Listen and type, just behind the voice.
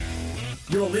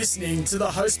You're listening to the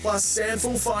Host Plus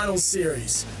SANFL Finals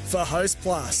Series. For Host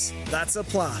Plus, that's a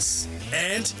plus.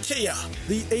 And Kia,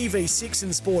 the EV6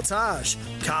 and Sportage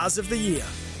Cars of the Year.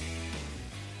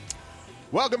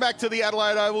 Welcome back to the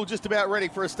Adelaide Oval. Just about ready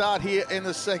for a start here in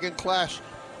the second clash.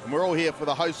 And we're all here for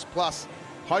the Host Plus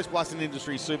and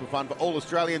Industry Super Fun for all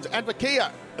Australians. And for Kia,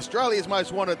 Australia's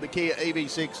most wanted, the Kia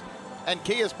EV6 and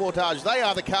Kia Sportage. They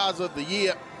are the cars of the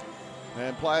year.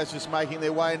 And players just making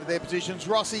their way into their positions.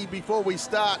 Rossi, before we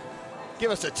start, give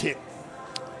us a tip.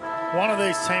 One of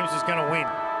these teams is going to win.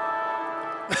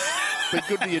 Be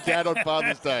good to your dad on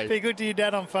Father's Day. Be good to your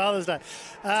dad on Father's Day.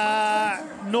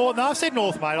 North. No, I've said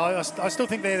North, mate. I still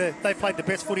think they've played the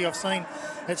best footy I've seen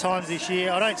at times this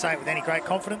year. I don't say it with any great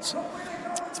confidence.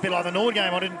 It's a bit like the Nord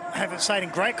game. I didn't have it said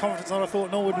in great confidence that I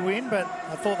thought Nord would win, but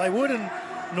I thought they would, and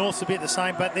North's a bit the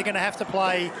same. But they're going to have to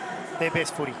play their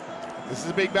best footy. This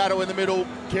is a big battle in the middle.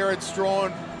 Kieran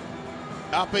Strawn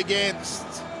up against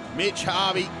Mitch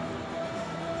Harvey.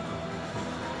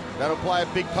 That'll play a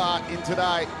big part in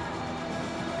today.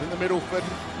 In the middle for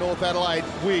North Adelaide,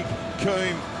 Wigg,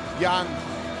 Coombe, Young.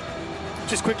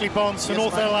 Just quickly, Bonds, for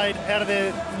North Adelaide, out of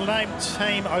their named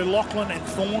team, O'Loughlin and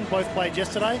Thorne both played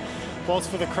yesterday. Whilst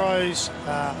for the Crows,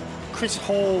 Chris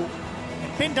Hall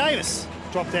and Ben Davis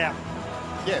dropped out.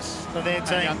 Yes. For their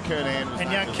team.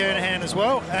 And young Kernahan as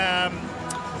well.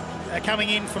 Coming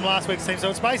in from last week's team.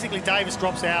 So it's basically Davis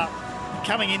drops out.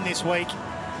 Coming in this week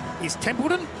is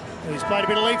Templeton, who's played a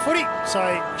bit of league footy,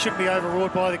 so shouldn't be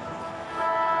overawed by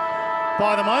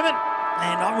the moment.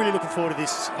 And I'm really looking forward to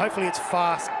this. Hopefully it's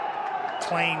fast,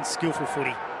 clean, skillful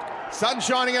footy. Sun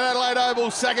shining at Adelaide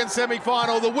Oval, second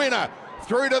semi-final. The winner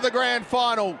through to the grand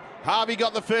final. Harvey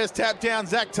got the first tap down.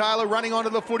 Zach Taylor running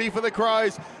onto the footy for the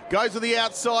Crows. Goes to the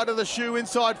outside of the shoe,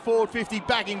 inside forward 50,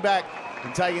 backing back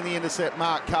and taking the intercept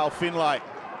mark, Carl Finlay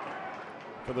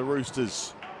for the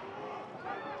Roosters.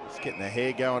 He's getting the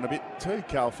hair going a bit too,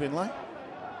 Carl Finlay.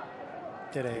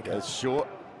 Dead hair goes short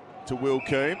to Will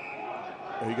Coombe,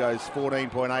 who goes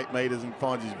 14.8 metres and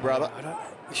finds his brother.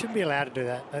 You shouldn't be allowed to do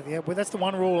that. Well, that's the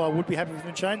one rule I would be happy with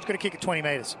them change. Got to kick at 20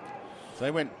 metres. So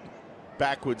they went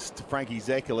backwards to Frankie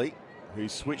Zekeli, who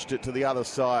switched it to the other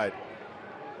side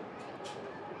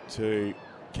to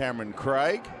Cameron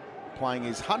Craig, playing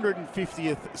his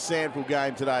 150th SANFL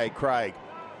game today. Craig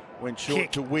went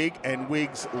short to Wigg, and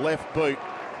Wigg's left boot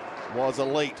was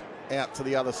elite out to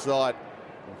the other side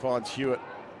and finds Hewitt.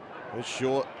 Was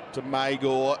short to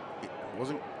Magor. It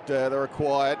wasn't the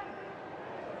required.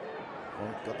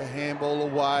 Got the handball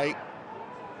away.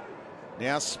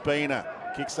 Now Spina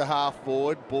kicks the half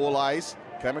forward. Borlays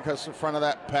came across the front of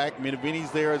that pack.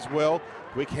 Minavini's there as well.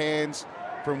 Quick hands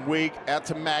from Wigg out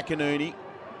to McInerney.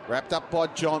 Wrapped up by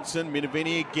Johnson.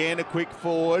 Minavini again, a quick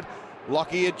forward.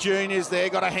 Lockyer Jr.'s there,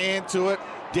 got a hand to it.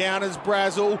 Down as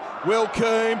Brazel. Will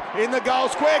Coombe in the goal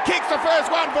square. Kicks the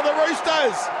first one for the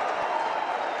Roosters.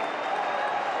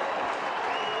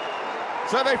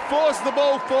 So they force the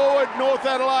ball forward, North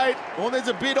Adelaide. Well, there's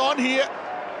a bit on here.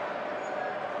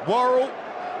 Worrell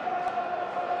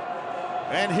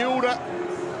and Hilda.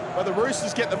 But the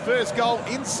Roosters get the first goal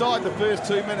inside the first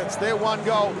 2 minutes. Their one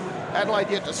goal. Adelaide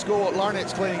yet to score.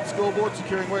 Lorenet's cleaning scoreboard,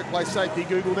 securing workplace safety.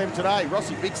 Google them today.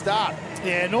 Rossi, big start.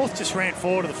 Yeah, North just ran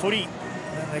forward to the footy.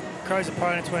 And the Crows'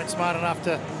 opponents weren't smart enough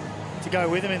to go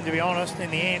with them, and to be honest,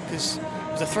 in the end, because it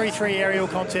was a 3-3 aerial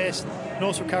contest.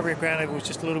 North's recovery at ground level was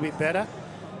just a little bit better.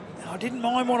 I didn't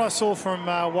mind what I saw from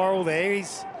Worrell there.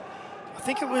 I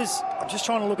think it was, I'm just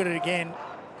trying to look at it again.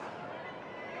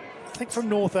 I think from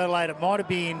North Adelaide, it might have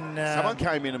been... someone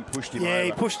came in and pushed him over.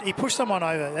 Yeah, he pushed someone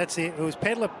over. That's it. It was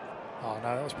Pedler. Oh,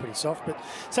 no, that was pretty soft. But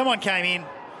someone came in,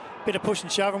 bit of push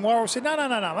and shove, and Worrell said, no, I'm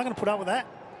not going to put up with that.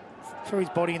 Threw his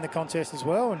body in the contest as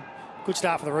well. And good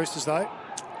start for the Roosters, though.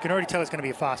 You can already tell it's going to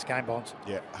be a fast game, Bonds.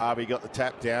 Yeah, Harvey got the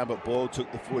tap down, but Boyle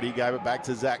took the footy, gave it back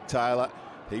to Zach Taylor.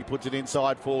 He puts it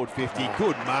inside forward 50.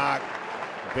 Good mark.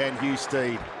 Van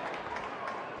Hustede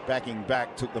backing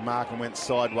back, took the mark and went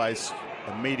sideways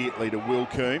immediately to Will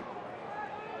Coombe.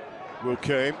 Will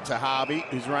Coombe to Harvey,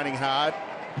 who's running hard.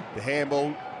 The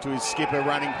handball to his skipper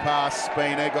running past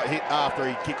Spina. Got hit after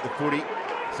he kicked the footy.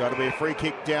 So it'll be a free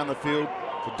kick down the field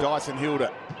for Dyson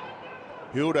Hilda.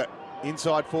 Hilda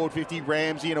inside forward 50.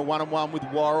 Ramsey in a one-on-one with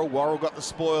Worrell. Worrell got the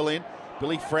spoil in.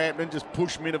 Billy Frampton just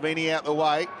pushed Minavini out the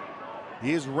way.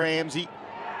 Here's Ramsey.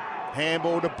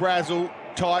 Handball to Brazel.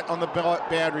 Tight on the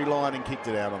boundary line and kicked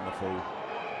it out on the full.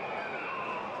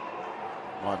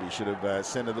 Maybe you should have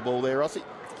centred the ball there, Rossi.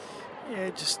 Yeah,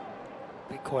 just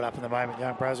a bit caught up in the moment,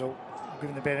 young Brazel.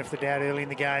 Given the benefit of the doubt early in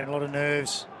the game, a lot of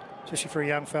nerves, especially for a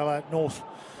young fella. North,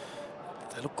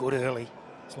 they look good early.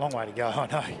 It's a long way to go, I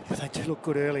know, but they do look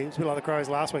good early. It's a bit like the Crows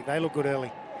last week. They look good early.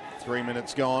 3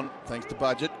 minutes gone, thanks to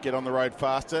budget. Get on the road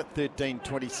faster.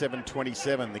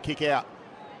 13-27-27. The kick out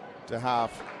to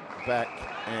half back,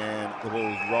 and the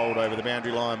ball's rolled over the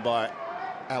boundary line by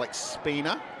Alex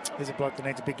Spina. Here's a bloke that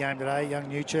needs a big game today, young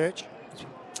Newchurch.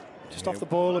 Just off the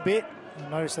ball a bit. You'll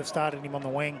notice they've started him on the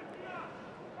wing.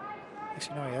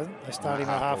 Actually, no, he hasn't. They started him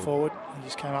at half forward. He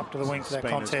just came up to the wing for that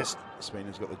contest.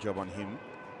 Spina's got the job on him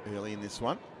early in this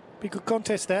one. Be a good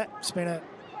contest, that. Spina,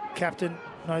 captain,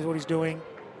 knows what he's doing.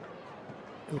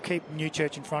 He'll keep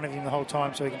Newchurch in front of him the whole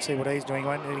time so he can see what he's doing. He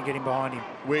won't need to get him behind him.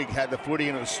 Wigg had the footy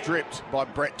and it was stripped by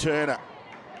Brett Turner.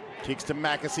 Kicks to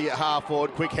Mackesy at half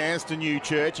forward. Quick hands to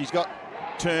Newchurch. He's got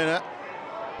Turner.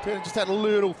 Turner just had a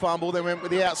little fumble, then went with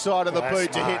the outside of the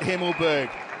boot to hit Himmelberg.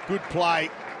 Good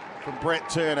play from Brett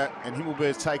Turner, and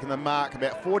Himmelberg's taken the mark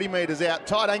about 40 metres out.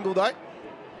 Tight angle though,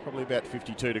 probably about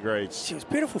 52 degrees. It was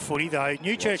beautiful footy though.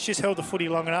 Newchurch just held the footy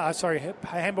long enough.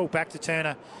 Handball back to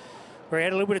Turner, where he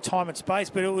had a little bit of time and space,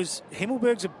 but it was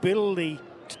Himmelberg's ability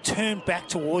to turn back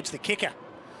towards the kicker.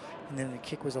 And then the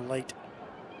kick was elite.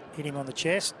 Hit him on the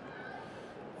chest.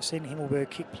 I've seen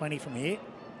Himmelberg kick plenty from here.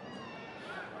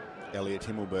 Elliot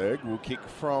Himmelberg will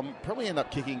probably end up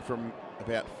kicking from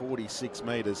about 46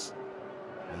 metres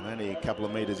and only a couple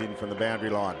of metres in from the boundary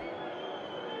line.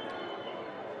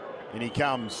 In he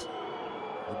comes,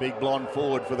 the big blonde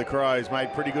forward for the Crows.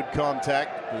 Made pretty good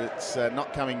contact, but it's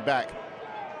not coming back.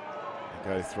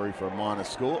 They go through for a minor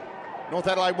score. North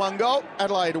Adelaide 1 goal,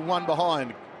 Adelaide 1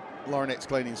 behind. Laurinette's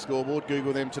Cleaning scoreboard.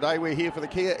 Google them today. We're here for the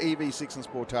Kia EV6 and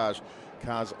Sportage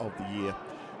Cars of the Year.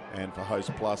 And for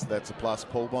Host Plus, that's a plus.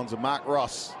 Paul Bonsor Mark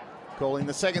Ross calling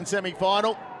the second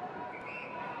semi-final.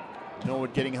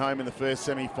 Norwood getting home in the first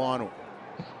semi-final.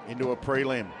 Into a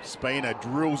prelim. Spina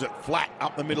drills it flat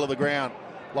up the middle of the ground.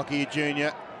 Lockyer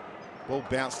Jr. Ball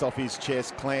bounced off his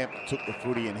chest. Clamp took the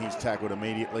footy and he's tackled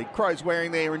immediately. Crows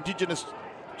wearing their Indigenous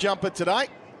jumper today.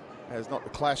 As not the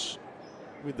clash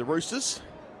with the Roosters.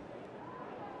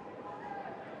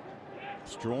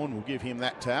 Strawn will give him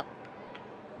that tap.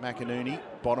 McInerney,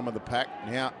 bottom of the pack,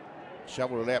 now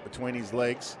shoveled it out between his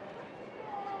legs.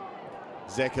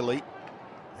 Zekeli,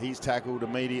 he's tackled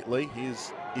immediately.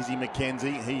 Here's Izzy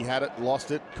McKenzie, he had it,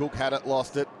 lost it. Cook had it,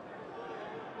 lost it.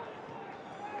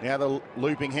 Now the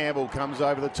looping handball comes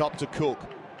over the top to Cook.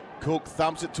 Cook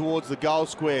thumps it towards the goal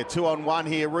square. 2-on-1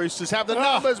 here. Roosters have the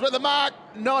numbers, but the mark,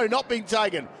 no, not being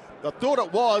taken. I thought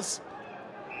it was.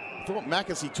 I thought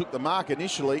Mackesy took the mark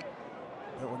initially.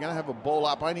 But we're going to have a ball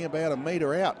up only about a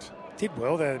metre out. Did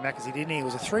well there, Mackesy, didn't he? It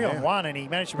was a 3-on-1 and he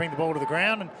managed to bring the ball to the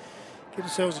ground and give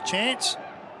themselves a chance.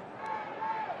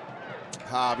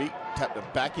 Harvey tapped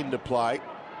it back into play.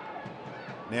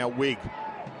 Now Wigg.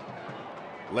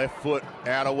 Left foot,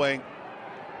 outer wing.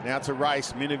 Now it's a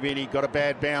race. Minovini got a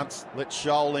bad bounce. Let's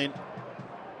Scholl in.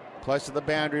 Close to the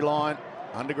boundary line.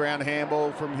 Underground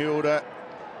handball from Hilda.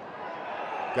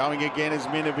 Going again is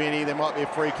Minovini. There might be a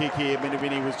free kick here.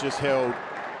 Minovini was just held.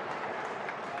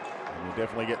 And we'll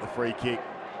definitely get the free kick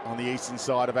on the eastern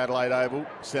side of Adelaide Oval.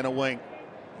 Centre wing.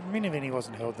 Minovini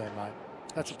wasn't held there, mate.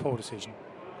 That's a poor decision.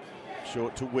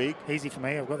 Short to Wigg. Easy for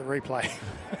me. I've got the replay.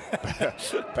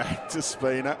 Back to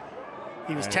Spina.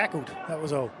 He was tackled. That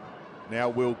was all. Now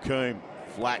Will Coombe.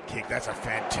 Flat kick. That's a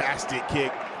fantastic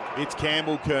kick. It's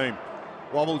Campbell Coombe.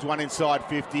 Wobbles one inside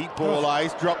 50. Ball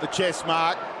ace. Drop the chest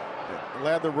mark.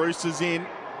 Allowed the Roosters in.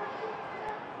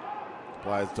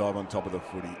 Players dive on top of the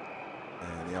footy.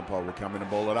 And the umpire will come in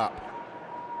and ball it up.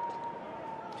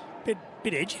 Bit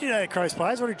edgy today, the Crows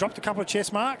players. Already dropped a couple of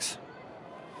chest marks.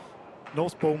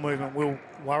 North's ball movement will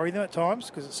worry them at times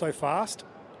because it's so fast.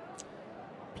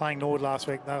 Playing Norwood last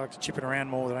week, they like to chip it around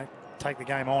more than they take the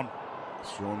game on.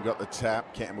 Strawn got the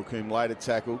tap. Campbell Coombe later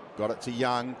tackle. Got it to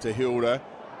Young, to Hilda.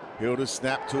 Hilda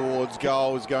snapped towards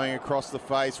goal. Is going across the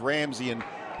face. Ramsey and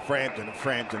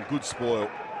Frampton, good spoil.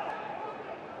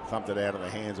 Thumped it out of the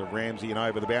hands of Ramsey and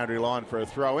over the boundary line for a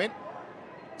throw in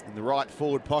the right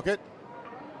forward pocket.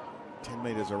 10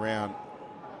 metres around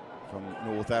from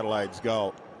North Adelaide's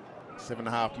goal.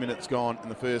 7.5 minutes gone in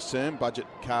the first term. Budget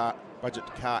car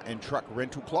and truck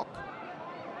rental clock.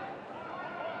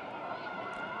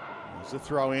 There's a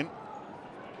throw in.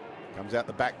 Comes out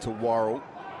the back to Worrell.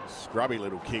 Scrubby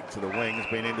little kick to the wing has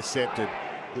been intercepted.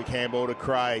 Quick handball to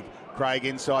Craig. Craig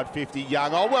inside 50.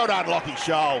 Young. Oh, well done, Lockie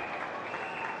Scholl.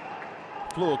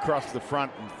 Flew across the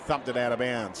front and thumped it out of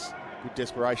bounds. Good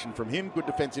desperation from him. Good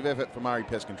defensive effort from Murray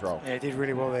Pest Control. Yeah, he did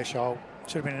really well there, Scholl.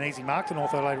 Should have been an easy mark to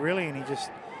North Adelaide, really, and he just...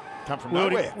 Come from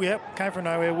nowhere. Came from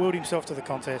nowhere, willed himself to the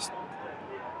contest.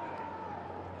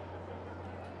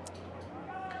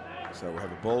 So we'll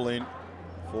have a ball in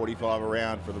 45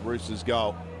 around for the Roosters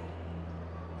goal.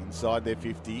 Inside their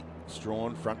 50,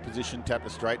 Strawn, front position, tapped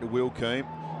it straight to Will Coombe.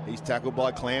 He's tackled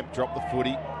by Clamp, dropped the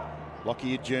footy.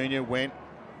 Lockyer Jr. went,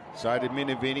 so did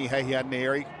Minavini. Hey, he had an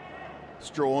airy.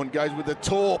 Strawn goes with the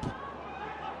torp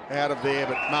out of there,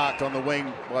 but marked on the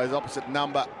wing by his opposite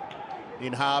number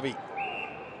in Harvey.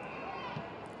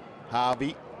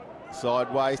 Harvey,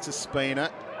 sideways to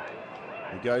Spina.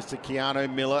 He goes to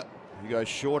Keanu Miller, who goes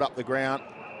short up the ground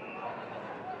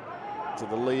to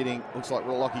the leading, looks like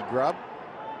Lockie Grubb.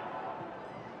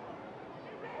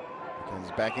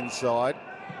 Comes back inside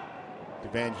to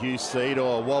Van Heuseed.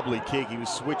 Oh, a wobbly kick. He was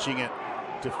switching it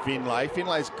to Finlay.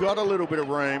 Finlay's got a little bit of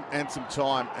room and some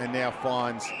time and now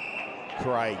finds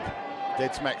Craig.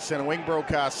 Dead smack centre wing,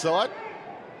 broadcast side.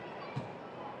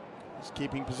 He's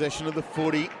keeping possession of the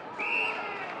footy.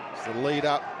 It's the lead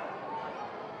up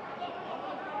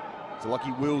to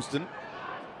Lockie Wilson.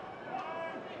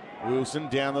 Wilson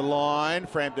down the line.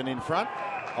 Frampton in front.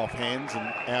 Off hands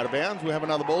and out of bounds. We'll have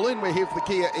another ball in. We're here for the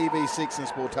Kia EV6 and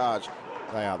Sportage.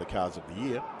 They are the cars of the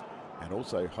year. And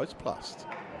also Host Plus.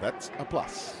 That's a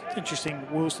plus. It's interesting,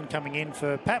 Wilson coming in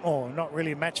for Patmore. Not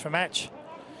really a match for match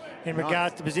in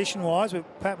regards to position-wise.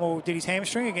 But Patmore did his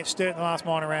hamstring against Sturt in the last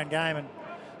minor round game. And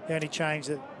the only change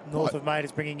that North have made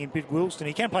is bringing in Bid Wilson.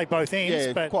 He can play both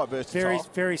ends, but quite versatile.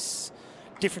 Very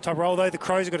different type of role. Though the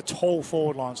Crows have got a tall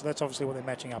forward line, so that's obviously what they're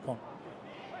matching up on.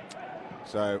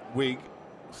 So Wigg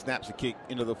snaps a kick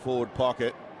into the forward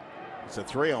pocket. It's a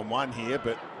 3-on-1 here,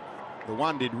 but the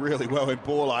one did really well in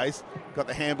Borlase. Got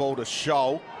the handball to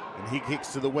Scholl, and he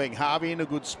kicks to the wing. Harvey in a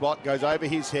good spot, goes over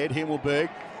his head. Himmelberg,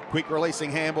 quick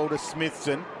releasing handball to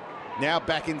Smithson. Now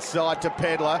back inside to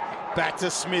Pedler. Back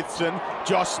to Smithson.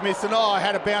 Josh Smithson,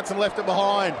 had a bounce and left it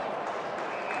behind.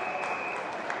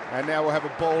 And now we'll have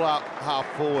a ball up half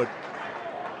forward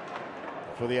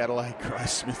for the Adelaide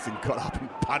Crows. Smithson got up and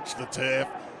punched the turf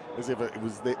as if it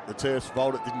was the turf's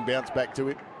fault it didn't bounce back to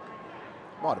him.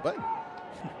 Might have been.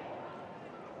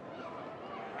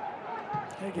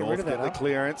 Get rid of that, the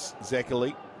clearance.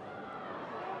 Zekeli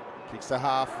kicks to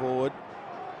half forward.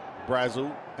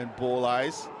 Brazel and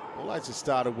Borlase. Borlase has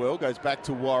started well. Goes back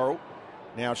to Worrell.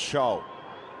 Now Scholl.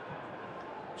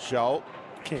 Scholl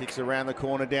kicks around the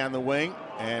corner down the wing,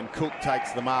 and Cook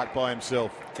takes the mark by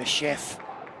himself. The chef.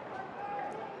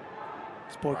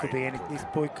 This boy could be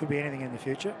anything in the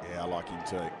future. Yeah, I like him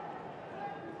too.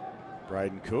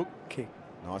 Braden Cook. Kick.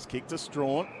 Nice kick to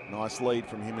Strawn. Nice lead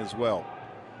from him as well.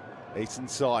 Eastern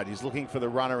side. He's looking for the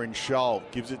runner in Scholl.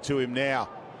 Gives it to him now.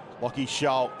 Lockie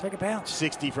Scholl. Take a bounce.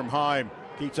 60 from home.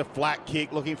 Keeps a flat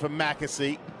kick. Looking for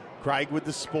Mackesy. Craig with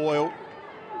the spoil.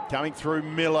 Coming through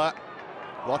Miller.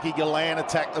 Lockie Galan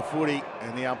attacked the footy,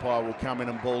 and the umpire will come in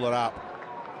and ball it up.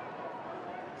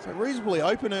 So reasonably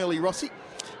open early, Rossi.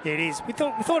 Yeah, it is. We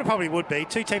thought it probably would be.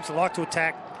 Two teams that like to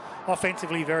attack.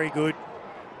 Offensively, very good.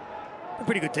 They're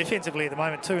pretty good defensively at the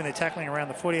moment too, and they're tackling around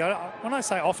the footy. When I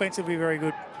say offensively very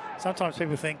good, sometimes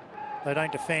people think they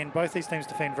don't defend. Both these teams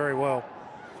defend very well.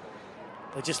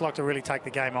 They just like to really take the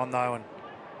game on though and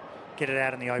get it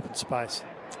out in the open space.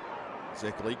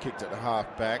 Zekeli kicked it to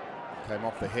half back. Came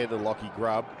off the head of Lockie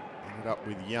Grubb. Ended up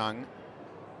with Young.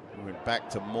 We went back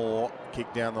to Moore.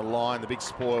 Kicked down the line. The big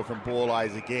spoil from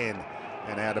Borlase again.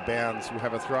 And out of bounds. We'll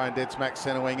have a throw in dead smack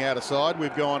centre wing out of side.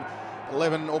 We've gone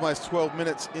 11, almost 12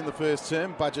 minutes in the first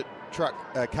term. Budget truck,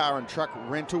 car and truck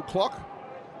rental clock.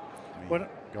 Go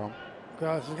on.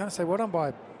 I was going to say, well done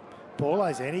by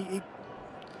Borlase. He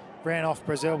ran off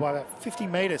Brazil by about 50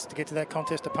 metres to get to that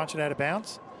contest to punch it out of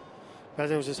bounds.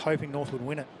 Brazil was just hoping North would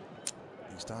win it.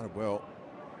 He started well.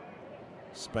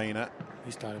 Spina.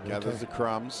 He started well. Gathers the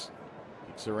crumbs.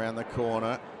 Kicks around the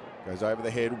corner. Goes over the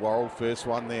head. Worrell, first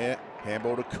one there.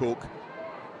 Handball to Cook.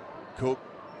 Cook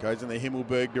goes in the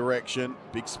Himmelberg direction.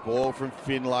 Big spoil from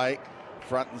Finlay.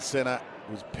 Front and centre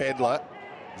was Pedler.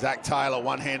 Zach Taylor,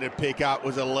 one-handed pick up,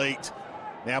 was elite.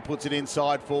 Now puts it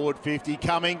inside forward 50.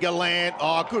 Coming, Gallant.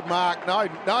 Oh, good mark. No,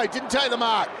 he didn't take the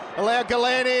mark. Allowed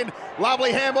Gallant in.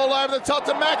 Lovely handball over the top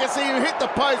to Mackesy, who hit the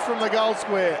post from the goal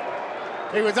square.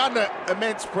 He was under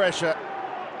immense pressure.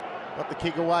 Got the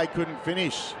kick away, couldn't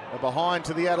finish. A behind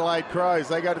to the Adelaide Crows.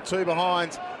 They go to two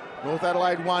behinds. North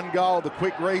Adelaide 1 goal. The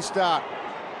quick restart.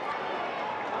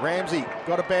 Ramsey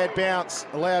got a bad bounce.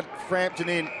 Allowed Frampton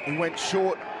in. He went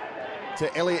short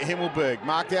to Elliot Himmelberg.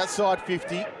 Marked outside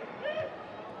 50.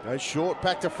 Goes short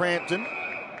back to Frampton.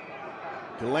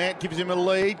 Gallant gives him a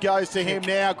lead. Goes to him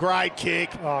now. Great kick.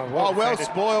 Oh, well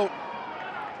spoiled.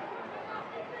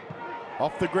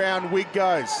 Off the ground, Wigg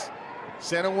goes.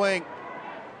 Centre wing.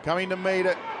 Coming to meet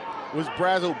it was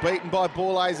Brazel. Beaten by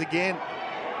Borlase again.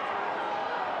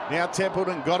 Now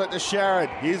Templeton got it to Sharrod.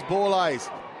 Here's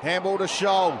Borlase. Handball to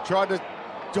Scholl. Tried to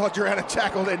dodge around a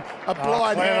tackle, then a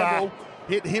blind handball.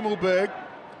 Hit Himmelberg.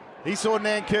 He saw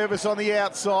Nankervis on the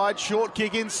outside. Short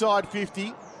kick inside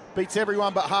 50. Beats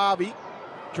everyone but Harvey.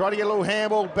 Try to get a little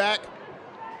handball back.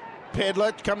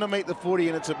 Pedler come to meet the footy,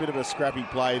 and it's a bit of a scrappy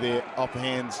play there off the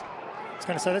hands. I was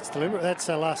going to say that's deliberate. That's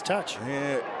a last touch.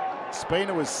 Yeah.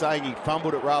 Spina was saying he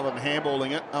fumbled it rather than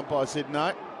handballing it. Umpire said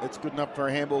no, it's good enough for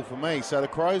a handball for me. So the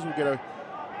Crows will get a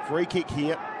free kick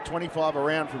here, 25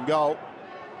 around from goal.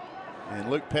 And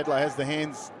Luke Pedler has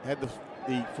the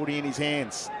footy in his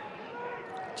hands.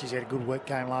 Geez, he had a good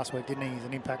game last week, didn't he? He's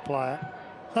an impact player.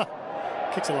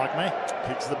 Kicks it like me.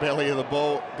 Kicks the belly of the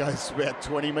ball. Goes about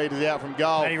 20 metres out from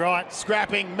goal. Matty Wright.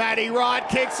 Scrapping. Matty Wright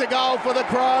kicks a goal for the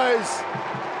Crows.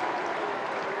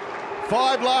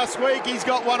 5 last week. He's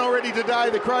got 1 already today.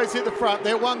 The Crows hit the front.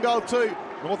 They're 1 goal too.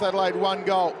 North Adelaide 1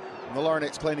 goal. On the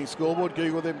Laurinet's Cleaning scoreboard.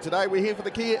 Google them today. We're here for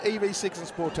the Kia EV6 and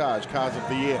Sportage Cars of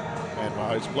the Year. And for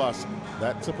Host Plus,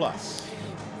 that's a plus.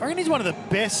 I reckon he's one of the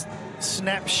best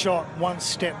snapshot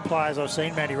one-step players I've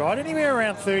seen, Matty Wright. Anywhere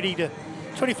around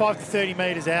 25 to 30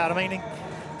 metres out. I mean,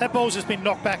 that ball's just been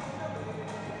knocked back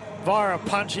via a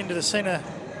punch into the centre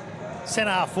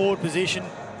half forward position.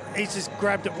 He's just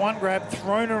grabbed it, one grab,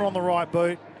 thrown it on the right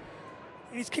boot.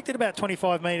 He's kicked it about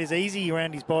 25 metres easy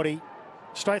around his body,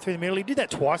 straight through the middle. He did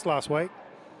that twice last week.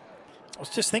 I was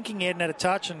just thinking he hadn't had a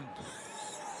touch, and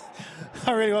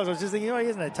I really was. I was just thinking, he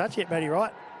hasn't had a touch yet, Matty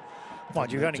Wright.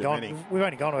 Mind you, we've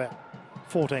only gone about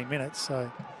 14 minutes, so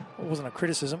it wasn't a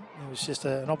criticism. It was just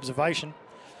an observation.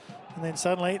 And then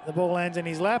suddenly the ball lands in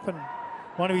his lap, and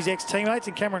one of his ex-teammates,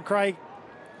 and Cameron Craig,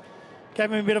 gave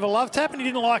him a bit of a love tap, and he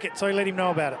didn't like it, so he let him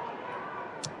know about it.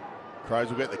 Crows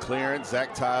will get the clearance.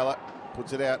 Zach Taylor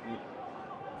puts it out in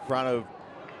front of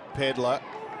Pedler.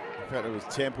 In fact, it was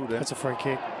Templeton. That's a free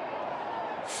kick.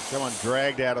 Someone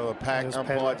dragged out of the pack.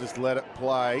 Umpire just let it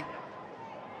play.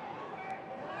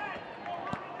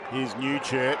 Here's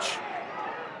Newchurch.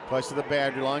 Close to the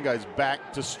boundary line, goes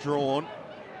back to Strawn.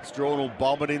 Strawn will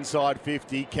bomb it inside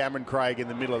 50. Cameron Craig in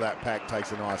the middle of that pack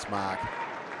takes a nice mark.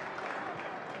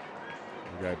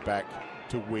 We'll go back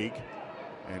to Wigg.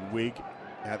 And Wigg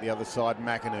out the other side,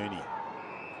 McInerney.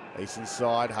 Eastern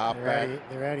side, halfback.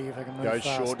 They're out of here if they can move goes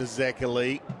fast. short to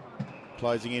Zeckerly.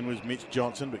 Closing in was Mitch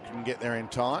Johnson, but couldn't get there in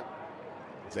time.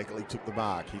 Zeckerly took the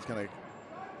mark. He's going to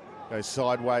go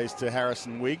sideways to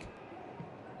Harrison Wigg.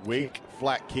 Wigg,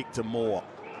 flat kick to Moore.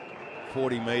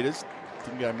 40 metres.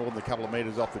 Didn't go more than a couple of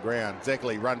metres off the ground.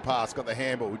 Zeckerly run past, got the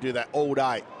handball. We do that all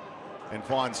day. And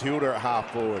finds Hilda at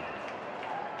half forward.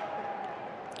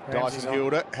 Dyson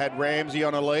Hilda had Ramsey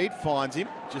on a lead. Finds him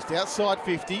just outside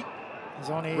 50. He's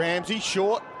on here. Ramsey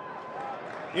short.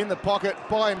 In the pocket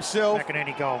by himself.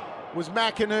 McInerney goal. Was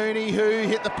McInerney who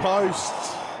hit the post.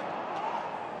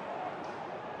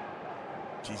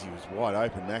 Geez, he was wide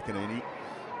open, McInerney.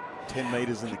 10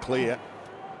 metres in the clear.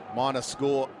 Minor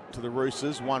score to the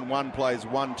Roosters. 1-1 plays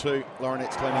 1-2.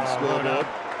 Laurinet's Cleaning scoreboard.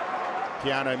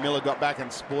 Keanu Miller got back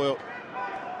and spoilt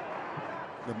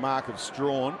the mark of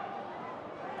Strawn.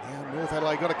 Now North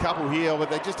Adelaide got a couple here, but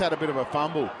they just had a bit of a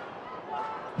fumble.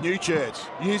 Newchurch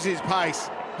uses his pace,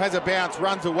 has a bounce,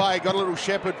 runs away, got a little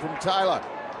shepherd from Taylor.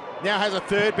 Now has a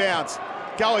third bounce.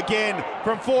 Go again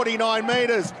from 49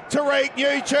 metres. Tariq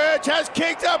Newchurch has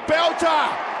kicked a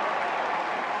belter.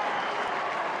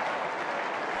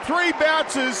 3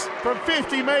 bounces from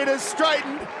 50 metres,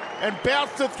 straightened and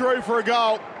bounced it through for a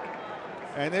goal.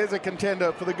 And there's a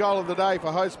contender for the goal of the day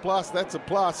for Host Plus. That's a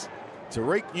plus.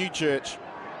 Tariq Newchurch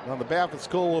on the Balfour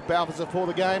score. Balfour's are for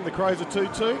the game. The Crows are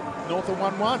 2-2. North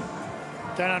are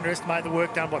 1-1. Don't underestimate the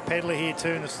work done by Pedler here too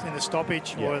in the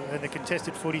stoppage or in the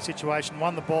contested footy situation.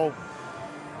 Won the ball.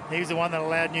 He was the one that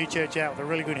allowed Newchurch out with a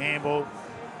really good handball.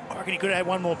 I reckon he could have had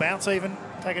one more bounce even,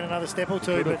 taken another step or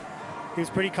two, but he was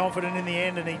pretty confident in the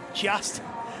end, and he just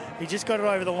got it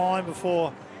over the line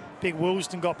before Big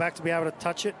Wilston got back to be able to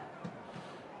touch it.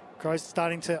 Crows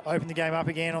starting to open the game up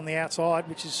again on the outside,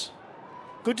 which is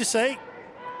good to see.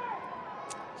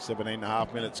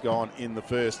 17.5 minutes gone in the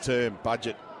first term.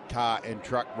 Budget car and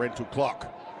truck rental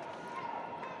clock.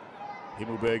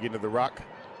 Himmelberg into the ruck.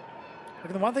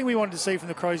 Look, the one thing we wanted to see from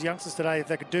the Crows youngsters today, if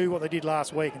they could do what they did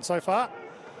last week, and so far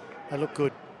they look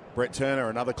good. Brett Turner,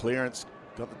 another clearance.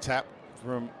 Got the tap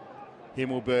from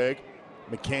Himmelberg.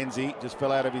 McKenzie just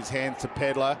fell out of his hands to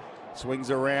Pedler.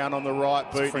 Swings around on the right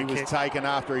boot. He was taken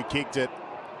after he kicked it.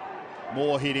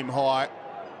 Moore hit him high.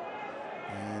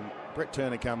 And Brett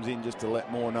Turner comes in just to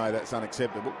let Moore know that's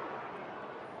unacceptable.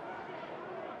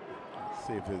 Let's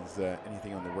see if there's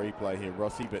anything on the replay here,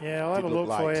 Rossi. But yeah, I'll have a look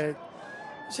for you.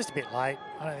 It's just a bit late.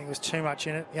 I don't think there was too much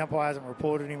in it. The umpire hasn't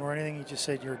reported him or anything. He just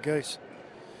said you're a goose.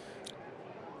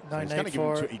 No so need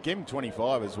for it. He gave him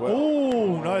 25 as well.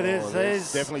 Ooh, no,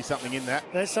 there's definitely something in that.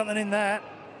 There's something in that.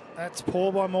 That's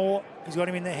poor by Moore. He's got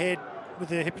him in the head with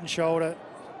the hip and shoulder.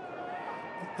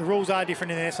 The rules are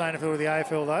different in the SANFL or the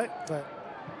AFL though. But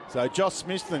so Josh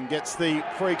Smithson gets the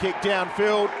free kick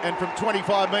downfield and from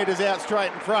 25 metres out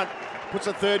straight in front puts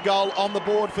a third goal on the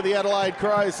board for the Adelaide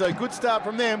Crows. So good start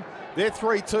from them. They're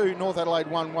 3-2. North Adelaide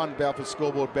 1-1. Balfour's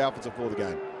scoreboard. Balfour's are for the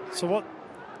game. So what?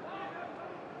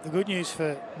 The good news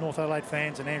for North Adelaide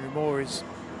fans and Andrew Moore is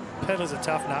Pedlar's a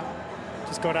tough nut.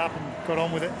 Just got up and got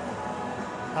on with it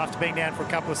after being down for a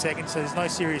couple of seconds, so there's no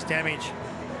serious damage.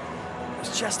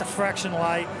 It's just a fraction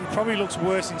late. It probably looks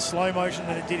worse in slow motion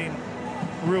than it did in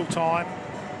real time.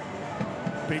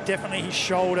 But it definitely, his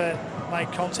shoulder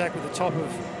made contact with the top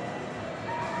of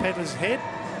Pedlar's head.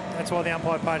 That's why the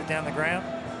umpire paid it down the ground.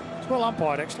 It's well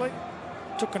umpired, actually.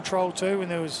 Took control too when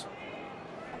there was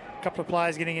a couple of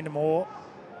players getting into Moore.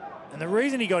 And the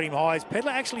reason he got him high is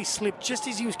Pedlar actually slipped just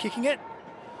as he was kicking it,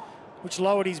 which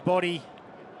lowered his body.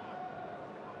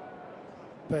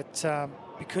 But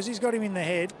because he's got him in the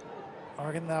head, I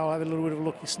reckon they'll have a little bit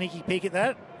of a sneaky peek at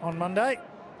that on Monday,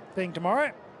 being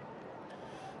tomorrow.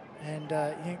 And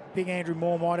you think Big Andrew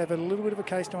Moore might have a little bit of a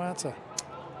case to answer.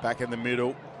 Back in the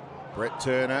middle, Brett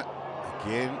Turner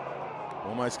again,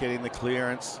 almost getting the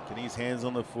clearance, getting his hands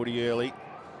on the footy early.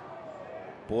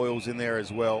 Boyle's in there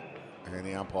as well, and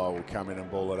the umpire will come in and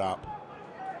ball it up.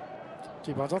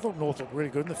 Gee, Buns, I thought North looked really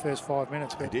good in the first 5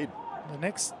 minutes. They did. The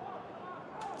next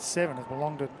 7 have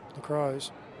belonged to the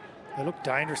Crows. They look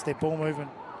dangerous. Their ball movement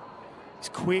is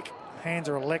quick. Hands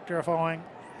are electrifying,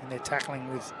 and they're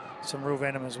tackling with some real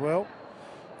venom as well.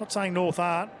 Not saying North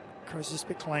aren't. Crows just a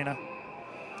bit cleaner.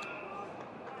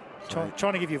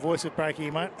 Trying to give you a voice break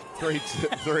here, mate.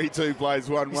 3-2 plays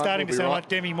 1-1. You're starting to sound like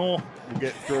Demi Moore. We'll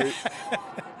get through.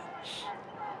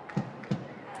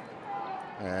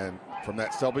 And from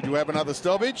that stoppage, you have another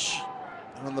stoppage.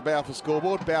 And on the Balfour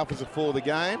scoreboard, Balfour's are for the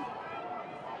game.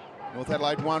 North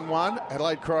Adelaide 1-1.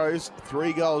 Adelaide Crows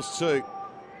 3-2.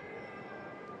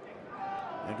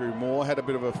 Andrew Moore had a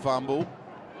bit of a fumble.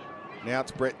 Now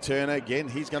it's Brett Turner again.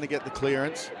 He's going to get the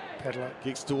clearance. Pedlar.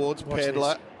 Kicks towards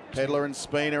Pedlar. Pedlar and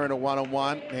Spina in a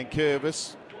one-on-one.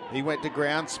 Nankervis, he went to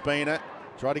ground. Spina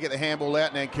tried to get the handball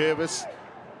out. Nankervis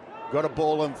got a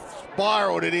ball and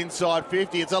spiraled it inside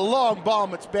 50. It's a long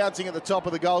bomb. It's bouncing at the top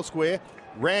of the goal square.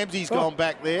 Ramsey's gone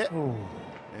back there. Ooh.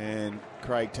 And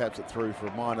Craig taps it through for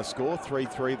a minor score.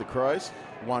 3-3 the Crows.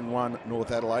 1-1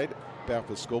 North Adelaide.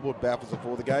 Balfour's scoreboard. Balfour's are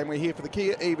for the game. We're here for the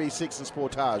Kia EV6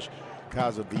 and Sportage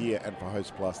Cars of the Year. And for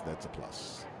Host Plus, that's a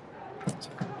plus.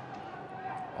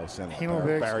 I'll sound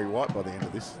like Barry White by the end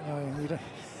of this. No, you don't.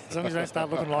 As long as you don't start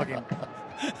looking like him.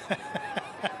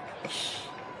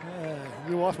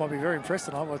 Your wife might be very impressed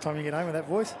tonight by the time you get home with that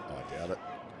voice. I doubt it.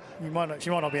 She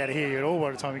might not be able to hear you at all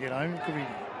by the time you get home. It could be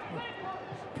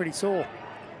pretty sore.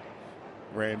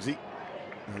 Ramsey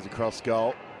has a cross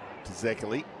goal to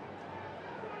Zekeli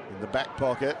in the back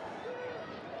pocket.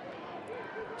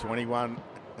 21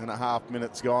 and a half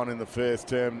minutes gone in the first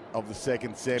term of the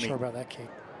second semi. Not sure about that kick.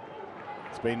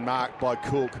 It's been marked by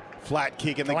Cook. Flat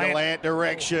kick in the Gallant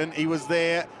direction. He was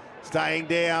there, staying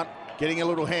down, getting a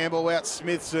little handball out.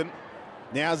 Smithson.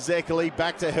 Now Zekeli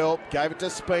back to help. Gave it to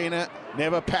Spina.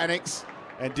 Never panics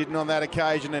and didn't on that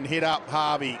occasion and hit up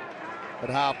Harvey at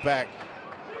half back.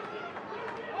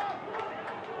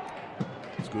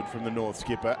 It's good from the North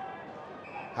skipper.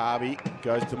 Harvey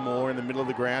goes to Moore in the middle of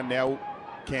the ground. Now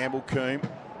Campbell Coombe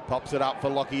pops it up for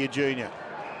Lockyer Jr.,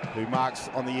 who marks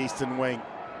on the eastern wing.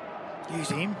 Use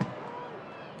him.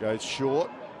 Goes short.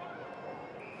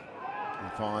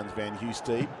 And finds Van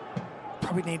Hoesteep.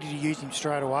 Probably needed to use him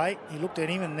straight away. He looked at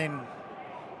him and then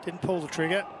didn't pull the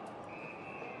trigger.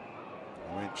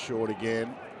 Went short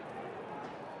again.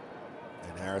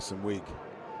 And Harrison Wigg.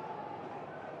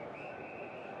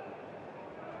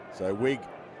 So Wigg,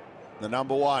 the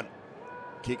number one,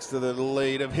 kicks to the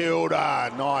lead of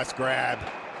Hilda. Nice grab.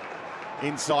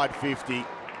 Inside 50.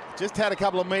 Just had a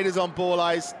couple of metres on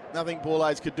Borlase. Nothing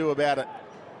Borlase could do about it.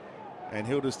 And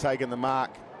Hilda's taken the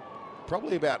mark.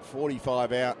 Probably about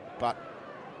 45 out, but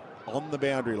on the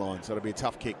boundary line. So it'll be a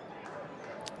tough kick.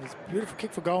 It's a beautiful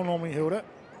kick for goal normally, Hilda.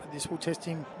 But this will test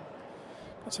him,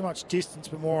 not so much distance,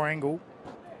 but more angle.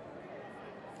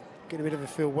 Get a bit of a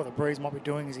feel what the breeze might be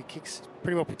doing as he kicks.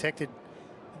 Pretty well protected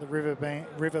at the river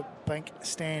bank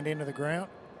stand end of the ground.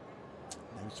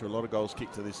 There's a lot of goals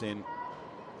kicked to this end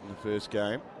in the first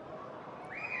game.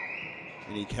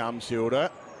 And he comes, Hilda.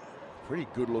 Pretty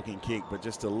good looking kick, but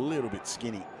just a little bit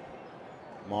skinny.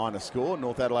 Minor score.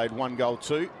 North Adelaide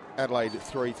 1-2. Adelaide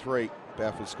 3-3.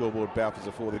 Balfour's scoreboard. Balfour's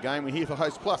are for the game. We're here for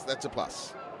Host Plus. That's a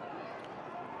plus.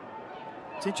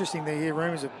 It's interesting to hear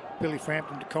rumours of Billy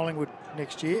Frampton to Collingwood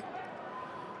next year.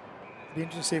 Be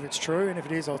interesting to see if it's true, and if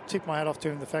it is, I'll tip my hat off to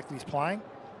him the fact that he's playing.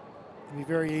 It'll be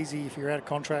very easy if you're out of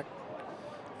contract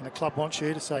and the club wants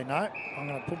you to say, no, I'm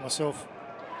going to put myself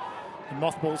in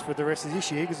mothballs for the rest of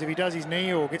this year, because if he does his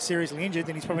knee or gets seriously injured,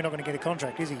 then he's probably not going to get a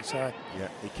contract, is he? So yeah,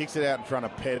 he kicks it out in front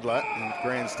of Pedler in the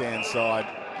grandstand side,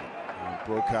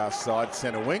 broadcast side,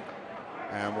 centre wing.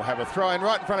 And we'll have a throw in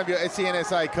right in front of your SEN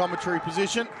SA commentary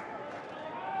position.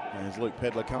 As Luke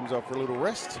Pedler comes off for a little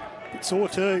rest. Bit sore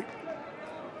too.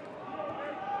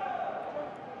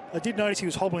 I did notice he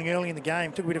was hobbling early in the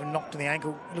game. Took a bit of a knock to the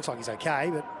ankle. It looks like he's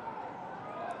okay, but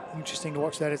interesting to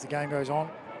watch that as the game goes on.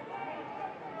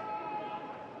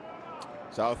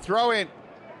 So a throw in.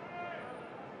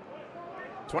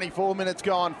 24 minutes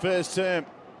gone, first term.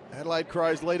 Adelaide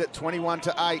Crows lead at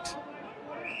 21-8.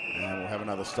 And we'll have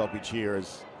another stoppage here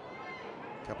as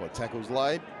a couple of tackles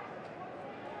laid.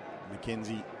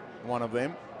 McKenzie, one of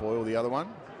them. Boyle, the other one.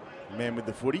 The man with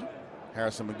the footy,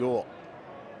 Harrison Magor.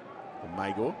 Or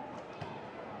Magor.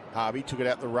 Harvey took it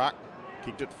out the ruck,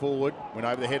 kicked it forward, went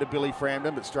over the head of Billy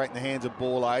Frampton, but straight in the hands of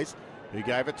Borlays, who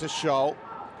gave it to Scholl,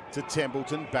 to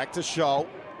Templeton, back to Scholl.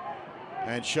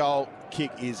 And Scholl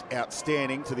kick is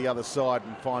outstanding to the other side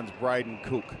and finds Braden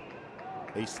Cook.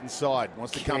 Eastern side,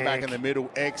 wants to come back in the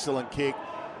middle. Excellent kick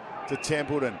to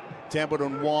Templeton.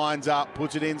 Templeton winds up,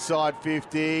 puts it inside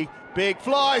 50. Big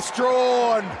fly,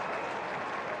 Strawn.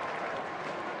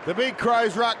 The big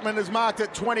Crows ruckman is marked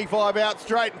at 25 out,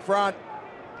 straight in front.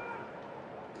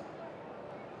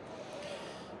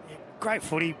 Yeah, great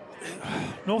footy.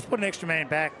 North put an extra man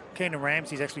back. Keenan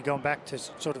Ramsey's actually gone back to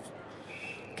sort of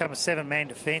become a 7-man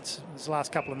defence in this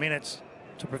last couple of minutes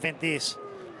to prevent this.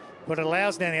 But it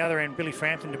allows down the other end Billy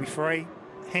Frampton to be free,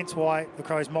 hence why the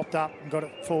Crows mopped up and got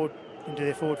it forward into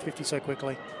their forward 50 so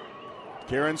quickly.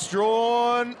 Kieran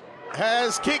Strawn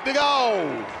has kicked a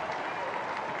goal.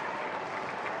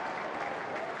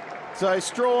 So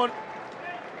Strawn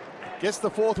gets the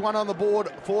fourth one on the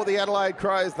board for the Adelaide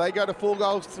Crows. They go to 4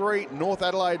 goals 3. North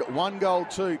Adelaide 1 goal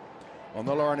 2 on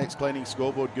the Laurenex Cleaning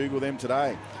scoreboard. Google them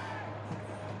today.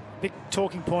 Big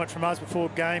talking point from us before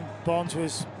game, Bonds,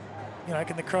 was, you know,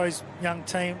 can the Crows young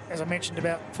team, as I mentioned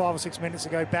about 5 or 6 minutes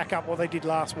ago, back up what they did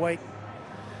last week?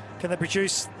 Can they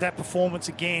produce that performance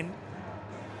again?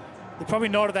 They're probably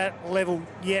not at that level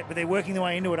yet, but they're working their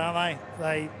way into it, aren't they?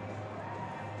 They,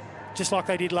 just like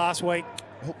they did last week.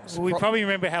 We probably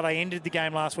remember how they ended the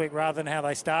game last week rather than how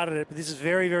they started it, but this is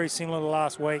very, very similar to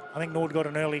last week. I think Nord got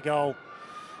an early goal,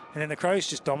 and then the Crows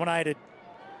just dominated.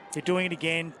 They're doing it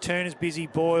again. Turner's busy,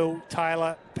 Boyle,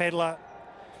 Taylor, Pedler.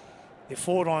 Their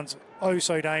forward line's oh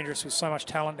so dangerous with so much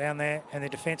talent down there, and their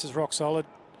defence is rock solid.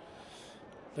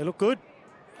 They look good.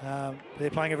 They're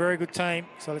playing a very good team,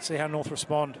 so let's see how North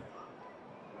respond.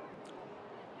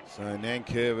 So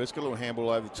Nankervis got a little handball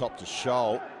over the top to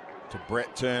Scholl, to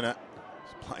Brett Turner.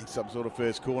 He's playing some sort of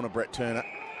first corner, Brett Turner.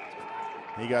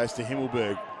 He goes to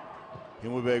Himmelberg.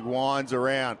 Himmelberg winds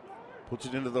around, puts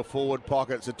it into the forward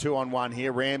pocket. It's a 2-on-1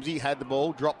 here. Ramsey had the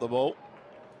ball, dropped the ball.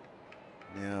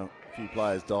 Now, a few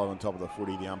players dive on top of the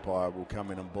footy. The umpire will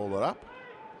come in and ball it up.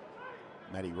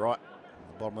 Matty Wright,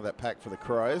 at the bottom of that pack for the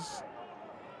Crows.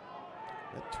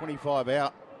 At 25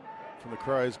 out from the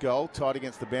Crows' goal, tight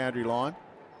against the boundary line.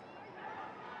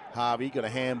 Harvey got a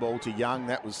handball to Young.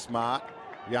 That was smart.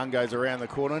 Young goes around the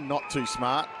corner, not too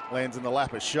smart. Lands in the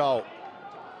lap of Scholl.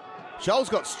 Scholl's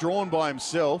got Strawn by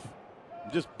himself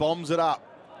and just bombs it up.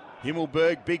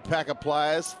 Himmelberg, big pack of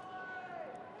players.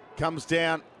 Comes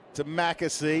down to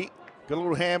Mackesy. Got a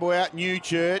little handball out.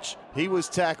 Newchurch. He was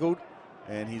tackled.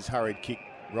 And his hurried kick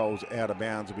rolls out of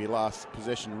bounds. Will be last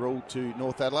possession rule to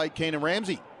North Adelaide. Keenan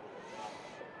Ramsey.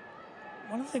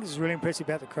 One of the things that's really impressive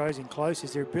about the Crows in close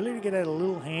is their ability to get out a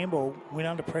little handball when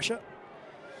under pressure.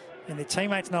 And their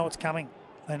teammates know it's coming.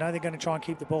 They know they're going to try and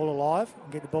keep the ball alive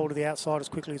and get the ball to the outside as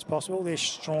quickly as possible. There's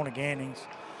Strawn again.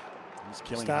 He's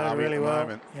killing started Harvey really at the well.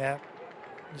 moment. Yeah.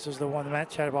 This was the one the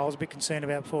match I was a bit concerned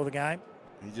about before the game.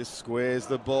 He just squares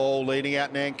the ball, leading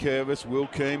out Nankervis. Will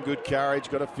Coombe, good courage,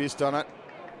 got a fist on it.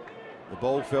 The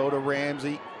ball fell to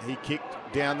Ramsey. He kicked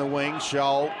down the wing.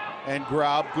 Scholl and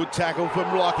Grubb. Good tackle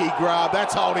from Lockie Grubb.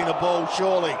 That's holding the ball,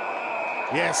 surely.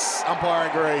 Yes, umpire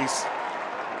agrees.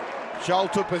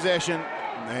 Scholl took possession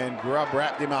and Grubb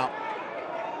wrapped him up.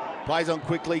 Plays on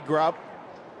quickly, Grubb.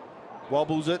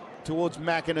 Wobbles it towards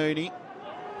McInerney.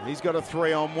 He's got a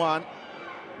 3-on-1.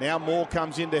 Now Moore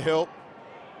comes in to help.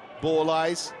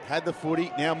 Borlays had the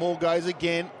footy. Now Moore goes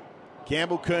again.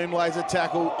 Campbell Coombe lays a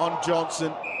tackle on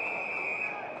Johnson.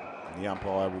 The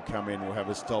umpire will come in. We'll have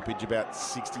a stoppage about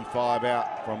 65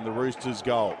 out from the Roosters'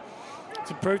 goal.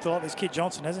 He's improved a lot, this kid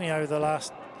Johnson, hasn't he, over the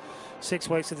last 6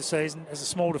 weeks of the season. As a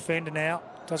small defender now,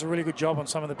 does a really good job on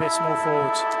some of the best small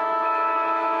forwards.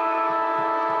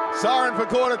 Siren for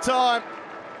quarter time.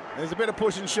 There's a bit of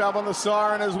push and shove on the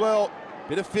siren as well.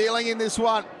 Bit of feeling in this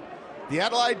one. The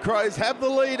Adelaide Crows have the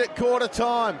lead at quarter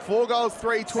time. 4 goals,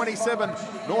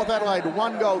 3-27. North Adelaide,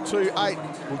 1 goal,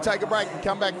 2-8. We'll take a break and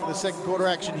come back for the second quarter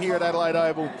action here at Adelaide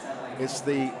Oval. It's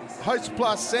the Host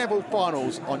Plus SANFL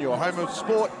Finals on your home of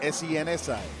sport, SEN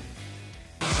SA.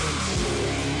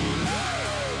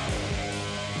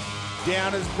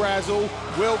 Down is Brazel.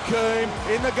 Will Coombe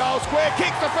in the goal square.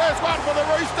 Kicks the first one for the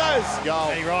Roosters. Goal.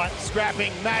 Matty Wright.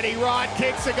 Scrapping. Matty Wright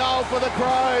kicks a goal for the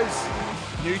Crows.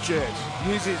 Newchurch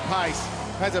uses pace.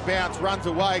 Has a bounce. Runs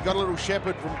away. Got a little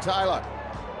shepherd from Taylor.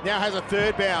 Now has a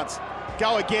third bounce.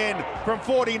 Go again from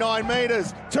 49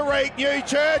 metres. Tariq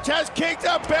Newchurch has kicked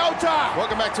a belter.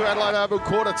 Welcome back to Adelaide Oval.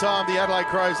 Quarter time. The Adelaide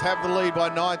Crows have the lead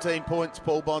by 19 points.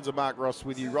 Paul Bonsor Mark Ross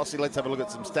with you. Rossi, let's have a look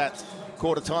at some stats.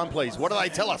 Quarter time, please. What do they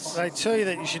tell us? They tell you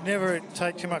that you should never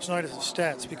take too much notice of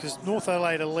stats because North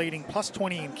Adelaide are leading plus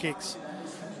 20 in kicks,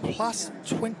 plus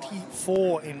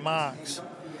 24 in marks.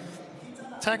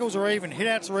 Tackles are even,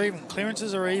 hit-outs are even,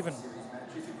 clearances are even,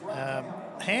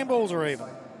 handballs are even.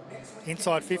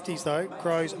 Inside 50s, though,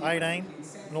 Crows 18,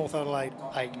 North Adelaide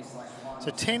 8.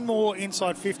 So 10 more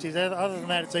inside 50s. Other than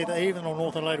that, it's either even or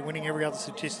North Adelaide winning every other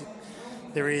statistic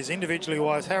there is. Individually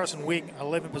wise, Harrison Wigg,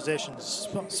 11 possessions.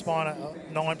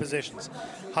 Spiner, 9 possessions.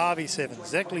 Harvey, 7.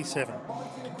 Zeckley, 7.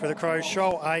 For the Crows,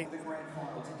 Scholl, 8.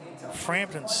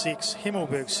 Frampton, 6.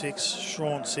 Himmelberg, 6.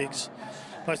 Strawn, 6.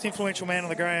 Most influential man on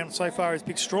the ground so far is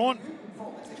Big Strawn.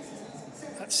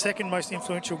 That second most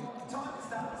influential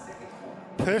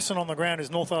person on the ground is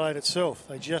North Adelaide itself.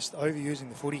 They're just overusing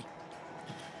the footy.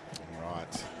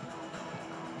 Right.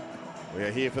 We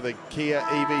are here for the Kia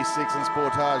EV6 and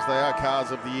Sportage. They are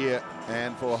cars of the year.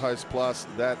 And for Host Plus,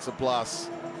 that's a plus.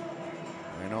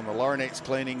 And on the Laurenex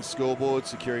Cleaning scoreboard,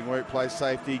 securing workplace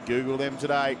safety, Google them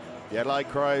today. The Adelaide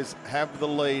Crows have the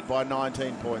lead by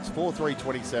 19 points.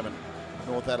 4-3-27.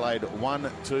 North Adelaide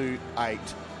 1-2-8.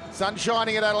 Sun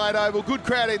shining at Adelaide Oval. Good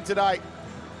crowd in today.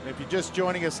 And if you're just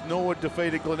joining us, Norwood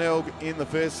defeated Glenelg in the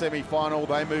first semi-final.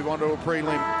 They move on to a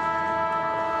prelim.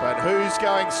 But who's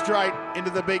going straight into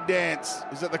the big dance?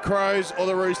 Is it the Crows or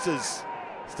the Roosters?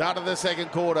 Start of the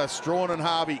second quarter, Strawn and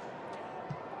Harvey.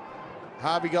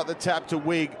 Harvey got the tap to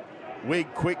Wigg.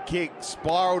 Wigg, quick kick,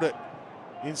 spiralled it.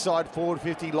 Inside forward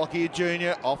 50, Lockyer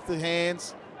Jr. off the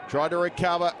hands. Tried to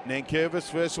recover. Nankervis,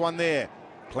 first one there.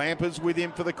 Clampers with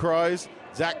him for the Crows.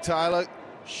 Zach Taylor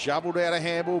shoveled out a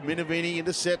handball. Minavini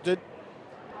intercepted.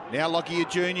 Now Lockyer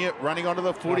Jr. running onto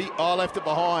the footy. Oh, left it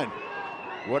behind.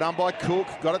 Well done by Cook.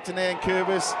 Got it to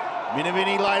Nankervis.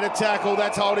 Minavini laid a tackle.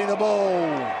 That's holding the ball.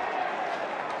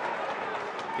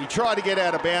 He tried to get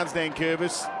out of bounds,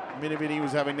 Nankervis. Minavini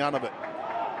was having none of it.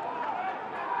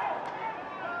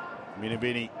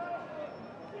 Minavini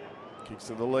kicks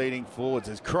to the leading forwards.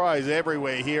 There's Crows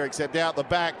everywhere here except out the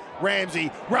back.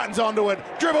 Ramsey runs onto it.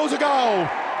 Dribbles a goal.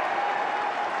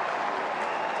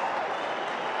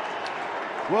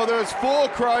 Well, there's 4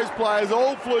 Crows players,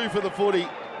 all flew for the footy.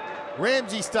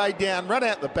 Ramsey stayed down, ran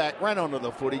out the back, ran onto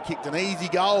the footy, kicked an easy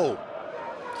goal.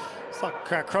 It's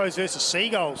like Crows versus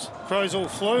Seagulls. Crows all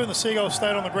flew and the Seagulls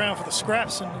stayed on the ground for the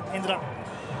scraps and ended up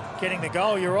getting the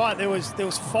goal. You're right, there was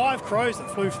 5 Crows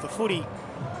that flew for the footy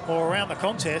or around the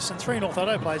contest, and 3 North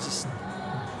Adelaide players just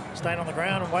stayed on the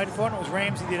ground and waited for it. It was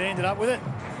Ramsey that ended up with it.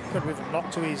 Got a bit of a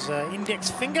knock to his index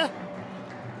finger,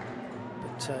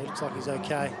 but it looks like he's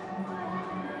okay.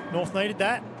 North needed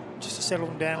that just to settle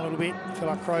them down a little bit. I feel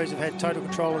like Crows have had total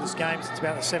control of this game since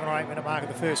about the 7 or 8 minute mark of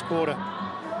the first quarter.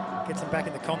 Gets them back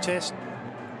in the contest.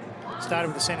 Started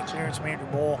with the centre clearance from Andrew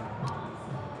Moore.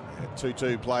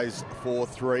 2-2 plays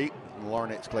 4-3.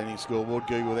 Laurenex Cleaning scoreboard.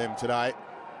 Google them today.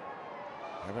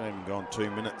 Haven't even gone 2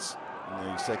 minutes in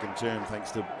the second term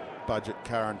thanks to budget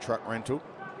car and truck rental.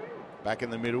 Back in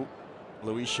the middle,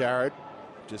 Louis Sharrod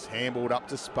just handballed up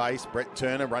to space. Brett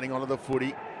Turner running onto the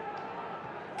footy.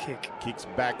 Kicks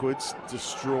backwards to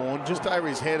Strawn, just over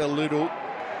his head a little.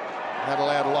 That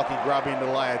allowed Lockie Grubb in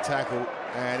to lay a tackle.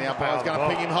 And the umpire's going to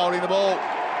ping him holding the ball.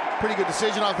 Pretty good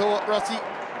decision, I thought, Rossi.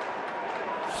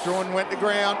 Strawn went to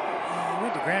ground. He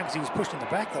went to ground because he was pushed in the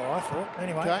back, though, I thought.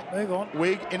 Anyway, okay. Move on.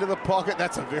 Wigg into the pocket.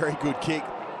 That's a very good kick.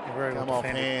 Very Come off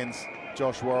hands.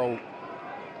 Josh Worrell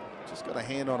just got a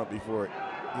hand on it before it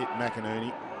hit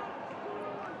McInerney.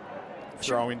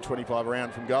 Throw in 25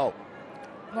 around from goal.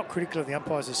 Not critical of the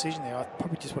umpire's decision there. I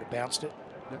probably just would have bounced it.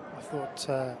 Yep. I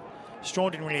thought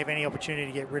Strawn didn't really have any opportunity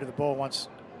to get rid of the ball once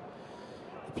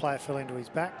the player fell into his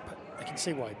back, but I can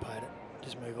see why he played it.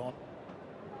 Just move on.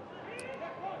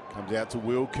 Comes out to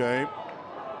Will Coombe.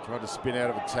 Tried to spin out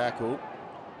of a tackle.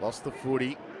 Lost the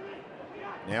footy.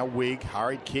 Now Wigg,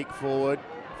 hurried kick forward.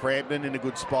 Frampton in a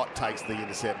good spot, takes the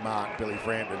intercept mark, Billy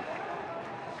Frampton.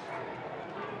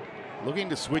 Looking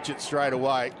to switch it straight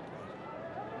away.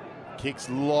 Kicks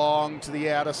long to the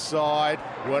outer side.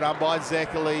 Well done by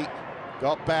Zeckerly.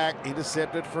 Got back,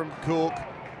 intercepted from Cook.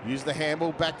 Used the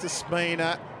handball back to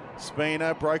Spina.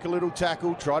 Spina broke a little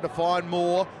tackle, tried to find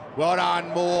Moore. Well done,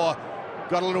 Moore.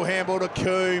 Got a little handball to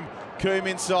Coombe. Coombe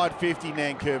inside 50,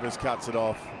 Nankervis cuts it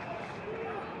off.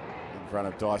 In front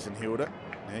of Dyson Hilda.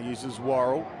 Now uses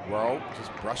Worrell. Worrell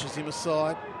just brushes him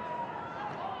aside.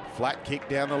 Flat kick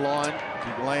down the line.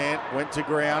 Giglant went to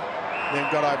ground.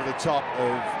 Then got over the top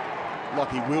of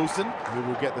Lockie Wilson, who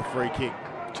will get the free kick.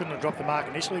 Shouldn't have dropped the mark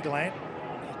initially, Glant.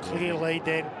 Clear lead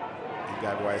then. He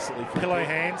gave away a silly free Pillow kick.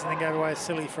 hands and then gave away a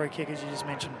silly free kick, as you just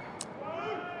mentioned.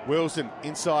 Wilson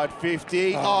inside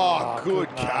 50. Oh, Good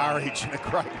good mark. courage and a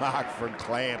great mark from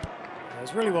Clamp. It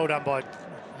was really well done by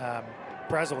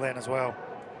Brazel then as well.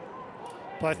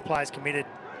 Both players committed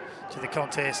to the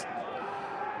contest.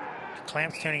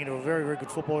 Clamp's turning into a very, very good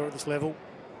footballer at this level.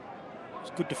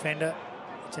 He's a good defender.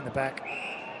 It's in the back.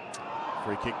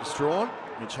 Free kick to Strawn.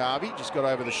 Mitch Harvey just got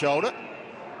over the shoulder.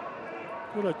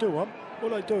 What'd I do, Om?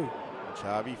 What'd I do? Mitch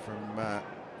Harvey from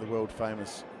the world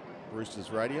famous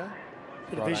Roosters radio.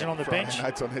 Bit of vision on the bench.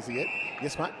 Notes on SEN.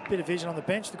 Yes, mate. Bit of vision on the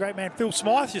bench. The great man Phil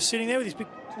Smythe just sitting there with his big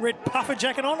red puffer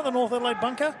jacket on at the North Adelaide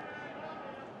bunker.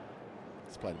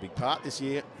 He's played a big part this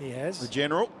year. He has. The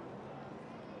general.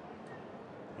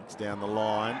 Kicks down the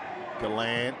line.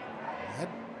 Gallant. Had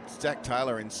Zach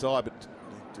Taylor inside, but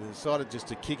decided just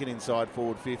to kick it inside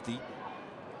forward 50.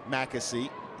 Mackesy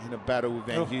in a battle with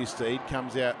Van Hustede.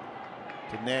 Comes out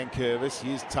to Nankervis.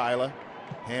 Here's Taylor.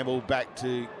 Handball back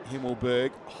to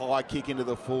Himmelberg. High kick into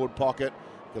the forward pocket.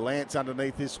 Gallant's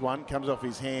underneath this one. Comes off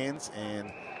his hands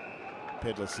and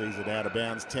Pedler sees it out of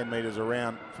bounds 10 metres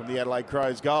around from the Adelaide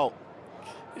Crows goal.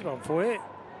 Here's one for you.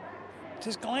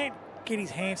 Does Gallant get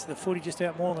his hands to the footy just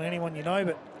out more than anyone you know,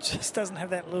 but just doesn't have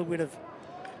that little bit of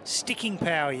sticking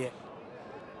power yet?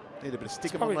 Need a bit of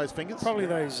sticking on those fingers. Probably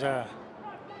those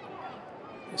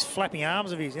flappy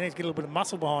arms of his. He needs to get a little bit of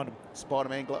muscle behind him.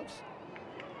 Spider-Man gloves.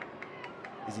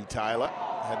 Izzy Taylor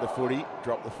had the footy,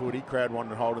 dropped the footy. Crowd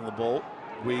wanted holding the ball.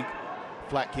 Wigg,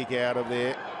 flat kick out of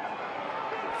there.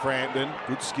 Frampton,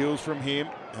 good skills from him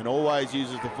and always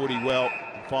uses the footy well.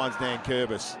 And finds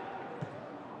Nankervis.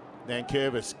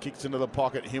 Nankervis kicks into the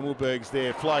pocket. Himmelberg's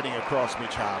there, floating across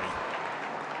Mitch Harvey.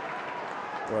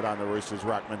 Well done, the Roosters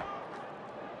ruckman.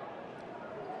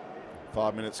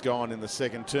 5 minutes gone in the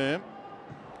second term.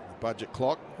 The budget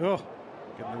clock. Oh.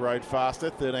 Getting the road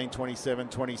faster.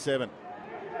 13:27:27.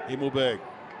 Himmelberg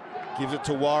gives it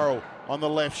to Worrell on the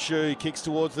left shoe. Kicks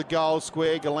towards the goal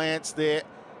square. Gallant's there.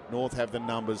 North have the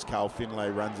numbers. Carl Finlay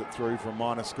runs it through for a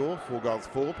minor score.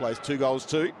 4-4. Plays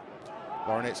 2-2.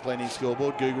 Laurinet's Glenning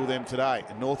scoreboard. Google them today.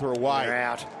 And North are away. They're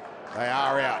out. They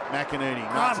are out. McInerney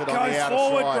nuts it on the outer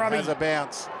forward, side. Grubby. Has a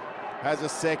bounce. Has a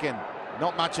second.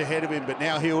 Not much ahead of him, but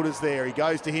now Hilda's there. He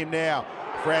goes to him now.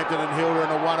 Frampton and Hilda in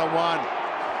a one-on-one.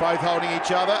 Both holding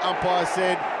each other. Umpire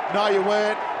said, no, you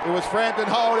weren't. It was Frampton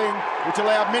holding, which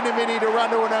allowed Minnie to run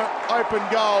to an open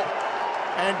goal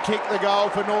and kick the goal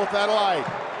for North Adelaide.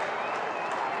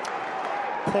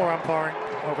 Poor umpiring.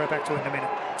 I'll go back to it in a minute.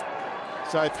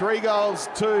 So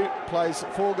 3-2, plays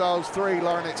 4-3,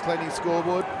 Laurinet's Glenning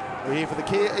scoreboard. We're here for the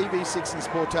Kia EV6 and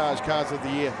Sportage Cars of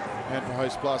the Year. And for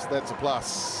Host Plus, that's a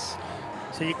plus.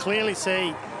 So you clearly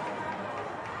see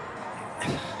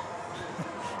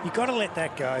you've got to let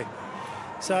that go.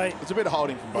 So it's a bit of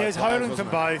holding from both. Yeah, he's players, holding from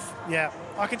both. Yeah,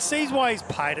 I can see why he's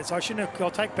paid it. So I shouldn't have. I'll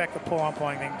take back the poor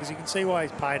umpiring thing because you can see why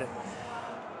he's paid it.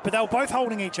 But they were both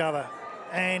holding each other,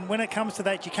 and when it comes to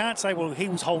that, you can't say, well, he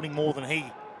was holding more than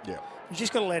he. Yeah. You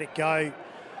just got to let it go.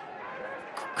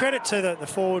 Credit to the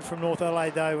forward from North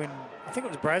Adelaide though, and I think it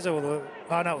was Brazo or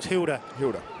it was Hilda.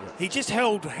 Hilda. Yeah. He just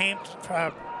held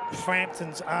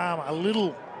Frampton's arm a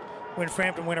little when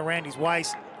Frampton went around his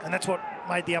waist, and that's what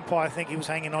made the umpire think he was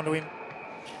hanging on to him.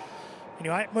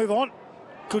 Anyway, move on.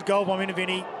 Good goal by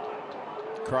Minavini.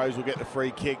 Crows will get the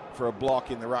free kick for a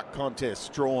block in the ruck contest.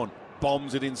 Strawn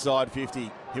bombs it inside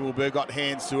 50. Himmelberg got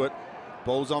hands to it.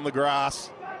 Ball's on the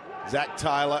grass. Zach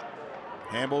Taylor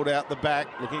handballed out the back,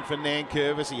 looking for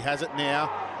Nankervis. He has it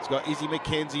now. He's got Izzy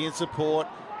McKenzie in support.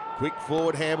 Quick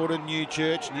forward handball to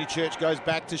Newchurch. Newchurch goes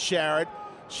back to Sharrod.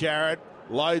 Sharrod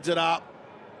loads it up.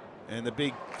 And the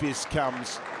big fist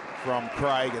comes from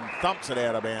Craig and thumps it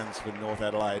out of bounds for North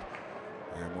Adelaide.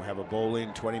 And we'll have a ball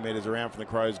in 20 metres around from the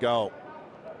Crows' goal.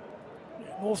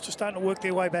 North's just starting to work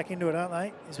their way back into it, aren't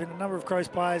they? There's been a number of Crows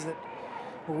players that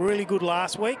were really good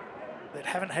last week that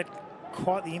haven't had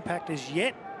quite the impact as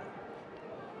yet.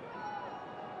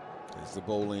 There's the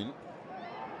ball in.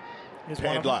 Here's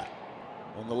Pendler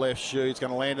on the left shoe. It's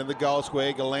going to land in the goal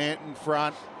square. Gallant in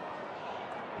front.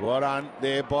 Well done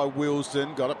there by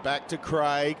Wilson. Got it back to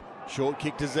Craig. Short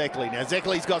kick to Zeckley. Now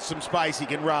Zeckley's got some space. He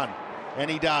can run. And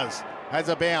he does. Has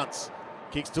a bounce.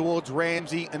 Kicks towards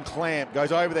Ramsey and Clamp.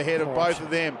 Goes over the head of both of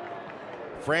them.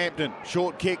 Frampton.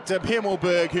 Short kick to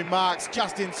Himmelberg, who marks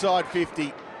just inside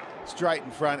 50. Straight in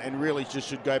front, and really just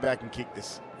should go back and kick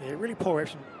this. Yeah, really poor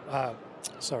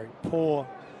poor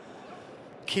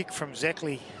kick from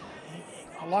Zeckley.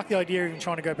 I like the idea of him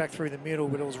trying to go back through the middle,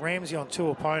 but it was Ramsey on two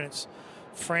opponents.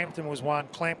 Frampton was one,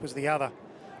 Clamp was the other.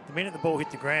 The minute the ball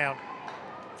hit the ground,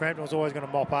 Frampton was always going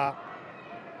to mop up.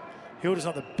 Hilda's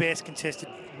not the best contested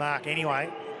mark anyway,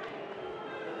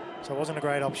 so it wasn't a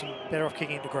great option. Better off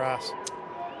kicking into grass.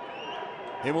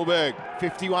 Himmelberg,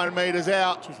 51 metres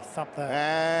out. Jeez, he thumped that.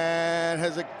 And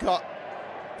has it got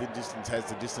the distance? Has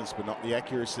the distance, but not the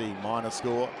accuracy. Minor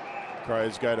score.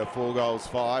 Crows go to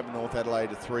 4-5. North Adelaide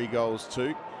to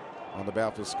 3-2 on the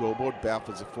Balfour scoreboard.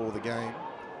 Balfour's are for the game.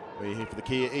 We're here for the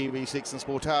Kia EV6 and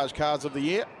Sportage Cars of the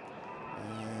Year.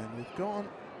 And we've gone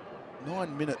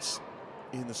 9 minutes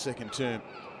in the second term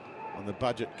on the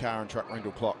budget car and truck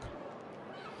rental clock.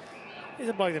 He's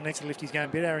a bloke that needs to lift his game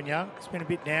a bit, Aaron Young. It's been a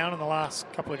bit down in the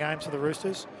last couple of games for the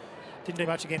Roosters. Didn't do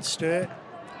much against Sturt.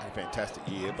 A fantastic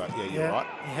year, but yeah, you're right.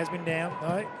 He has been down.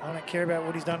 No, I don't care about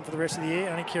what he's done for the rest of the year.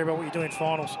 I only care about what you do in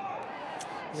finals.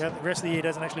 The rest of the year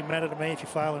doesn't actually matter to me if you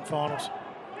fail in finals.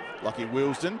 Lucky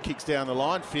Wilsden kicks down the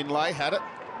line. Finlay had it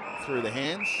through the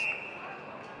hands.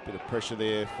 Bit of pressure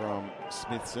there from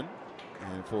Smithson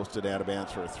and forced it out of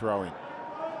bounds for a throw-in.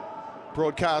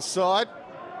 Broadcast side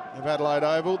of Adelaide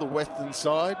Oval, the western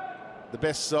side, the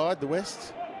best side, the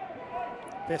west.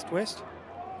 Best west?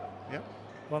 Yep.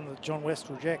 One that John West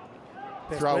reject.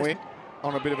 Throw west. In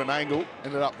on a bit of an angle,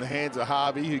 ended up in the hands of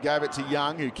Harvey, who gave it to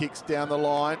Young, who kicks down the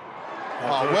line.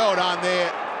 Well done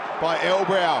there by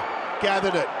Elbrow.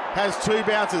 Gathered it, has two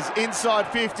bounces inside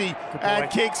 50 and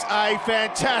kicks a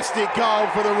fantastic goal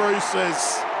for the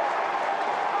Roosters.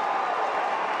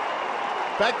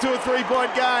 Back to a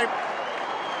 3-point game.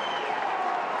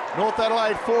 North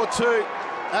Adelaide 4-2,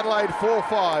 Adelaide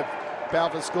 4-5.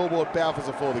 Balfour scoreboard, Balfour's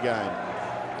are for the game.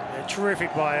 Yeah,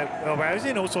 terrific by Elbrow. He was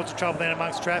in all sorts of trouble then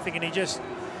amongst traffic, and he just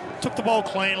took the ball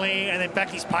cleanly and then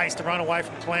backed his pace to run away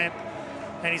from Clamp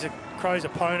and his Crows'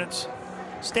 opponents.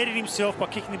 Steadied himself by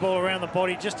kicking the ball around the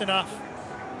body just enough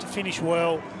to finish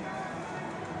well.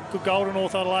 Good goal to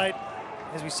North Adelaide.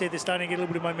 As we said, they're starting to get a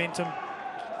little bit of momentum.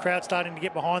 Crowd starting to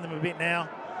get behind them a bit now.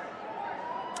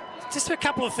 Just a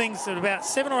couple of things that about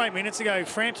 7 or 8 minutes ago,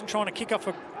 Frampton trying to kick a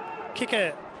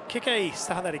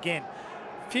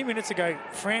few minutes ago,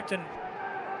 Frampton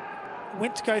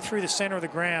went to go through the centre of the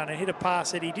ground and hit a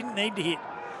pass that he didn't need to hit.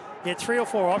 He had 3 or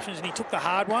 4 options and he took the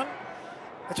hard one.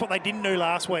 That's what they didn't do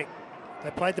last week. They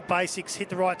played the basics, hit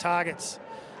the right targets,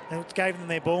 and it gave them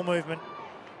their ball movement.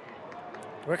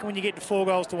 I reckon when you get to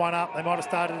 4-1 up, they might have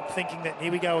started thinking that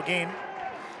here we go again,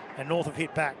 and North have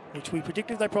hit back, which we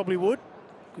predicted they probably would,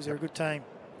 because they're a good team.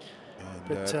 And,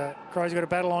 but Crows got a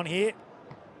battle on here.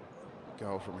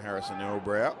 Goal from Harrison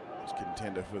Elbrow. He's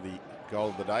contender for the goal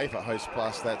of the day. For Host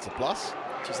Plus, that's a plus.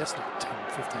 Jeez, that's not 10,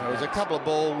 15 There was a couple of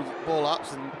ball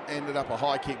ups and ended up a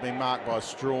high kick being marked by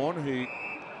Strawn, who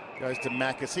goes to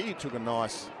Mackesy. He took a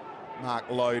nice mark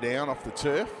low down off the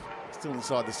turf. Still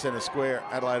inside the centre square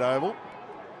at Adelaide Oval.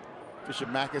 Fisher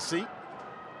Mackesy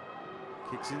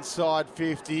kicks inside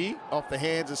 50 off the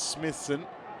hands of Smithson.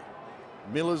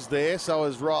 Miller's there, so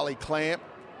is Riley Clamp.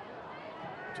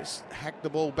 Just hacked the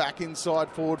ball back inside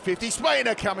forward 50.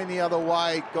 Spina coming the other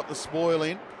way, got the spoil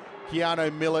in.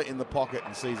 Keanu Miller in the pocket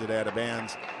and sees it out of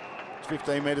bounds. It's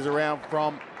 15 metres around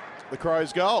from the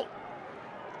Crows' goal.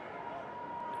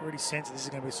 Already sense that this is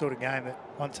going to be a sort of game that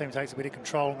one team takes a bit of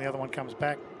control and the other one comes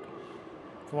back.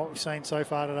 From what we've seen so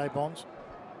far today, Bonds.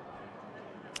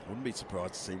 I wouldn't be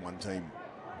surprised to see one team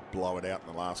blow it out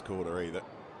in the last quarter either.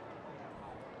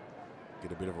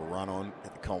 Get a bit of a run on,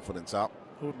 get the confidence up.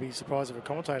 I wouldn't be surprised if a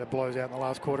commentator blows out in the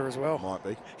last quarter as well. Might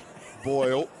be.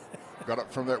 Boyle got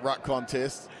it from that ruck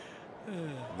contest.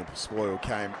 And the spoil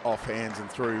came off hands and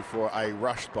through for a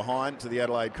rush behind to the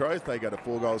Adelaide Crows. They go to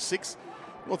 4-6.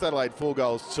 North Adelaide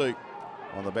 4-2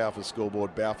 on the Balfour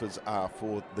scoreboard. Balfours are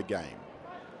for the game.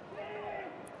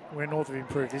 Where North have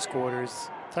improved this quarter is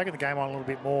taking the game on a little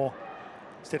bit more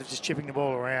instead of just chipping the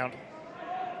ball around.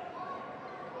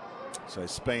 So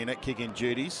Spina kicking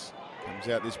duties. Comes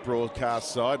out this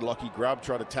broadcast side. Lockie Grubb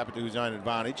tried to tap it to his own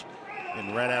advantage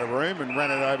and ran out of room and ran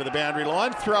it over the boundary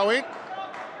line. Throw in.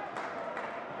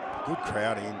 Good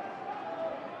crowd in.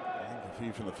 I think a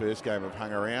few from the first game have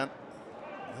hung around.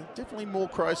 Definitely more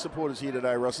Crows supporters here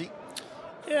today, Rossi.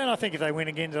 Yeah, and I think if they win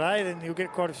again today, then you'll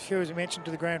get quite a few, as you mentioned,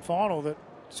 to the grand final that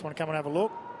just want to come and have a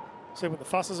look, see what the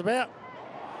fuss is about.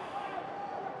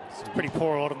 It's pretty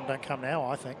poor a lot of them don't come now,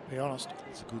 I think, to be honest.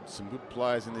 It's some good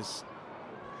players in this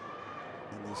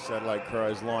Adelaide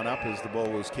Crows lineup as the ball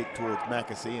was kicked towards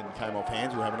Mackesy and came off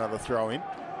hands. We'll have another throw in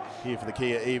here for the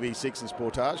Kia EV6 and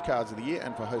Sportage Cards of the Year,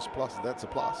 and for Host Plus, that's a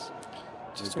plus.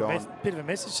 Just a bit of a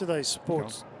message to those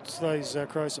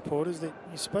Crow supporters that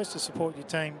you're supposed to support your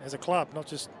team as a club, not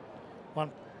just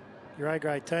your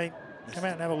A-grade team. Come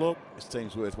out and have a look. This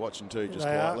team's worth watching too, just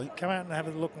quietly. Come out and have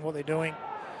a look at what they're doing.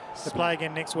 They play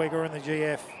again next week or in the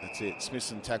GF. That's it.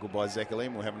 Smithson tackled by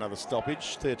Zekalim. We'll have another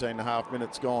stoppage. 13.5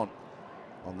 minutes gone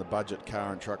on the budget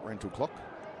car and truck rental clock.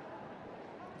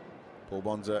 Paul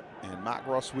Bonsor and Mark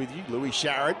Ross with you. Louis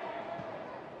Sharrod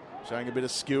showing a bit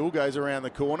of skill. Goes around the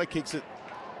corner. Kicks it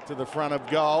to the front of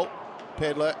goal.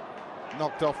 Pedler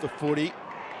knocked off the footy.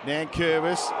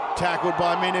 Nankervis tackled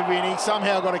by Minavini.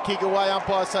 Somehow got a kick away.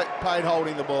 Umpire paid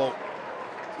holding the ball.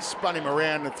 Just spun him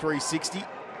around at 360. Not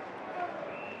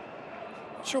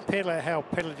sure how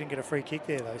Pedler didn't get a free kick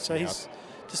there though. So he's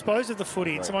disposed of the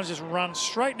footy and someone's just run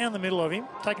straight down the middle of him,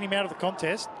 taking him out of the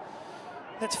contest.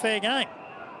 That's fair game.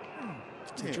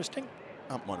 It's interesting.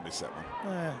 Ump might have missed that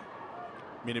one.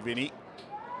 Minavini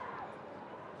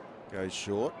goes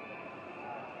short.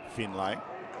 Finlay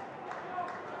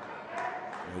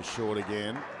goes short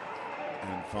again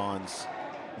and finds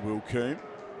Will Coombe.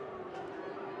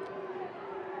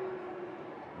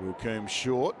 Will Coombe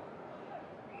short.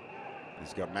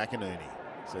 He's got McInerney.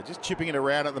 So just chipping it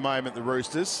around at the moment, the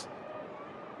Roosters.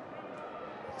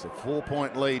 It's a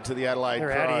 4-point lead to the Adelaide Crows.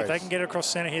 They're out here. If they can get it across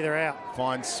centre here, they're out.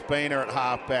 Finds Spina at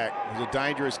half-back. It was a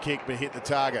dangerous kick, but hit the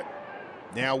target.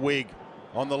 Now Wigg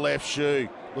on the left shoe,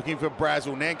 looking for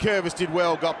Brazel. Nankervis did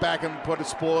well, got back and put a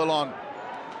spoil on.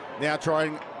 Now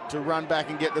trying to run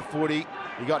back and get the footy.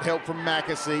 He got help from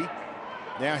Mackesy.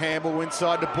 Now handball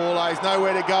inside to Borlase.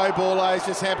 Nowhere to go. Borlase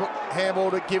just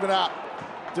handballed it, given up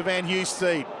to Van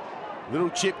Husteed. Little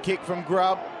chip kick from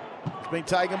Grubb. It's been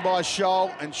taken by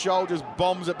Scholl, and Scholl just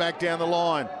bombs it back down the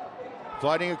line.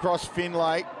 Floating across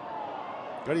Finlay.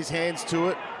 Got his hands to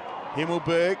it.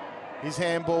 Himmelberg, his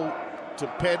handball to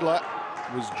Pedler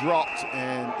was dropped,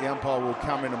 and the umpire will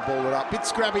come in and ball it up. Bit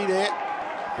scrappy there,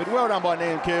 but well done by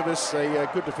Nankervis.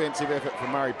 A good defensive effort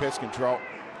from Murray Pest Control,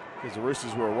 because the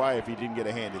Roosters were away if he didn't get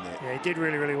a hand in there. Yeah, he did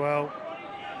really, really well.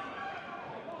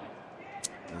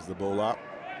 There's the ball up.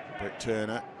 Brett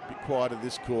Turner, a bit quieter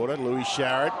this quarter. Louis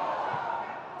Sharrod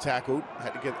tackled,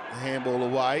 had to get the handball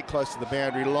away, close to the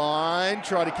boundary line.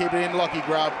 Tried to keep it in. Lockie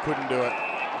Grubb couldn't do it,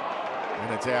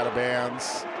 and it's out of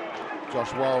bounds.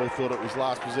 Josh Worrell thought it was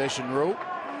last possession rule.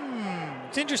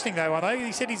 It's interesting though, I know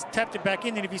he said he's tapped it back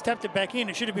in, and if he's tapped it back in,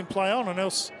 it should have been play on, and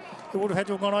else it would have had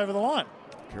to have gone over the line.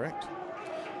 Correct.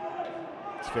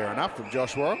 It's fair enough from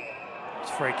Josh Worrell.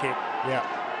 It's a free kick. Yeah.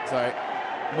 So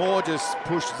Moore just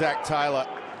pushed Zach Taylor,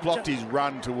 blocked his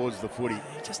run towards the footy.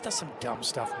 He just does some dumb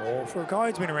stuff, Moore. For a guy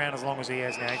who's been around as long as he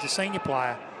has now, he's a senior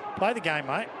player. Play the game,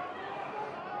 mate.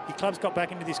 Your club's got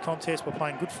back into this contest by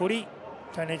playing good footy.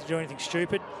 Don't need to do anything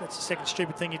stupid. That's the second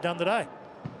stupid thing you've done today.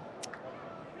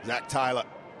 Zach Taylor,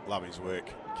 love his work.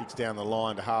 Kicks down the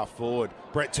line to half forward.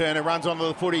 Brett Turner runs onto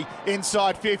the footy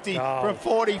inside 50 from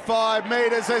 45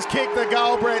 metres. Has kicked the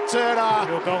goal, Brett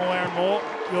Turner. Your goal, Aaron Moore.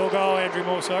 Your goal, Andrew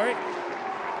Moore, sorry.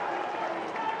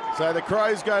 So the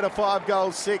Crows go to 5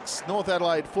 goals, 6. North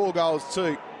Adelaide 4 goals,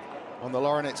 2 on the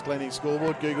Laurenex Glenning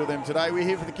scoreboard. Google them today. We're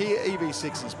here for the Kia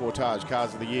EV6 and Sportage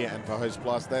Cars of the Year, and for Host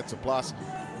Plus, that's a plus.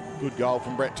 Good goal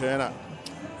from Brett Turner.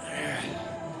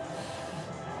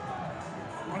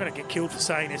 I'm going to get killed for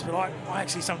saying this, but I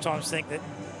actually sometimes think that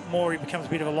Morey becomes a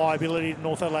bit of a liability to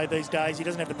North Adelaide these days. He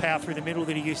doesn't have the power through the middle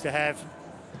that he used to have.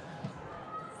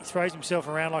 He throws himself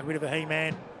around like a bit of a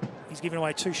he-man. He's given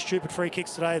away 2 stupid free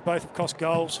kicks today. Both have cost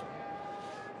goals.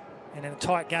 And in a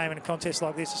tight game, in a contest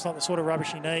like this, it's not the sort of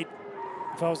rubbish you need.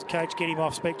 If I was the coach, get him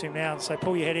off, speak to him now and say,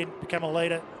 pull your head in, become a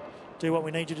leader, do what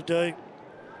we need you to do.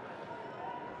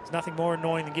 There's nothing more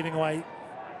annoying than giving away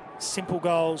simple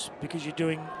goals because you're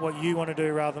doing what you want to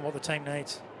do rather than what the team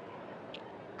needs.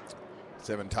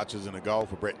 7 touches and a goal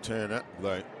for Brett Turner,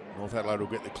 though North Adelaide will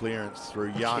get the clearance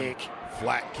through Young. Kick.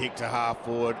 Flat kick to half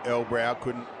forward. Elbrow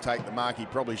couldn't take the mark. He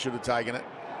probably should have taken it.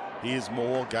 Here's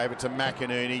Moore, gave it to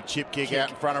McInerney. Chip kick out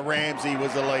in front of Ramsey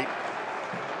was elite.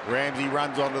 Ramsey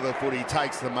runs onto the footy,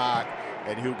 takes the mark,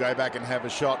 and he'll go back and have a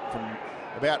shot from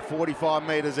about 45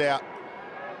 metres out.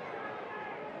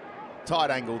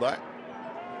 Tight angle though.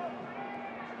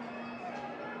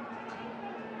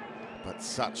 But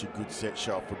such a good set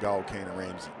shot for goal, Keenan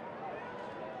Ramsey.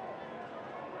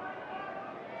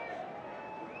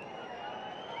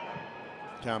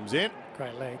 Comes in.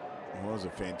 Great leg. It was a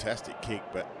fantastic kick,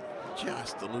 but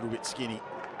just a little bit skinny.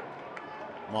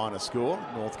 Minor score.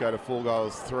 North go to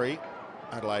 4-3.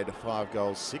 Adelaide to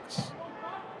 5-6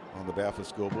 on the Balfour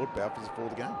scoreboard. Balfour's for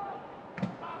the game.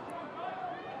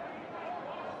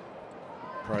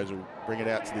 Crows will bring it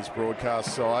out to this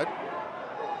broadcast side.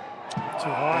 Too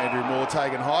high. Andrew Moore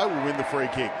taken high will win the free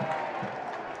kick.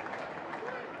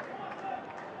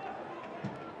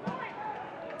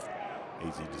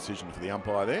 Easy decision for the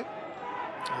umpire there.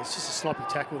 It's just a sloppy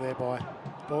tackle there by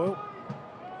Boyle.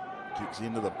 Kicks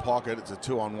into the pocket. It's a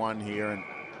 2-on-1 here, and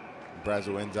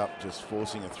Brazel ends up just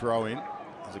forcing a throw in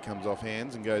as it comes off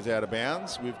hands and goes out of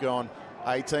bounds. We've gone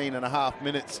 18 and a half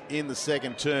minutes in the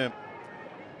second term.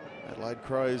 Adelaide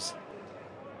Crows,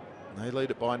 they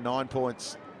lead it by 9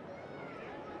 points.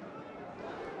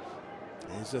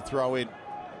 There's a throw in.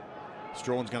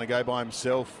 Strawn's going to go by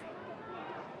himself.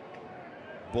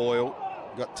 Boyle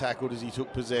got tackled as he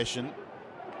took possession.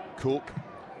 Cook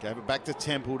gave it back to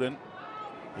Templeton.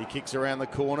 He kicks around the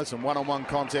corner, some one-on-one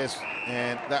contest,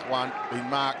 and that one been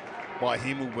marked by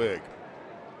Himmelberg.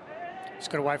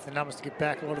 Just got to wait for the numbers to get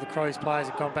back. A lot of the Crows players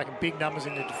have gone back in big numbers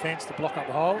into defence to block up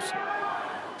the holes.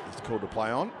 He's called to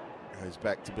play on. Goes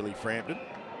back to Billy Frampton.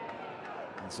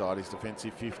 Inside his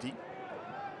defensive 50.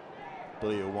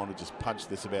 Billy will want to just punch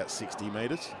this about 60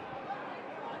 metres.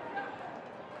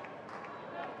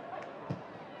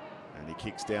 And he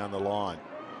kicks down the line.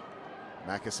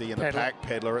 Mackesy in the pack,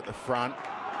 Pedler at the front.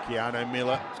 Keanu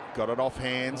Miller got it off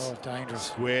hands. Oh, dangerous.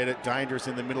 Squared it, dangerous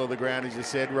in the middle of the ground, as you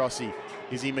said, Rossi.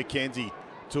 Izzy McKenzie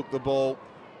took the ball,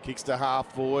 kicks to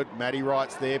half forward. Matty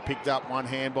Wright's there, picked up one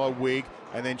hand by Wigg,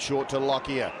 and then short to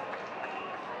Lockyer.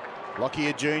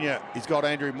 Lockyer Jr., he's got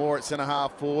Andrew Moore at centre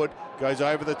half forward, goes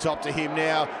over the top to him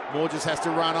now. Moore just has to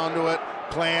run onto it.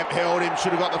 Clamp held him,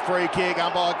 should have got the free kick.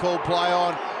 Umpire called play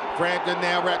on. Frampton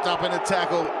now wrapped up in a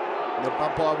tackle. The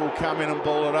umpire will come in and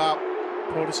ball it up.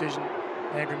 Poor decision.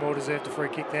 Andrew Moore deserved a free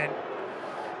kick then.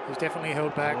 He was definitely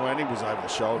held back. Oh, and he was over the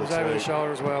shoulder. He was over the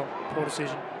shoulder as well. Poor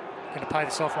decision. Going to pay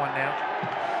the soft one now.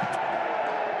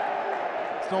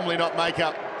 It's normally not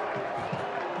make-up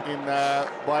in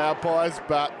by umpires,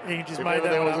 but he just if made ever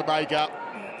that there was up. a make-up,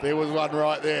 there was one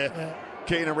right there. Yeah.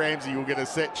 Keenan Ramsey will get a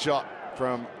set shot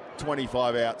from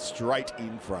 25 out straight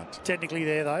in front. Technically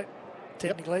there, though.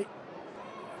 Technically. Yep.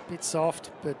 Bit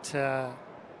soft, but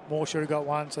Moore should have got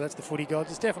one, so that's the footy gods.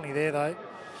 It's definitely there, though.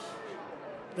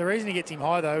 The reason he gets him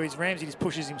high, though, is Ramsey just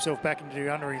pushes himself back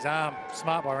into under his arm.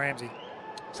 Smart by Ramsey.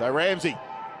 So Ramsey,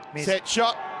 missed. Set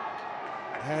shot,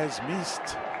 has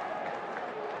missed.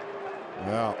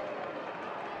 Well,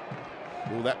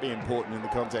 will that be important in the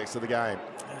context of the game?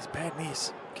 It's a bad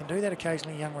miss. Can do that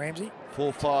occasionally, young Ramsey.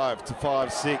 4-5 to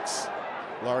 5-6.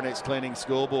 Laurinet's cleaning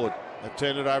scoreboard. They've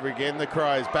turned it over again, the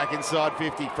Crows. Back inside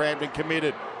 50. Frampton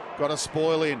committed. Got a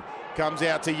spoil in. Comes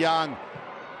out to Young.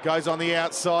 Goes on the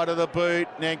outside of the boot.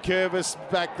 Nankervis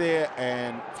back there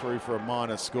and through for a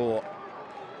minor score.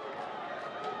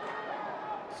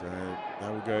 So they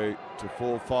will go to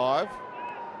 4-5.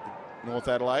 North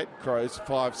Adelaide, Crows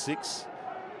 5-6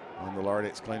 on the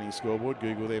Laurinet's cleaning scoreboard.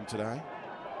 Google them today.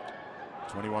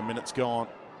 21 minutes gone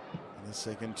in the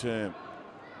second term.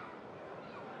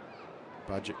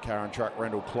 Budget car and truck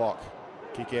rental clock.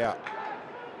 Kick out.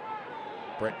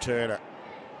 Brett Turner.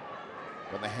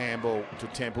 Got the handball to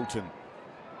Templeton.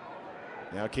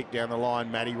 Now a kick down the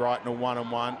line. Matty Wright in a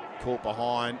one-on-one. Caught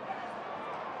behind.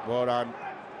 Well done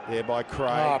there by Craig.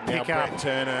 Oh, now Brett up.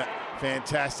 Turner.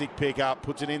 Fantastic pick up.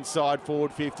 Puts it inside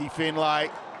forward 50. Finlay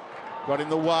got in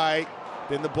the way.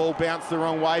 Then the ball bounced the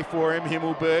wrong way for him.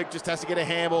 Himmelberg just has to get a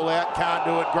handball out. Can't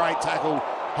do it. Great tackle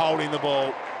holding the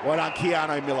ball. Well done,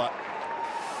 Keanu Miller.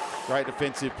 Great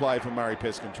defensive play from Murray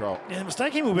Pest Control. Yeah, the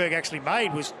mistake Himmelberg actually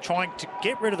made was trying to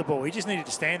get rid of the ball. He just needed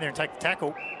to stand there and take the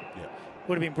tackle. Yeah.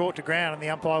 Would have been brought to ground and the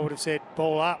umpire would have said,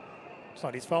 ball up. It's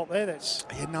not his fault there.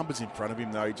 He had numbers in front of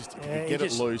him, though. He just, if he could get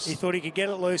it loose. He thought he could get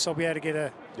it loose. I'll be able to get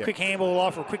a quick handball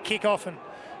off or a quick kick off and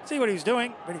see what he was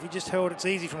doing. But if he just held, it's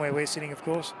easy from where we're sitting, of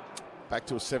course. Back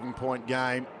to a 7-point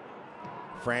game.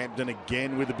 Frampton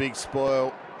again with a big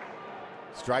spoil.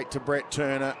 Straight to Brett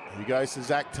Turner, who goes to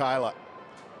Zach Taylor.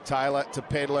 Taylor to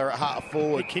Pedler at half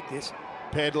forward. Big kick this.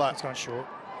 Pedler. It's gone short.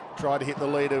 Tried to hit the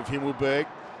lead of Himmelberg.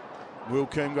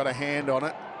 Wilcombe got a hand on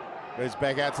it. Goes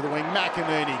back out to the wing.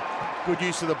 McInerney. Good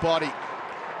use of the body.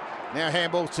 Now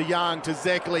handball to Young, to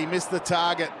Zeckley. Missed the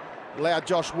target. Allowed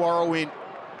Josh Worrell in.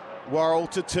 Worrell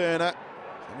to Turner.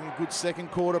 Having a good second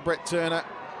quarter, Brett Turner.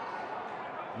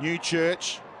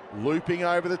 Newchurch Looping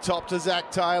over the top to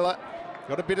Zach Taylor.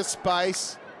 Got a bit of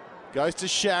space. Goes to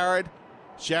Sharrod.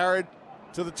 Sharrod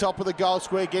to the top of the goal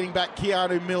square, getting back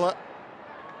Keanu Miller.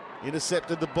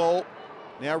 Intercepted the ball.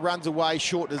 Now runs away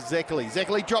short to Zeckley.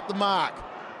 Zeckley dropped the mark.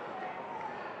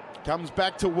 Comes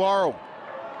back to Worrell.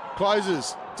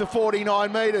 Closes to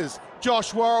 49 metres.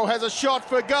 Josh Worrell has a shot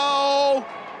for goal.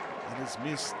 And is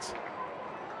missed.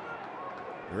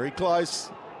 Very close.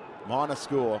 Minor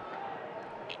score.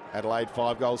 Adelaide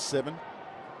 5 goals 7.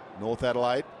 North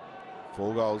Adelaide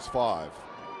 4 goals 5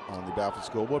 on the Balfour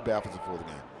scoreboard. Balfour's before the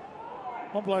game.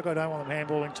 One bloke I don't want them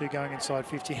handballing to going inside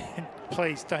 50, and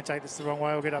please don't take this the wrong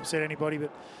way or get upset anybody, but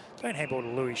don't handball to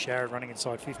Louis Sharrod running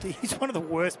inside 50. He's one of the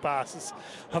worst passes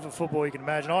of a football you can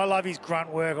imagine. I love his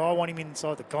grunt work. I want him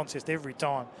inside the contest every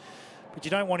time. But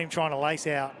you don't want him trying to lace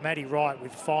out Matty Wright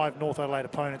with 5 North Adelaide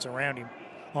opponents around him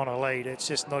on a lead. It's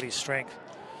just not his strength.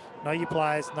 Know your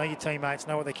players, know your teammates,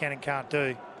 know what they can and can't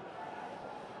do.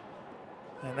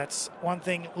 And that's one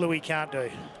thing Louis can't do.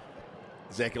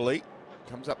 Zeckley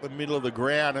comes up the middle of the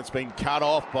ground. It's been cut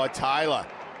off by Taylor.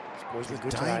 This boy's been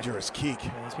good dangerous today. kick.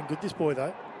 Yeah, he's been good, this boy,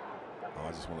 though. Oh,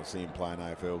 I just want to see him play an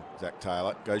AFL. Zach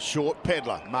Taylor goes short.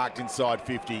 Pedler marked inside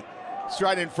 50.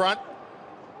 Straight in front.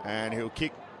 And he'll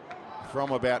kick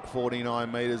from about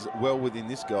 49 metres, well within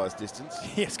this guy's distance.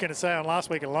 Yeah, I was going to say, on last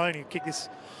week alone, he kicked this,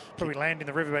 probably land in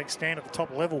the Riverbank stand at the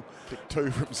top level. Kicked 2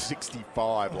 from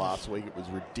 65 last week. It was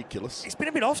ridiculous. He's been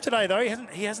a bit off today, though.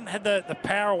 He hasn't had the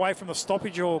power away from the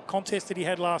stoppage or contest that he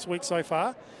had last week so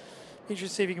far. Interested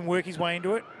to see if he can work his way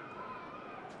into it.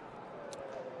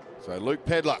 So Luke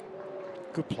Pedler.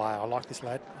 Good player. I like this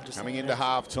lad. Coming into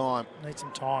half-time. Need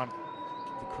some time.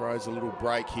 Give the Crows a little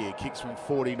break here. Kicks from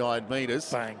 49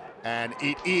 metres. Bang. And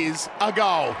it is a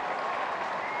goal.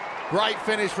 Great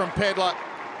finish from Pedler.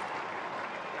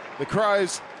 The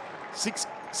Crows, 6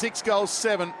 goals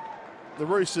 7. The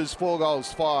Roosters 4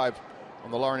 goals 5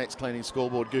 on the Laurenettes Cleaning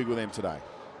scoreboard. Google them today.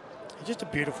 He's just a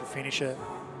beautiful finisher.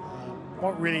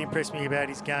 What really impressed me about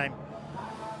his game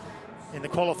in the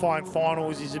qualifying final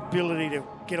was his ability to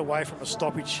get away from a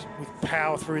stoppage with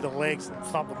power through the legs and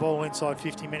thump the ball inside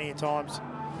 50 many a times.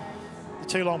 The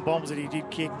 2 long bombs that he did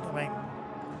kick, I mean,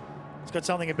 he's got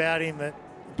something about him that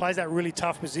plays that really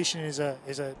tough position as a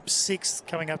 6th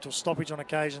coming up to a stoppage on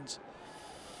occasions.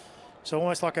 So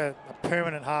almost like a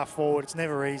permanent half forward. It's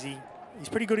never easy. He's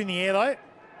pretty good in the air though.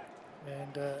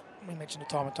 And we mentioned it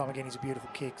time and time again, he's a beautiful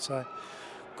kick. So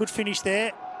good finish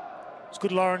there. It's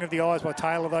good lowering of the eyes by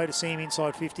Taylor though to see him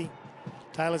inside 50.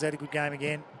 Taylor's had a good game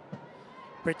again.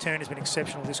 Brett Turner's been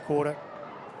exceptional this quarter.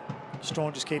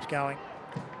 Strawn just keeps going.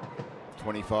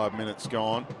 25 minutes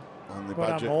gone on the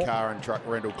Well budget car and truck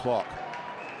rental clock.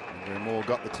 Andrew Moore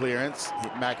got the clearance,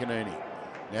 hit McInerney.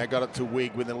 Now got it to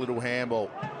Wigg with a little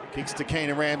handball. Kicks to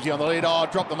Keenan Ramsey on the lead. Oh,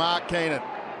 dropped the mark, Keenan.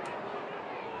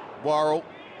 Worrell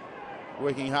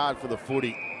working hard for the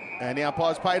footy. And the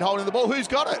umpire's paid holding the ball. Who's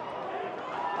got it?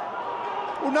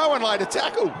 Well, no one laid a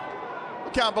tackle. I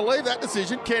can't believe that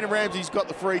decision. Keenan Ramsey's got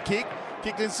the free kick.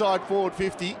 Kicked inside forward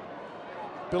 50.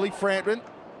 Billy Frampton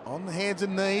on the hands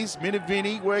and knees.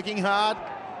 Minavini working hard.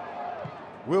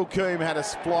 Will Coombe had a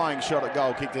flying shot at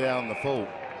goal, kicked it out on the full.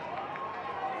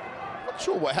 Not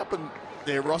sure what happened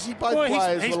there, Rossi. Both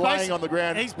players were laying on the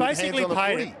ground. He's basically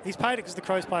paid it. Footy. He's paid it because the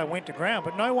Crows player went to ground,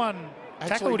 but no one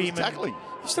tackled him. Tackling.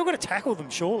 You've still got to tackle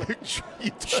them, surely.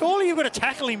 Surely you've got to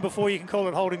tackle him before you can call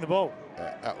it holding the ball.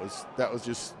 Yeah, that was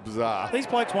just bizarre. These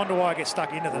blokes wonder why I get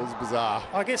stuck into them. It was bizarre.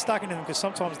 I get stuck into them because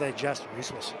sometimes they're just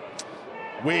useless.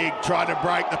 Wigg tried to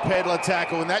break the Pedler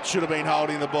tackle, and that should have been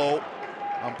holding the ball.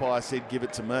 Umpire said, give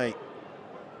it to me.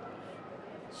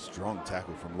 Strong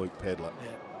tackle from Luke Pedler.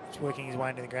 Yeah, he's working his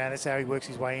way into the ground. That's how he works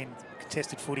his way in.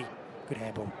 Contested footy. Good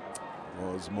handball.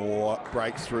 Was more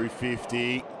breaks through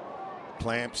 50.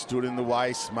 Clamp stood in the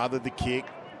way, smothered the kick.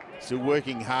 Still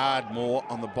working hard more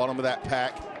on the bottom of that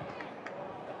pack.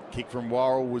 Kick from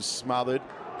Worrell was smothered.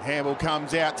 Handball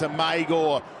comes out to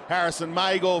Magor. Harrison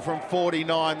Magor from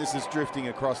 49. This is drifting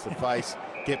across the face.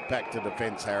 Get back to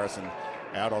defence, Harrison.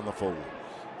 Out on the full.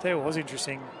 Tell you what was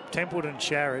interesting. Templeton,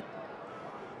 Sharrod.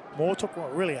 Moore took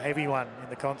really a heavy one in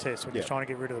the contest when he was trying to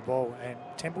get rid of the ball. And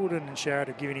Templeton and Sharrod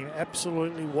have given him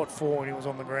absolutely what for when he was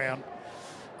on the ground.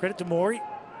 Credit to Morey.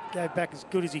 Gave back as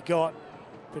good as he got.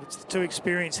 But it's the 2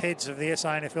 experienced heads of the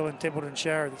SANFL and Templeton and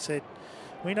Sharrod that said,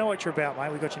 we know what you're about,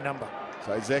 mate. We got your number.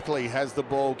 So Zeckley has the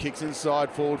ball, kicks inside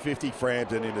forward 50.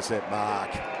 Frampton intercept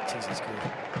mark. Jesus,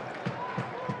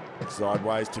 good.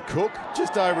 Sideways to Cook,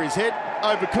 just over his head.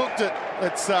 Overcooked it,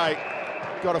 let's say.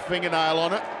 Got a fingernail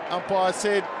on it. Umpire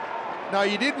said, no,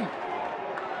 you didn't.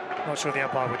 Not sure the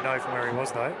umpire would know from where he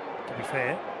was, though, to be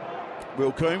fair.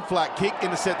 Will Coombe, flat kick,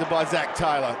 intercepted by Zach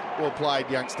Taylor. Well played,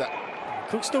 youngster.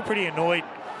 Cook's still pretty annoyed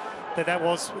that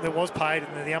was paid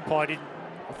and that the umpire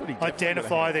didn't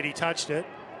identify that he touched it.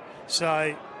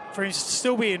 So for him to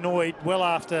still be annoyed well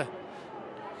after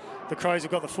the Crows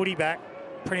have got the footy back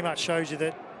pretty much shows you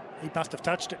that he must have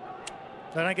touched it.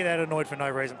 So don't get that annoyed for no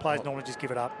reason. Players normally just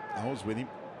give it up. I was with him.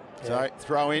 Yeah. So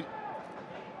throw in.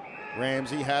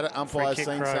 Ramsey had it. Umpire's Free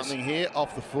kick, seen Crows. something here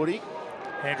off the footy.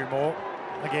 Andrew Moore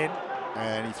again.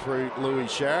 And he threw Louis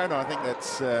Sharrod. I think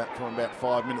that's from about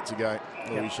 5 minutes ago.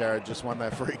 Louis Sharrod just won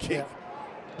that free kick.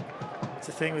 It's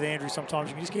the thing with Andrew sometimes.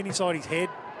 You can just get inside his head.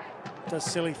 Does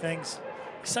silly things.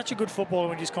 He's such a good footballer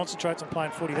when he just concentrates on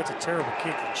playing footy. That's a terrible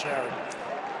kick from Sharrod.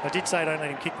 I did say don't let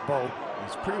him kick the ball.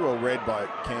 It's pretty well read by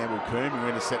Campbell Coombe, who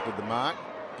intercepted the mark.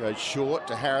 Goes short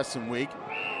to Harrison Wigg,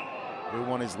 who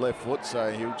won his left foot,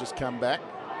 so he'll just come back.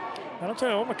 And I'll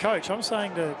tell you, I'm a coach. I'm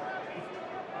saying to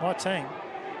my team,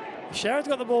 if Sharrod's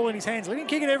got the ball in his hands, let him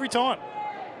kick it every time.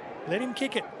 Let him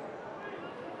kick it.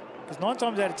 Because 9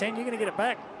 times out of 10, you're going to get it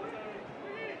back.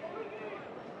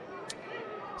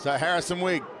 So Harrison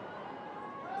Wigg,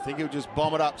 I think he'll just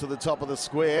bomb it up to the top of the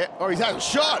square. Oh, he's had a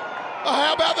shot. Oh,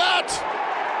 how about that?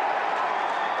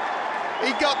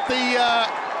 He got the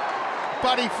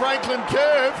Buddy Franklin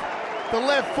curve. The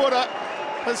left footer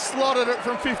has slotted it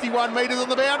from 51 metres on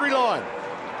the boundary line.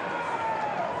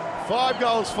 5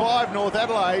 goals, 5 North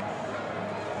Adelaide.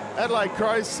 Adelaide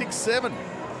Crows 6-7.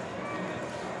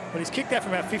 But he's kicked that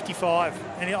from about 55.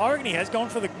 And I reckon he has gone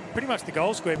for pretty much the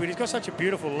goal square, but he's got such a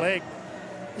beautiful leg.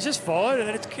 He's just followed and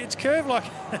it's curved like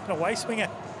an away swinger.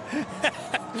 It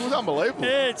was unbelievable.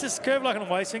 Yeah, it's just curved like an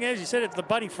away swinger. As you said, it's the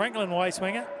Buddy Franklin away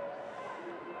swinger.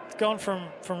 It's gone from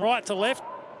right to left.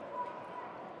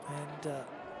 And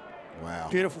wow.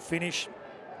 Beautiful finish.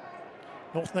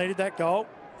 North needed that goal.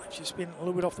 They've just been a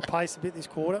little bit off the pace a bit this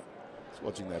quarter. Just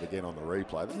watching that again on the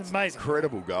replay. That's amazing.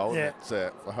 Incredible goal. Yeah.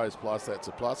 That's, for Host Plus, that's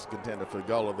a plus. Contender for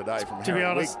goal of the day from To be Harry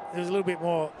honest, Wigg. there's a little bit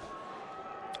more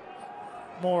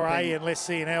A and less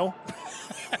C and L.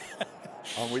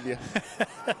 I'm with you.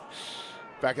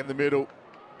 Back in the middle.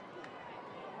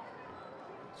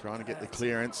 Trying to get the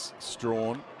clearance.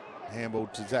 Strawn. Handball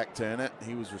to Zach Turner.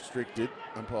 He was restricted.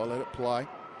 Umpire let it play.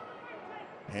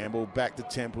 Handball back to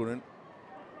Templeton.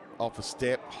 Off a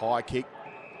step. High kick.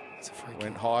 It's a free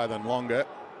Went kick. higher than longer.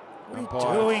 What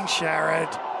are you doing,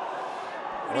 Sharrod?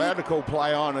 Allowed to call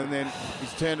play on, and then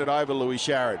he's turned it over, Louis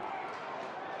Sharrod.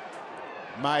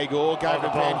 Magor gave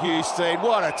it Van Housteen.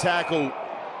 What a tackle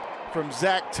from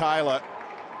Zach Taylor.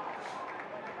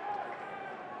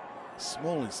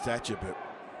 Small in stature, but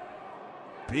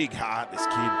big heart, this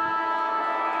kid.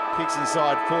 Kicks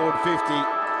inside forward 50.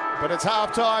 But it's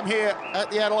half-time here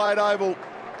at the Adelaide Oval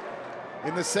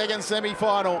in the second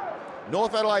semi-final.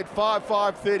 North Adelaide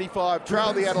 5-5-35.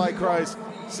 Trail the Adelaide Crows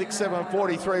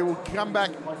 6-7-43. We'll come back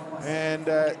and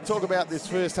talk about this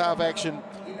first half action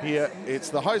here. It's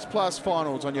the Host Plus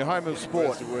finals on your home of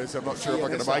sport. I'm not sure if I'm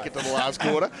going to make it to the last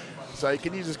quarter. So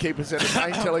can you just keep us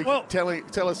entertained?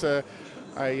 Tell us a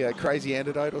crazy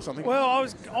antidote or something? Well,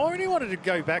 I really wanted to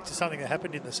go back to something that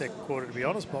happened in the second quarter, to be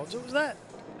honest, Bonds. It was that.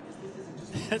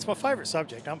 It's my favourite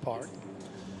subject, umpiring.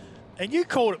 And you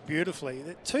called it beautifully,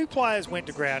 that 2 players went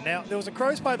to ground. Now, there was a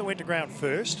Crows player that went to ground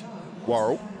first.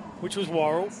 Worrell. Which was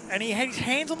Worrell. And he had his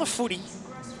hands on the footy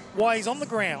while he's on the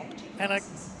ground. And a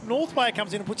North player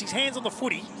comes in and puts his hands on the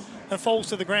footy and falls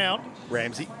to the ground.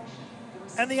 Ramsey.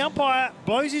 And the umpire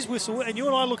blows his whistle, and you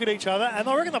and I look at each other, and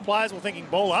I reckon the players were thinking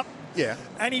ball up. Yeah.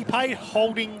 And he paid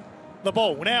holding the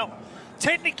ball. Now,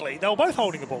 technically, they were both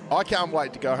holding the ball. I can't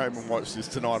wait to go home and watch this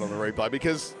tonight on the replay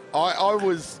because I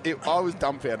was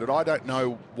dumbfounded. I don't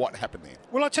know what happened there.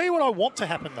 Well, I'll tell you what I want to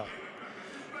happen, though.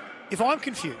 If I'm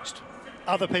confused,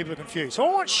 other people are confused. So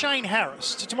I want Shane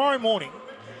Harris to tomorrow morning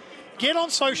get on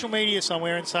social media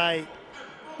somewhere and say,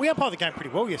 we umpired the game pretty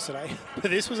well yesterday,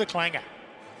 but this was a clanger.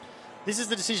 This is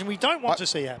the decision we don't want to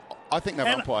see happen. I think they've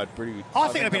umpired pretty. I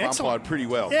think they've been excellent. Umpired pretty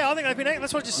well. Yeah, I think they've been.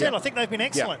 That's what I just said. Yeah. I think they've been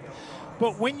excellent. Yeah.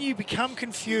 But when you become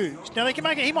confused, now they can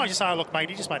make it. He might just say, "Oh, look, mate,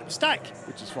 he just made a mistake,"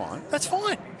 which is fine. That's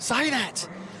fine. Say that.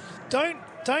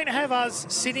 Don't have us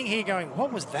sitting here going,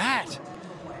 "What was that?"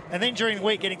 And then during the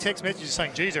week getting text messages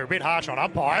saying, "Geez, they're a bit harsh on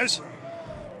umpires."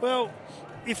 Well,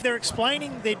 if they're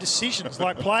explaining their decisions,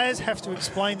 like players have to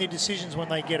explain their decisions when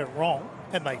they get it wrong,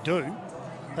 and they do,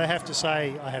 they have to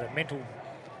say, "I had a mental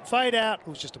fade out. It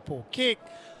was just a poor kick."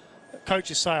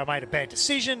 Coaches say, "I made a bad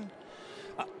decision."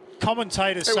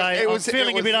 Commentators say, "I'm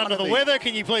feeling a bit under the weather.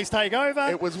 Can you please take over?"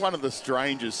 It was one of the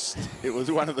strangest. It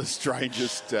was one of the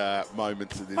strangest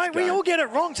moments of this Mate, game. we all get it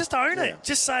wrong. Just own it.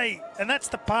 Just say, and that's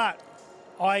the part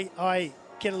I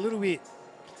get a little bit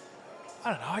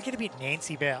I don't know, I get a bit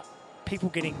Nancy about people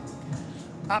getting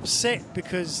upset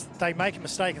because they make a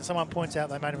mistake and someone points out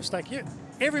they made a mistake.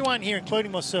 Everyone here,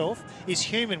 including myself, is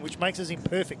human, which makes us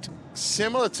imperfect.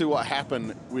 Similar to what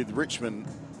happened with Richmond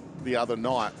the other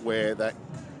night, where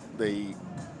the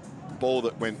ball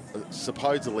that went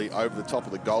supposedly over the top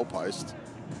of the goalpost,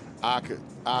 Ark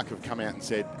have come out and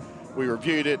said, we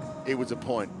reviewed it, it was a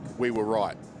point, we were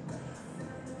right.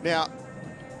 Now,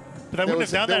 but they wouldn't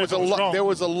have done that if it was wrong. There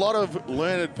was a lot of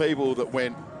learned people that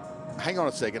went, hang on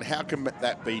a second, how can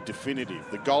that be definitive?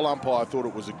 The goal umpire thought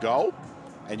it was a goal,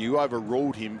 and you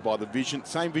overruled him by the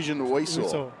same vision that we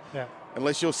saw. Yeah.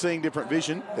 Unless you're seeing different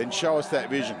vision, then show us that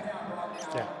vision.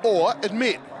 Yeah. Or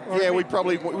admit, we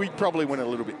probably went a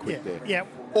little bit quick there. Yeah.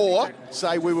 Or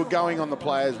say we were going on the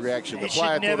player's reaction.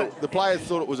 The players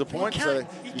thought it was a point, so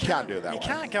you can't do it that way. You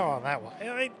can't go on that way.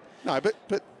 I mean, no,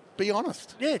 but be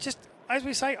honest. Yeah, just as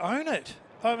we say, own it.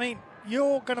 I mean,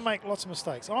 you're going to make lots of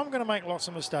mistakes. I'm going to make lots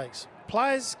of mistakes.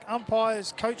 Players,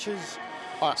 umpires, coaches,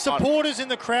 supporters in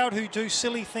the crowd who do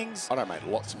silly things. I don't make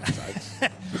lots of mistakes.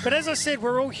 But as I said,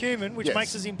 we're all human, which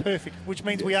makes us imperfect, which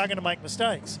means we are going to make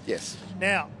mistakes. Yes.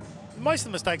 Now, most of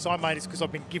the mistakes I made is because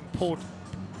I've been given poor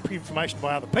information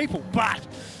by other people, but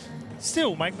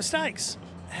still make mistakes.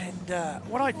 And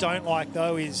what I don't like,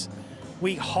 though, is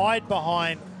we hide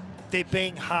behind they're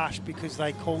being harsh because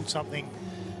they called something,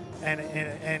 and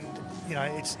you know,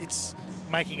 it's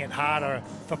making it harder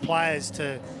for players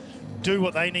to do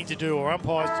what they need to do, or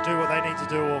umpires to do what they need to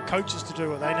do, or coaches to do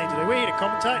what they need to do. We're here to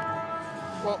commentate.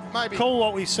 Well, maybe call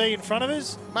what we see in front of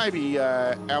us. Maybe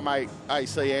our mate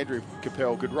AC Andrew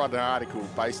Capel could write an article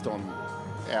based on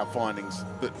our findings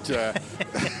that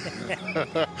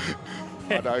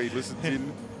I know he listens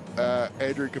in,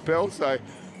 Andrew Capel, so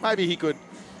maybe he could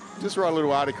just write a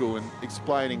little article and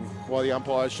explaining why the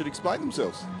umpires should explain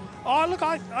themselves. Oh, look,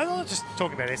 I'm not just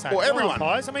talking about SANFL or everyone.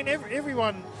 Umpires. I mean,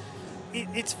 everyone,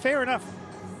 it's fair enough.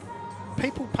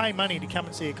 People pay money to come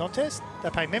and see a contest. They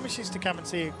pay memberships to come and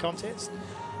see a contest.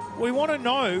 We want to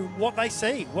know what they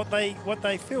see, what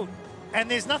they feel. And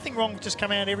there's nothing wrong with just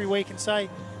coming out every week and say,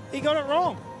 he got it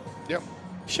wrong. Yep.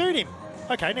 Shoot him.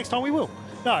 Okay, next time we will.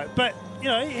 No, but, you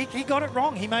know, he got it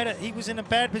wrong. He was in a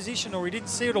bad position, or he didn't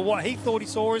see it, or what he thought he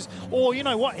saw is, or you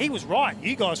know what, he was right.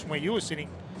 You guys from where you were sitting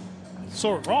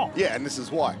saw it wrong. Yeah, and this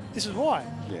is why. This is why.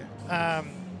 Yeah.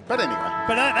 But anyway.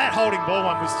 But that holding ball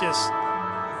one was just,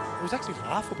 it was actually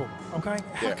laughable. I'm going,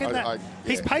 how can that?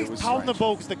 He's holding the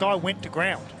ball because the guy went to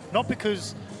ground, not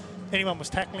because anyone was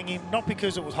tackling him, not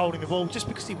because it was holding the ball, just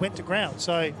because he went to ground.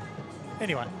 So,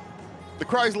 anyway. The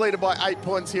Crows lead by 8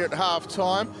 points here at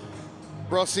half-time.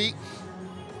 Rossi,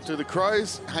 do the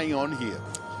Crows hang on here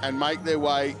and make their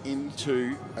way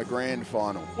into a grand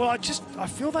final? Well, I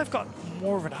feel they've got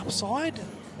more of an upside,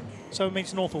 so it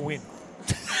means North will win.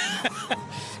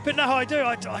 But no, I do.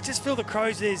 I just feel the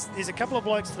Crows, there's a couple of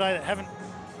blokes today that haven't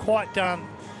quite done.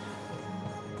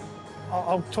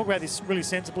 I'll talk about this really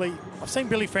sensibly. I've seen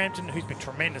Billy Frampton, who's been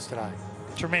tremendous today.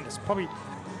 Tremendous. Probably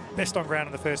best on ground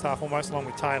in the first half, almost, along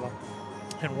with Taylor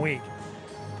and Wigg.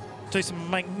 Do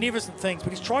some magnificent things,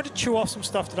 but he's tried to chew off some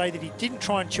stuff today that he didn't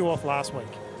try and chew off last week.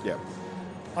 Yep.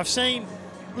 I've seen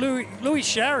Louis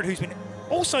Sharrett, who's been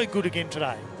also good again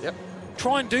today. Yep.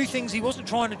 Try and do things he wasn't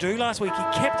trying to do last week. He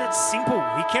kept it simple.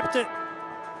 He kept it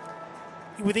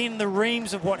within the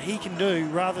reams of what he can do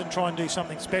rather than try and do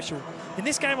something special. In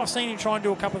this game, I've seen him try and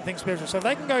do a couple of things special. So if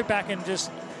they can go back and just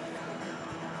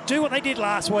do what they did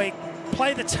last week,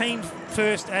 play the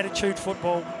team-first attitude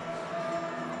football.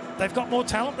 They've got more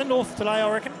talent than North today,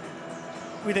 I reckon,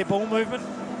 with their ball movement.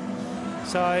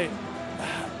 So,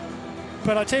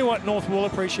 but I tell you what North will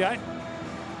appreciate,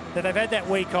 that they've had that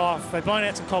week off. They've blown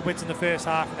out some cobwebs in the first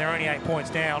half and they're only 8 points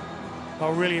down.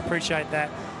 I'll really appreciate that.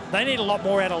 They need a lot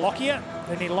more out of Lockyer.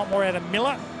 They need a lot more out of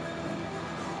Miller.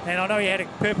 And I know he had a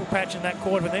purple patch in that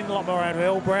quarter, but they need a lot more out of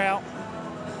Elbrow.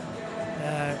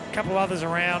 A couple of others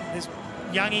around. There's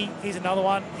Youngie, he's another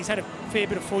one. He's had a fair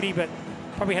bit of footy, but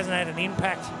probably hasn't had an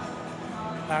impact.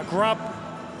 Grubb,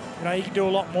 you know, he can do a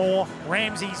lot more.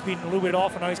 Ramsey's been a little bit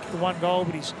off. I know he's kicked the one goal,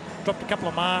 but he's dropped a couple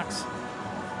of marks.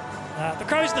 The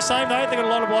Crows are the same, though. They've got a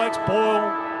lot of blokes. Boyle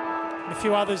and a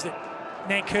few others that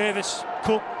Nankervis,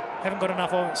 Cook, haven't got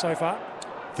enough of it so far.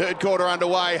 Third quarter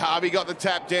underway. Harvey got the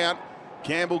tap down.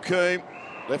 Campbell Coombe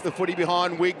left the footy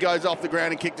behind. Wigg goes off the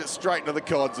ground and kicked it straight into the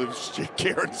cods of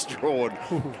Kieran Strawn.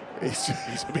 He's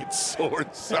a bit sore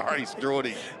and sorry,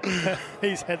 Strawdy.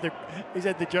 he's had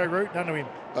the Joe Root done to him.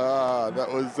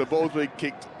 That was the ball's being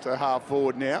kicked to half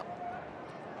forward now.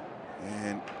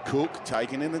 And Cook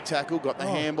taking in the tackle, got the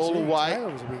handball away,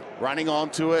 running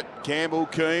onto it. Campbell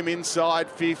Coombe inside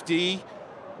 50.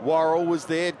 Worrell was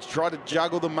there, tried to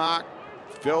juggle the mark,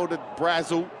 fell to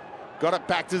Brazel, got it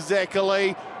back to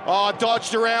Zekeli. Oh,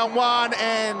 dodged around one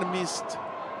and missed.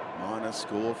 Minor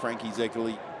score, Frankie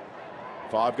Zekeli.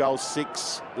 5 goals,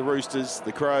 6, the Roosters.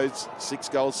 The Crows, 6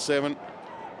 goals, 7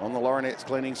 on the Laurinets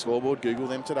Cleaning scoreboard. Google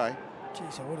them today.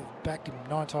 Geez, I would have backed him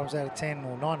 9 times out of 10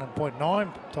 or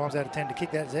 9.9 times out of 10 to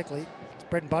kick that Zekeli. It's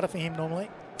bread and butter for him normally.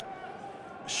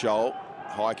 Scholl,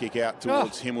 high kick out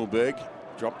towards Himmelberg.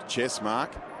 Dropped the chest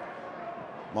mark.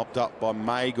 Mopped up by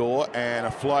Magor and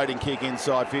a floating kick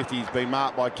inside 50. He's been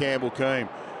marked by Campbell Coombe.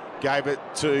 Gave it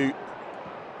to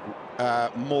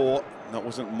Moore. No, it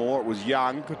wasn't Moore, it was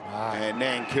Young. Good mark. And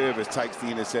Nan Curvis takes the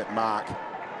intercept mark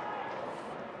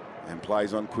and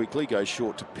plays on quickly, goes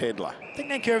short to Pedler. I think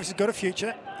Nan Curvis has got a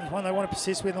future. He's one they want to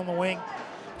persist with on the wing.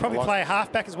 Probably play a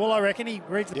halfback as well, I reckon. He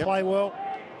reads the play well.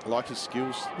 I like his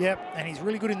skills. Yep, and he's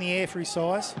really good in the air for his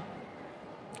size.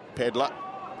 Pedler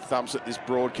thumps at this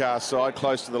broadcast side,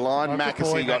 close to the line.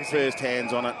 Mackesy got first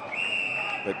hands on it,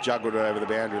 but juggled it over the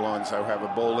boundary line, so have a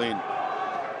ball in.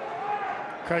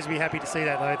 Crows will be happy to see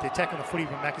that, though, the attack on the footy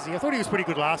from Mackesy. I thought he was pretty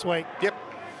good last week. Yep.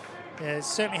 Yeah,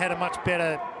 certainly had a much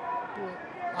better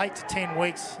 8 to 10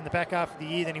 weeks in the back half of the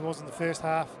year than he was in the first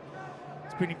half.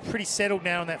 He's been pretty settled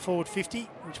now in that forward 50,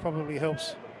 which probably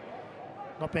helps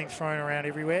not being thrown around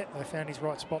everywhere. They found his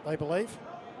right spot, they believe.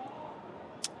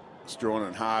 Strawn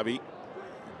and Harvey.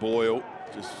 Boyle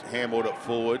just handballed it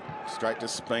forward, straight to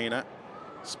Spina.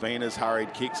 Spina's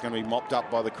hurried kick's going to be mopped up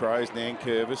by the Crows. Nan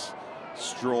Curvis.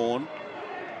 Strawn.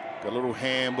 Got a little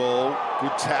handball.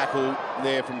 Good tackle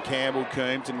there from Campbell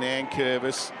Coombe to Nan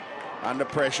Curvis. Under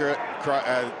pressure.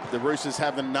 The Roosters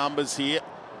have the numbers here.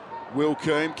 Will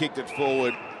Coombe kicked it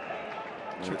forward.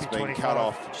 It's been cut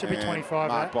off. Should be 25.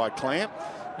 Marked by Clamp.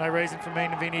 No reason for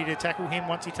Mina Vinny to tackle him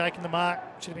once he'd taken the mark.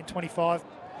 Should have been 25.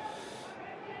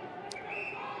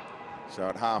 So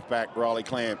at half-back, Riley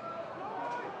Clamp.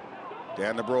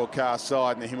 Down the broadcast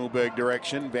side in the Himmelberg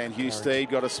direction. Van Hustede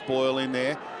got a spoil in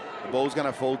there. The ball's going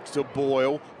to fall to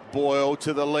Boyle. Boyle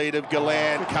to the lead of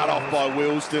Gallant. Cut off by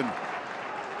Wilston.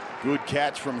 Good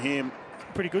catch from him.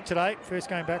 Pretty good today. First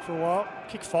game back for a while.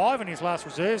 Kicked 5 in his last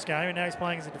reserves game, and now he's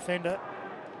playing as a defender.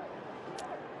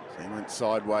 So he went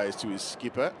sideways to his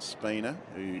skipper, Spina,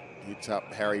 who hits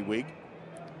up Harry Wigg.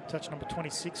 Touch number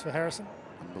 26 for Harrison.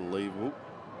 Unbelievable.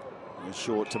 And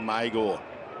short to Magor.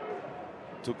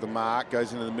 Took the mark,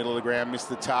 goes into the middle of the ground, missed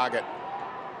the target.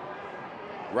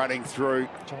 Running through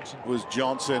was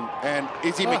Johnson. And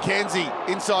Izzy McKenzie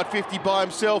inside 50 by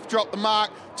himself, dropped the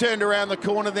mark, turned around the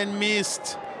corner, then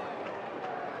missed.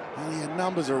 And he had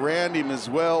numbers around him as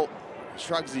well.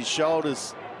 Shrugs his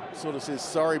shoulders, sort of says,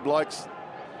 sorry, blokes.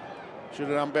 Should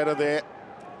have done better there.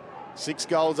 6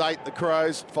 goals, 8 the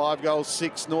Crows, 5 goals,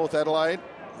 6 North Adelaide.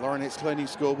 Laurinets Cleaning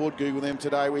scoreboard, Google them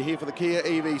today. We're here for the Kia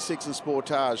EV6 and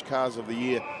Sportage Cars of the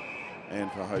Year.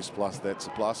 And for Host Plus, that's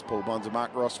a plus. Paul Bonsor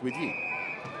Mark Ross with you.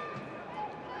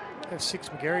 Have 6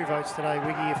 McGarry votes today,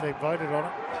 Wiggy, if they voted on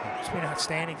it. It's been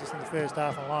outstanding just in the first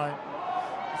half alone.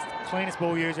 It's the cleanest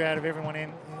ball user out of everyone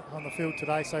on the field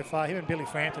today so far. Him and Billy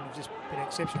Frampton have just been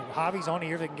exceptional. Harvey's on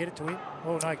here if they can get it to him.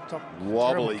 Oh, no.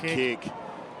 Wobbly kick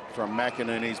from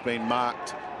McInerney. He's been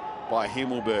marked by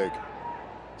Himmelberg.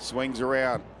 Swings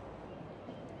around.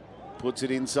 Puts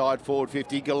it inside forward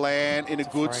 50. Gallant in a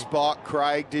good spot.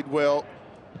 Craig did well.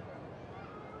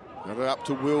 Got it up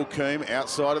to Will Coombe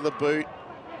outside of the boot.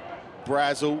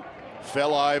 Brazel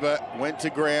fell over, went to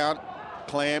ground.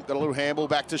 Clamp got a little handball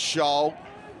back to Scholl.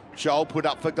 Scholl put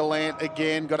up for Gallant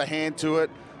again, got a hand to it.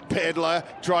 Pedler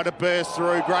tried to burst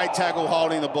through. Great tackle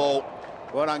holding the ball.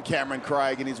 Well done, Cameron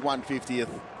Craig in his 150th.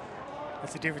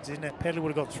 That's the difference, isn't it? Pedler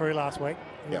would have got through last week.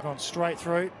 He would have gone straight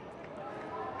through.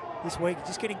 This week,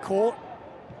 just getting caught.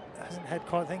 Hasn't had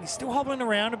quite a thing. He's still hobbling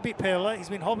around a bit, Pedler. He's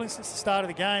been hobbling since the start of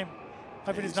the game.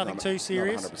 Hoping there's nothing too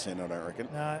serious. Not 100%, I don't reckon.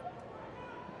 No.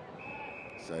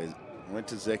 So he went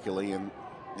to Zekeli and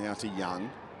now to Young.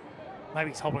 Maybe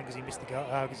he's hobbling because he missed the goal,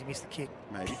 because he missed the kick.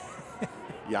 Maybe.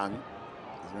 Young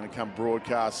is going to come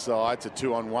broadcast side. It's a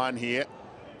 2-on-1 here.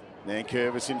 Nan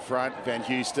Curvis in front. Van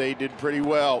Hustede did pretty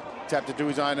well. Tapped it to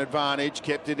his own advantage,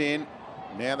 kept it in.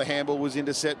 Now the handball was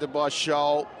intercepted by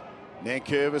Scholl. Nan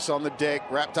Curvis on the deck,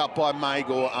 wrapped up by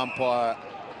Magor. Umpire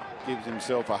gives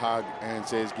himself a hug and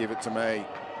says, give it to me.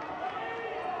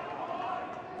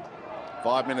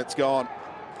 5 minutes gone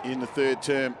in the third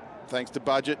term, thanks to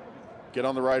budget. Get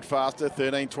on the road faster,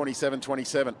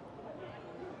 13-27-27.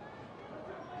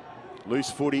 Loose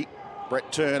footy,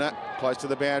 Brett Turner, close to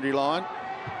the boundary line.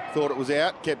 Thought it was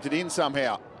out, kept it in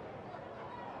somehow.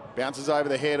 Bounces over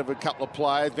the head of a couple of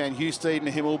players, Van Hustede and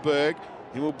Himmelberg.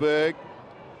 Himmelberg,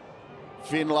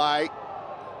 Finlay,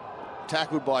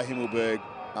 Tackled by Himmelberg.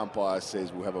 Umpire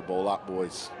says we'll have a ball up,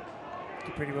 boys.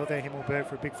 Did pretty well there, Himmelberg,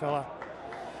 for a big fella.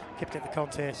 Kept at the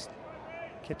contest.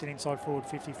 Kept it inside forward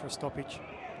 50 for a stoppage.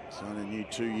 Signed a new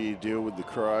 2-year deal with the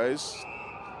Crows.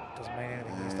 Doesn't mean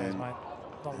anything these days, mate.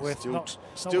 Not worth, still not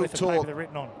worth talk, the paper they're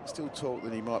written on. Still talk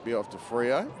that he might be off to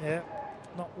Freo. Yeah,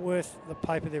 not worth the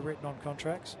paper they're written on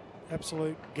contracts.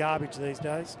 Absolute garbage these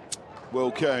days.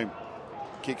 Will Coombe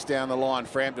kicks down the line.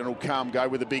 Frampton will go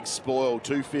with a big spoil,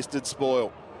 two-fisted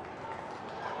spoil.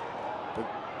 But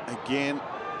again,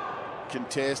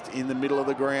 contest in the middle of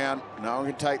the ground. No one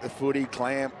can take the footy.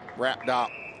 Clamp wrapped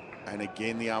up. And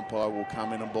again, the umpire will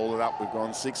come in and ball it up. We've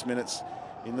gone 6 minutes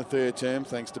in the third term,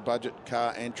 thanks to Budget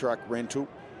Car and Truck Rental.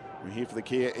 We're here for the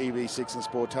Kia EV6 and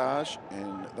Sportage,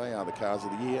 and they are the cars of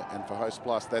the year. And for Host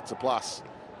Plus, that's a plus.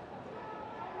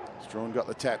 Strawn got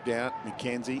the tap down.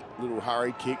 McKenzie, little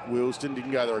hurry kick. Wilston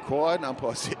didn't go the required. And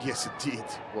umpire said, yes, it did.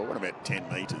 Well, what about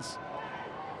 10 metres?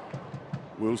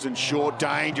 Wilson, short,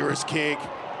 dangerous kick.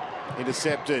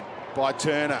 Intercepted by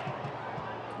Turner.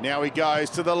 Now he goes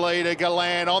to the leader,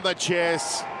 Gallant on the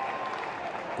chest.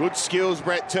 Good skills,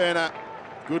 Brett Turner.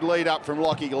 Good lead up from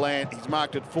Lockie Gallant. He's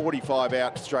marked at 45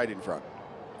 out, straight in front.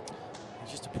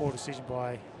 It's just a poor decision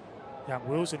by young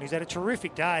Wilson. He's had a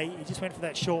terrific day. He just went for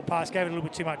that short pass, gave it a little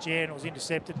bit too much air, and it was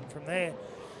intercepted. And from there,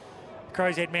 the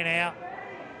Crows had men out.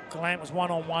 Gallant was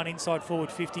one-on-one inside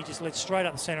forward 50, just led straight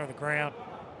up the centre of the ground.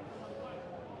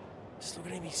 Just look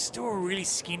at him. He's still a really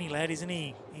skinny lad, isn't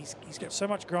he? He's got so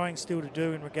much growing still to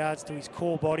do in regards to his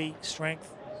core body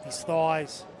strength, his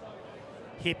thighs,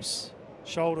 hips,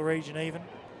 shoulder region even.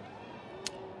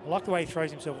 I like the way he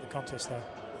throws himself at the contest, though.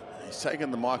 He's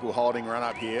taken the Michael Holding run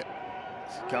up here.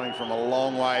 He's coming from a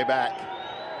long way back.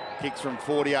 Kicks from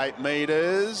 48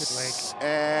 metres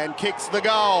and kicks the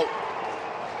goal.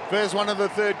 First one of the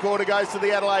third quarter goes to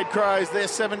the Adelaide Crows. They're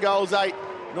 7 goals, 8.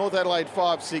 North Adelaide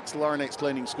 5-6. Laurenex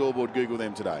Cleaning scoreboard. Google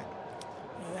them today.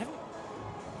 Yeah,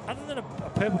 other than a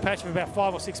purple patch of about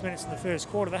 5 or 6 minutes in the first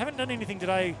quarter, they haven't done anything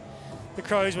today, the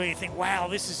Crows, where you think, wow,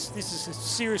 this is a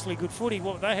seriously good footy.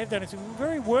 What they have done is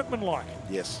very workmanlike.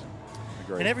 Yes,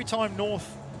 agreed. And every time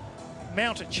North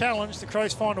mount a challenge, the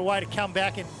Crows find a way to come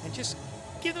back and just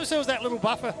give themselves that little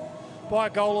buffer by a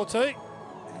goal or two.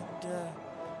 And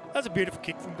that's a beautiful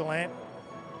kick from Gallant.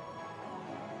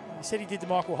 He said he did the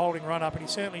Michael Holding run up, and he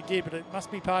certainly did, but it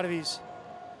must be part of his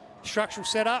structural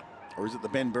setup. Or is it the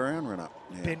Ben Brown run up?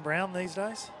 Yeah. Ben Brown these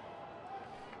days.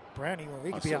 Brownie, well,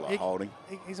 he could be up. Holding.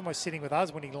 He's almost sitting with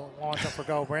us when he lines up for a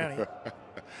goal, Brownie.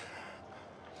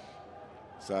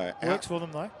 So works for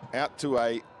them, though. Out to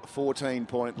a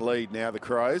 14-point lead now, the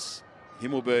Crows.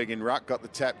 Himmelberg in ruck, got the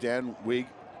tap down. Wig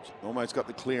almost got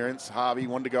the clearance. Harvey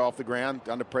wanted to go off the ground,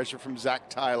 under pressure from Zach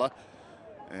Taylor.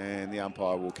 And the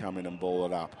umpire will come in and ball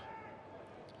it up.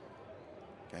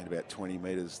 Gained about 20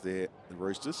 metres there, the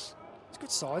Roosters. It's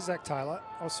good size, Zach Taylor.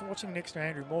 I was watching next to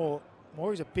Andrew Moore.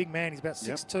 Moore's a big man. He's about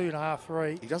 6'2 and a half,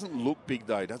 3. He doesn't look big,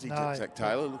 though, does he, no, Zach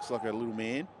Taylor? Looks like a little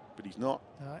man, but he's not.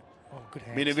 No. Oh, good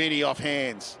hands. Minavini off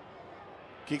hands.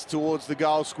 Kicks towards the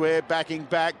goal square, backing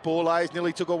back. Borlase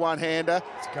nearly took a one-hander.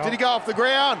 Did he go off the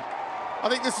ground? I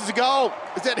think this is a goal.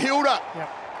 Is that Hilda? Yep.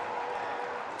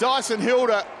 Dyson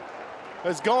Hilda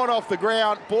has gone off the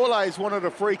ground. Borlase wanted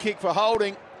a free kick for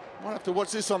Holding. Might have to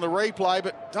watch this on the replay,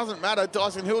 but doesn't matter.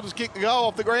 Dyson Hilda's kicked the goal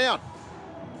off the ground.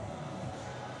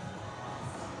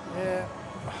 Yeah,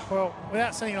 well,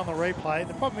 without seeing it on the replay,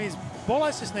 the problem is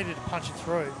Borlase just needed to punch it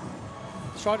through.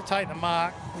 He tried to take the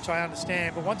mark, which I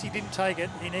understand, but once he didn't take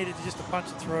it, he needed to punch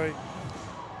it through.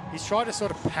 He's tried to sort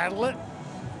of paddle it,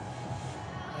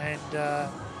 and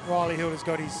Riley Hilda's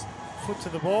got his foot to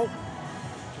the ball.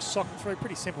 Just sock it through,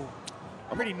 pretty simple.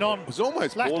 Pretty It was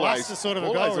almost lackluster sort of a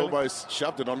goal. Really. Almost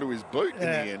shoved it onto his boot in the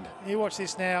end. You watch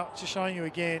this now, just showing you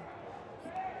again.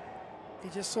 He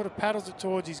just sort of paddles it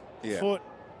towards his foot.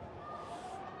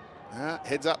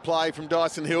 Heads up play from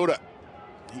Dyson Hilda.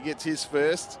 He gets his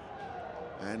first.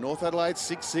 And North Adelaide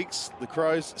 6-6. The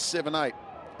Crows 7-8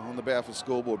 on the Balfour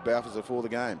scoreboard. Balfour's are for the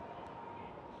game.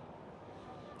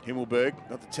 Himmelberg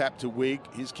got the tap to Wig.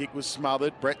 His kick was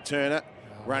smothered. Brett Turner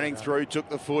running through, took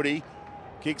the footy.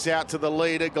 Kicks out to the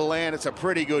leader, Gallant. It's a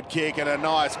pretty good kick and a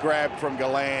nice grab from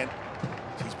Gallant.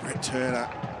 He's Brett Turner.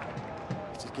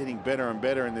 He's just getting better and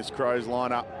better in this Crows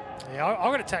lineup. Yeah,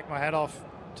 I've got to take my hat off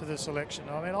to the selection.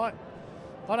 I mean, I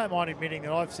don't mind admitting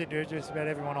that I've said to just about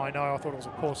everyone I know I thought it was a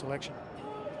poor selection.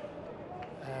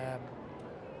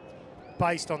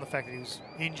 Based on the fact that he was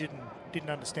injured and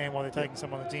didn't understand why they're taking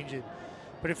someone that's injured.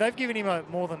 But if they've given him a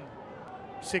more than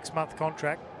 6-month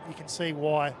contract, you can see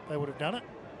why they would have done it.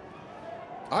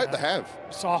 I hope they have.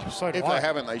 So if they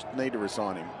haven't, they need to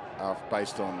resign him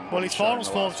based on... Well, his finals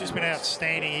form's just been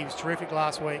outstanding. He was terrific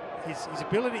last week. His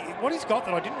ability, what he's got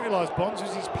that I didn't realise, Bonds,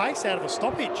 was his pace out of a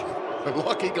stoppage.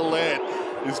 Lockie Gallant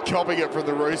is copping it from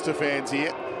the Rooster fans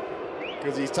here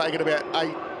because he's taken about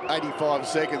 85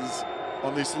 seconds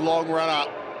on this long run-up.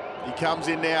 He comes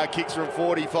in now, kicks from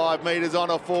 45 metres on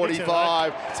a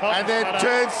 45, and then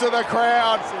turns to the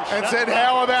crowd and said,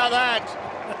 how about that?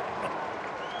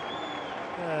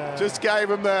 Just gave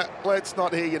him the, let's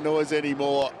not hear your noise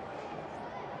anymore.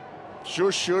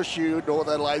 Shush, shush you, North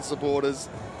Adelaide supporters,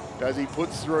 as he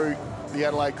puts through the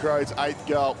Adelaide Crows' 8th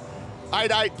goal.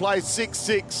 8-8 plays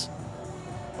 6-6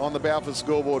 on the Balfour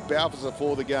scoreboard. Balfour's are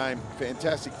for the game.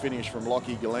 Fantastic finish from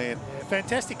Lockie Gallant. Yeah,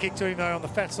 fantastic kick to him, though, on the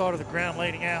fat side of the ground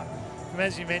leading out. And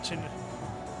as you mentioned,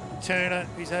 Turner,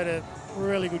 he's had a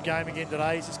really good game again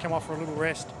today. He's just come off for a little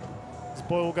rest. His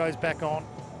Boyle goes back on.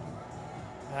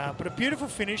 But a beautiful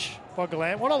finish by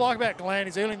Gallant. What I like about Gallant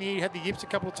is early in the year he had the yips a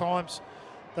couple of times.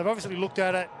 They've obviously looked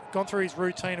at it, gone through his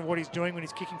routine of what he's doing when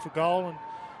he's kicking for goal. And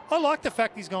I like the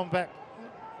fact he's gone back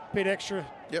a bit extra.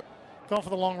 Yep. Gone for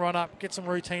the long run up, get some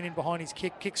routine in behind his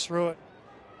kick, kicks through it.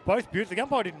 Both beautiful. The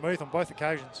umpire didn't move on both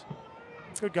occasions.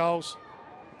 Good goals.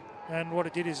 And what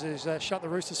it did is shut the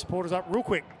Roosters supporters up real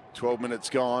quick. 12 minutes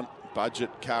gone.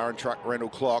 Budget car and truck rental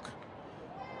clock.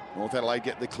 North Adelaide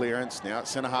get the clearance. Now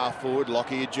it's centre half forward.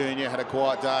 Lockyer Jr. had a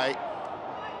quiet day.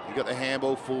 He got the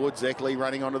handball forward. Zeckley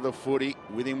running onto the footy.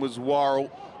 With him was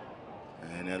Worrell.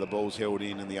 And now the ball's held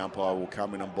in and the umpire will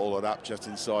come in and ball it up just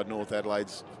inside North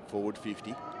Adelaide's forward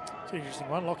 50. It's an interesting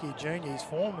one. Lockyer Jr. His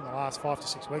form in the last 5 to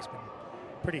 6 weeks been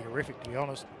pretty horrific, to be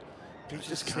honest. He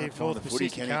just can't find the footy,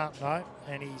 can he? No,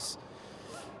 and he's,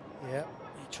 he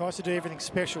tries to do everything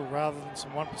special rather than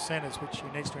some 1%ers, which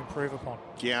he needs to improve upon.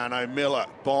 Keanu Miller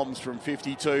bombs from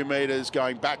 52 metres,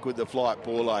 going back with the flight.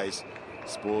 Borlays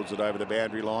spoils it over the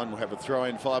boundary line. We'll have a throw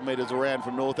in 5 metres around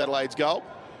from North Adelaide's goal.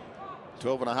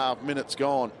 12 and a half minutes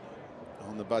gone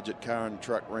on the budget car and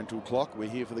truck rental clock. We're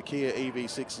here for the Kia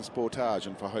EV6 and Sportage,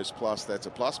 and for Host Plus, that's a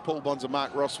plus. Paul Bonsor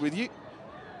Mark Ross with you.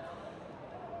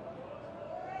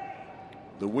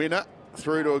 The winner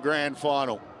through to a grand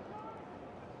final.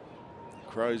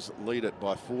 Crows lead it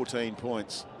by 14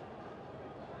 points.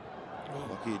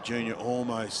 Lockyer Jr.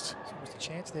 almost was a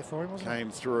chance there for him, wasn't it? Came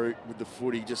through with the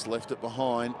footy, just left it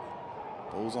behind.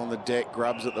 Ball's on the deck,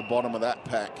 Grubbs at the bottom of that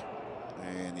pack.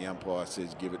 And the umpire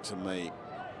says, give it to me.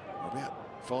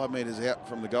 About 5 metres out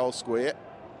from the goal square.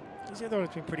 He's other one's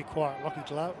been pretty quiet. Lockie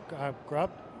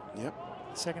Grubb. Yep.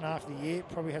 The second half of the year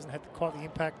probably hasn't had quite the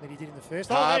impact that he did in the first.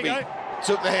 Harvey there you go.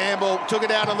 Took the handball, took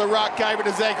it out on the ruck, gave it to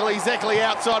Zeckley. Zeckley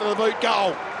outside of the boot,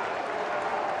 goal.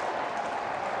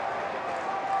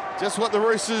 Just what the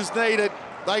Roosters needed.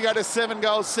 They go to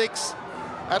 7-6.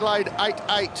 Adelaide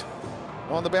 8-8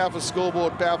 on the Balfour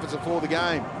scoreboard. Balfour's are for the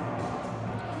game.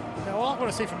 Now, all I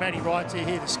want to see from Matty Wright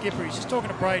here, the skipper, he's just talking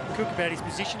to Braden Cook about his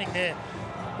positioning there,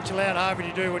 which allowed Harvey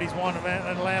to do what he's wanted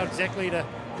and allowed Zeckley to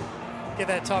get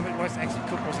that time. It wasn't actually,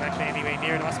 Cook wasn't actually anywhere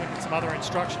near it. It must have been some other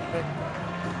instruction. But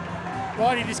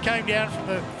Righty just came down from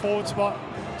the forward spot,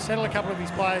 settled a couple of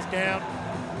his players down.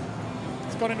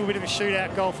 It's got into a bit of a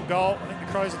shootout goal for goal. I think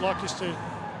the Crows would like just to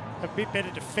have a bit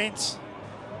better defence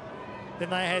than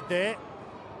they had there.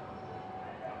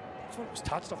 I thought it was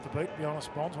touched off the boot, to be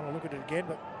honest, Bonds, when I look at it again,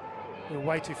 but we were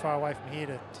way too far away from here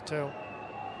to tell.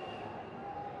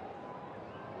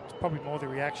 It's probably more the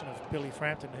reaction of Billy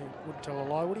Frampton, who wouldn't tell a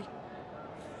lie, would he?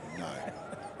 No.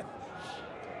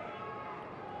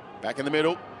 Back in the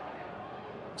middle.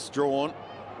 Strawn.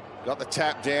 Got the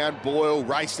tap down. Boyle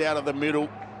raced out of the middle.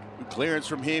 Good clearance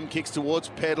from him. Kicks towards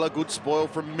Pedler. Good spoil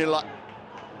from Miller.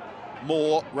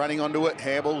 Moore running onto it.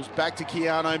 Handballs back to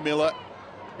Keanu Miller.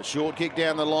 A short kick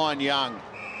down the line. Young.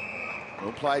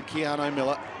 Well played, Keanu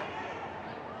Miller.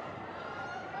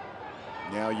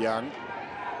 Now Young.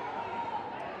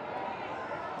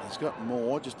 He's got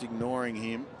Moore, just ignoring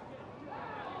him.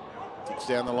 Kicks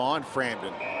down the line.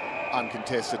 Frampton.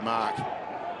 Uncontested mark.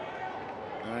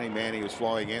 The only man he was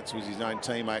flying against was his own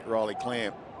teammate, Riley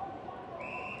Clamp.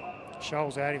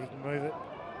 Scholl's out if he can move it.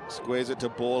 Squares it to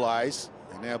Borlays.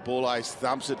 And now Borlays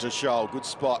thumps it to Scholl. Good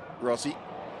spot, Rossi.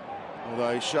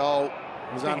 Although Scholl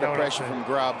was under pressure from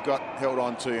Grubb, got held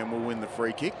on to and will win the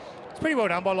free kick. It's pretty well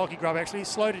done by Lockie Grubb, actually. He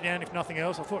slowed it down, if nothing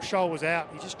else. I thought Scholl was out.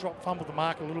 He just fumbled the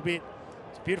mark a little bit.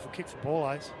 It's a beautiful kick for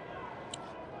Borlays.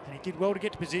 And he did well to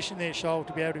get to position there, Scholl,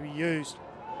 to be able to be used.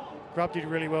 Grubb did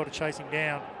really well to chase him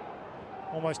down.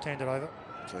 Almost turned it over.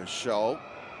 So Scholl,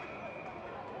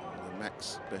 the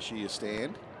Max Bashir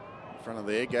stand in front of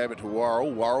there, gave it to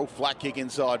Worrell. Worrell, flat kick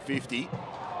inside 50.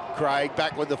 Craig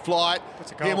back with the flight.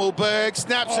 Himmelberg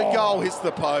snaps a goal, hits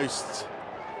the post.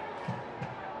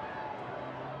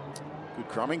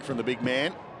 Crumbing from the big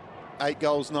man. 8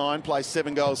 goals 9, plays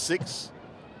 7 goals 6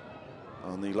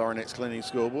 on the Laurenex Clinic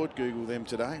scoreboard. Google them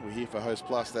today. We're here for Host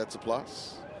Plus, that's a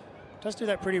plus. Does do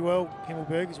that pretty well,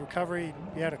 Himmelberg, his recovery,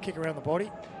 and be able to kick around the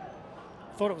body.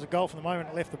 Thought it was a goal from the moment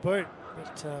it left the boot,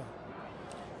 but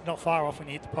not far off when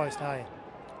you hit the post, are you?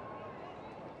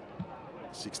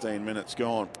 16 minutes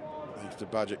gone. Thanks to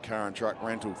Budget Car and Truck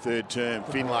Rental. Third term,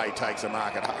 Finlay takes a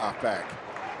mark at half back.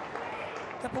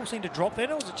 That ball seemed to drop then,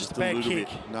 or was it just a bad kick?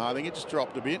 Bit. No, I think it just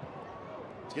dropped a bit.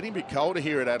 It's getting a bit colder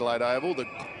here at Adelaide Oval. The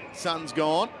sun's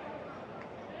gone.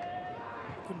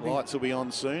 Lights will be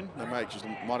on soon. They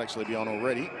might actually be on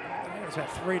already. I think it was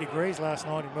about 3 degrees last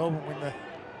night in Melbourne when the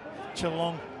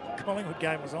Geelong-Collingwood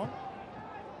game was on.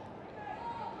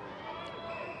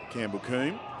 Campbell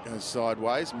Coombe goes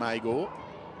sideways. Magor.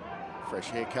 Fresh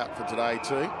haircut for today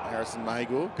too. Harrison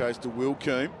Magor goes to Will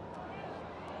Coombe.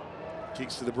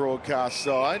 Kicks to the broadcast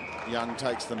side. Young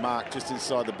takes the mark just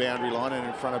inside the boundary line and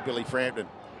in front of Billy Frampton.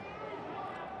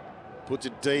 Puts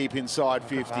it deep inside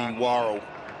 50. Worrell.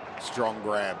 Strong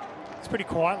grab. It's pretty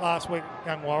quiet last week,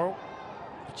 young Worrell.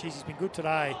 But geez, he's been good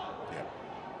today. Yep.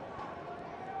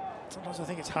 Sometimes I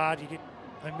think it's hard. You get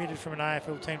omitted from an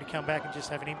AFL team to come back and just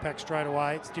have an impact straight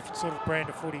away. It's a different sort of brand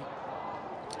of footy.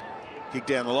 Kick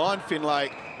down the line.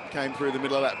 Finlay came through the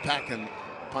middle of that pack and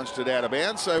punched it out of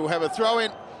bounds. So we'll have a throw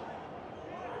in.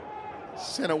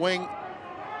 Centre wing.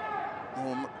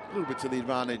 A little bit to the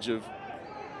advantage of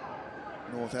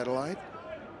North Adelaide.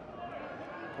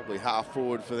 Probably half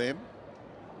forward for them.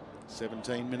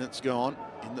 17 minutes gone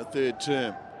in the third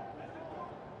term.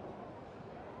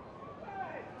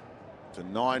 It's a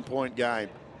 9-point game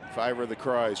in favour of the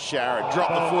Crows. Sharrod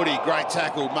dropped the footy. Great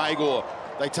tackle. Magor.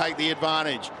 They take the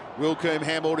advantage. Will Coombe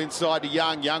handballed inside to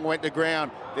Young. Young went to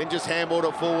ground. Then just handballed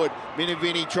it forward.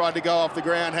 Minavini tried to go off the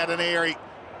ground. Had an airy.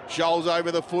 Scholes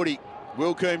over the footy.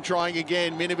 Will Coombe trying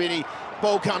again. Minavini.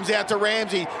 Ball comes out to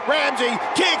Ramsey. Ramsey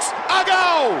kicks a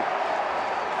goal!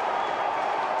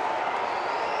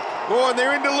 Oh, and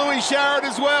they're into Louis Sharrod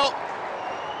as well.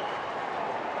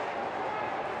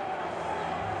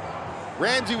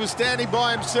 Ramsey was standing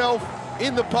by himself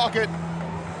in the pocket.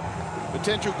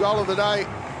 Potential goal of the day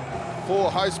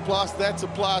for Host Plus. That's a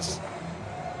plus.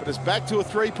 But it's back to a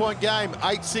 3-point game.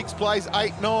 8-6 plays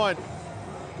 8-9.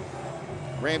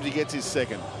 Ramsey gets his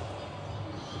second.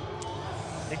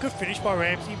 A good finish by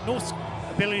Ramsey. North's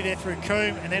ability there through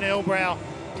Coombe and then Elbrow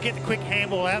to get the quick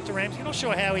handball out to Ramsey. I'm not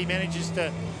sure how he manages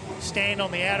to stand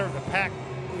on the outer of the pack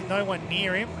with no one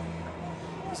near him.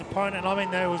 His opponent, I mean,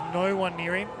 there was no one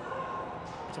near him.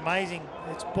 It's amazing.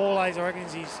 It's Borlase, I reckon,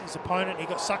 is his opponent. He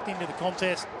got sucked into the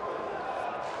contest.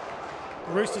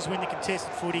 The Roosters win the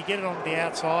contested footy, get it on the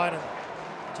outside, and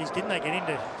geez, didn't they get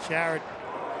into Sharrod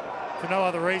for no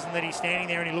other reason that he's standing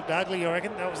there and he looked ugly, I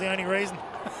reckon. That was the only reason.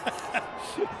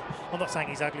 I'm not saying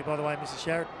he's ugly, by the way, Mrs.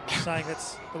 Sharrod. I'm just saying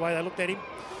that's the way they looked at him.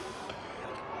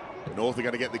 North are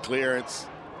going to get the clearance.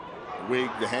 Wig,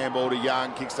 the handball to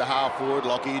Young, kicks to half forward.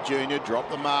 Lockyer Jr.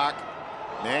 dropped the mark.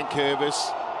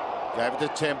 Nankervis gave it to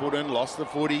Templeton, lost the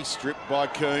footy, stripped by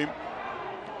Coombe.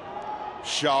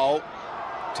 Scholl,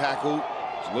 tackle,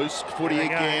 loose footy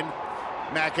again.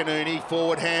 McInerney,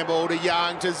 forward handball to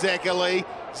Young, to Zeckerley.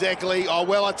 Zeckerley,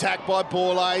 well attacked by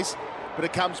Borlase, but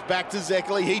it comes back to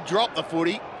Zeckerley. He dropped the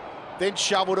footy, then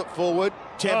shoveled it forward.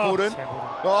 Templeton,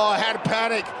 had a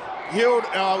panic. Healed,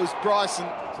 it was Bryson.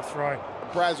 It's a throw.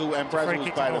 Brazel, and Brazel was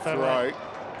paid a throw.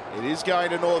 It is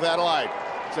going to North Adelaide.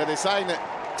 So they're saying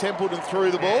that Templeton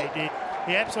threw the ball. Yeah, he did.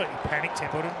 He absolutely panicked,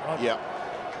 Templeton. Yeah.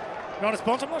 To be honest,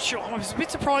 Bons, I'm not sure. I was a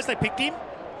bit surprised they picked him.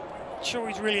 Not sure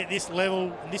he's really at this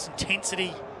level and this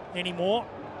intensity anymore.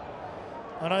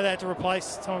 I know they had to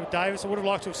replace someone with Davis. I would have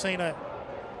liked to have seen a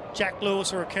Jack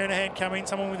Lewis or a Kernahan come in,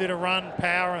 someone with a bit of run,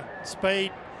 power, and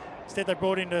speed. Instead, they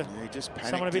brought into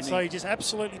someone a bit slow. He just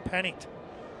absolutely panicked.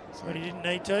 But he didn't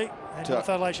need to. And North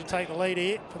Adelaide should take the lead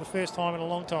here for the first time in a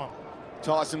long time.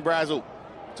 Tyson Brazel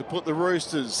to put the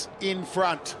Roosters in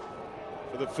front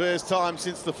for the first time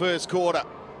since the first quarter.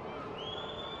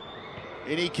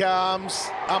 In he comes.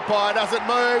 Umpire doesn't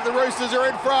move. The Roosters are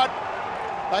in front.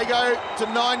 They go to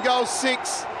 9 goals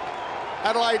 6.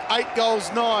 Adelaide 8 goals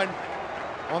 9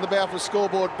 on the Balfour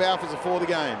scoreboard. Balfour's are for the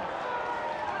game.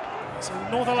 So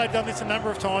North Adelaide done this a number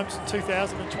of times in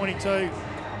 2022.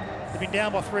 They've been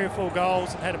down by 3 or 4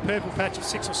 goals and had a purple patch of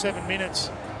 6 or 7 minutes.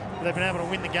 But they've been able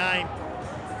to win the game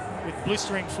with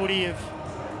blistering footy of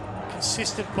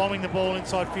consistent bombing the ball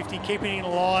inside 50, keeping it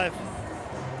alive.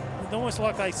 It's almost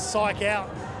like they psych out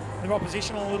their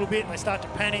opposition a little bit and they start to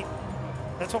panic.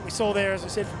 That's what we saw there, as I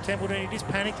said, from Templeton. He just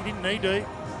panicked. He didn't need to.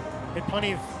 He had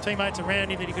plenty of teammates around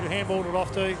him that he could have handballed it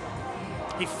off to.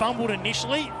 He fumbled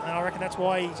initially, and I reckon that's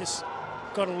why he just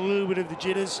got a little bit of the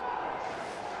jitters.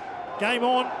 Game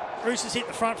on. Roosters hit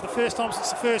the front for the first time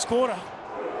since the first quarter.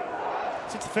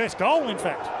 Since the first goal, in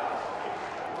fact.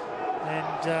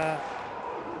 And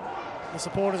the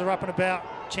supporters are up and about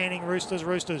chanting Roosters,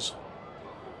 Roosters.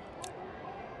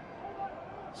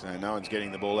 So no one's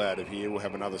getting the ball out of here. We'll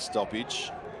have another stoppage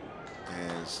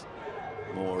as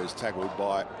Moore is tackled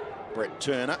by Brett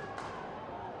Turner.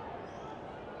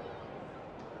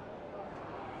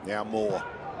 Now Moore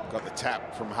got the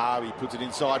tap from Harvey, puts it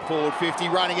inside forward 50,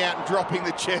 running out and dropping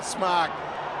the chest mark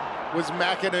was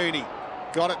McInerney.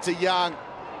 Got it to Young.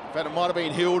 In fact, it might have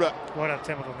been Hilda. Well done,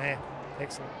 Templeton there.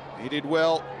 Excellent. He did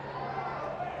well.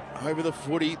 Over the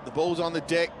footy, the ball's on the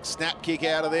deck, snap kick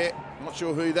out of there. Not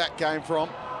sure who that came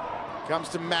from. Comes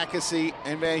to Mackesy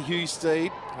and Van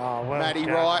Husteed. Oh, well Matty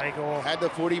done, Wright Magor. had the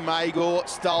footy. Magor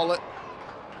stole it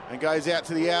and goes out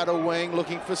to the outer wing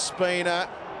looking for Spina.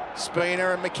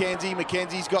 Spina and McKenzie.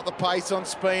 McKenzie's got the pace on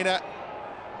Spina.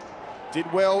 Did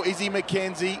well, Izzy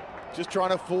McKenzie. Just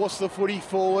trying to force the footy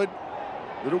forward.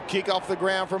 Little kick off the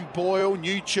ground from Boyle.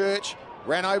 Newchurch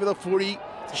ran over the footy.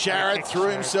 Sharrett threw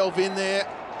himself in there.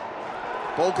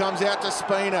 Ball comes out to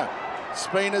Spina.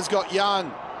 Spina's got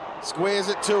Young. Squares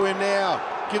it to him now.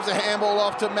 Gives a handball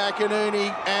off to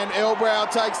McInerney, and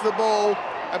Elbrow takes the ball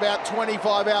about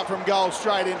 25 out from goal,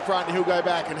 straight in front, and he'll go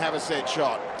back and have a set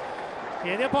shot.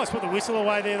 Yeah, the umpires put the whistle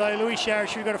away there, though. Louis Sharrett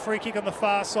should have got a free kick on the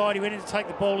far side. He went in to take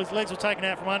the ball. His legs were taken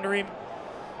out from under him.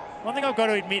 One thing I've got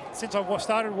to admit, since I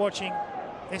started watching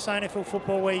SANFL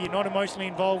football, where you're not emotionally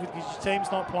involved because your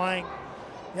team's not playing,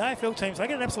 the AFL teams, they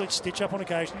get an absolute stitch-up on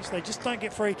occasions. They just don't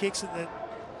get free kicks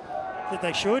that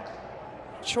they should.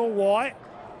 Not sure why,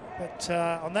 but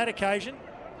on that occasion,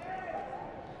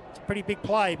 it's a pretty big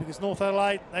play because North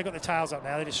Adelaide, they've got their tails up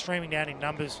now. They're just streaming down in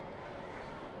numbers.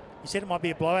 You said it might be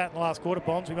a blowout in the last quarter,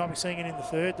 Bonds. We might be seeing it in the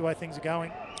third, the way things are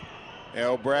going.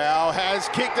 Elbrow has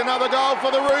kicked another goal for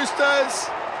the Roosters.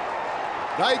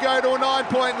 They go to a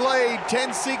 9-point lead.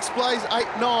 10-6 plays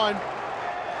 8-9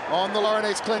 on the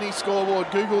Laurinaitis Clinic scoreboard.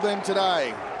 Google them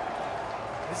today.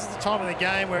 This is the time of the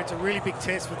game where it's a really big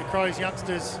test for the Crows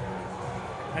youngsters.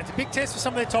 And it's a big test for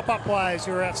some of their top-up players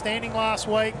who were outstanding last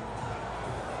week.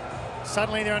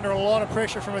 Suddenly they're under a lot of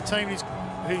pressure from a team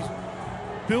who's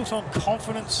built on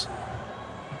confidence.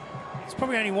 There's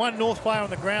probably only one North player on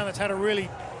the ground that's had a really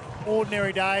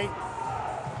ordinary day,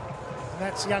 and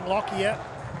that's young Lockyer.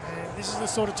 And this is the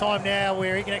sort of time now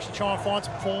where he can actually try and find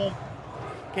some form,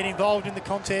 get involved in the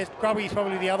contest. Grubby's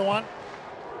probably the other one.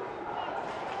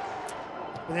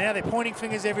 But now they're pointing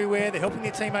fingers everywhere. They're helping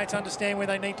their teammates understand where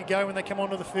they need to go when they come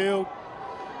onto the field.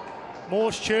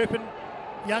 Moore's chirping.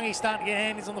 Youngie's starting to get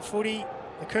hands on the footy.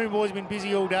 The Coon boys have been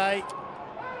busy all day.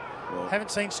 Well,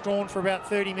 haven't seen Strawn for about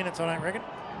 30 minutes, I don't reckon.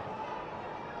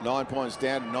 9 points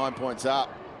down and 9 points up.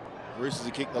 Roosters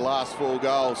have kicked the last 4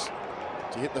 goals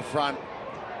to hit the front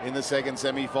in the second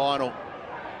semi-final.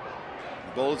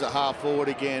 The ball's at half forward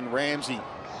again. Ramsey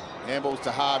handballs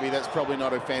to Harvey. That's probably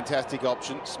not a fantastic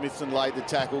option. Smithson laid the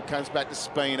tackle, comes back to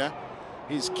Spina.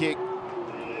 His kick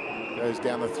goes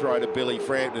down the throat of Billy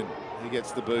Frampton. He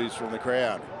gets the boos from the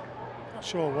crowd. Not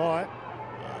sure why.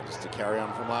 Just to carry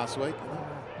on from last week.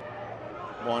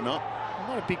 Why not? I'm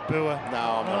not a big booer. No,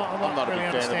 I'm not really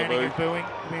a big fan of the boo. Booing,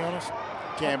 to be honest.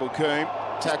 Campbell Coombe,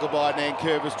 tackled by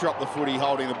Nankervis, dropped the footy,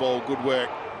 holding the ball. Good work.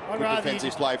 I'd Good rather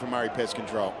defensive play from Murray Pest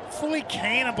Control. Fully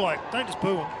can a bloke. Don't just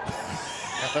boo him.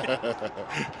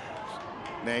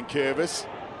 Nankervis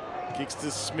kicks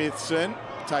to Smithson,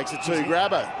 takes a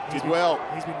 2-grabber. Did well.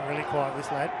 He's been really quiet,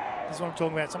 this lad. This is what I'm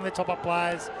talking about. Some of their top-up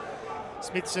players,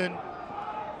 Smithson,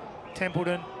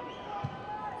 Templeton.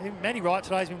 Even Matty Wright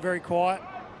today's been very quiet.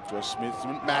 Josh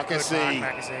Smithson,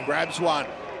 Mackesy grabs one.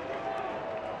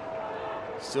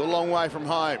 Still a long way from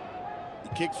home. He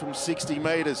kicked from 60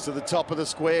 metres to the top of the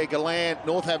square. Gallant,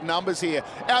 North have numbers here.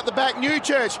 Out the back,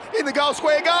 Newchurch in the goal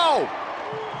square, goal!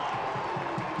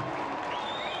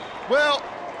 Well,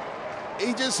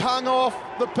 he just hung off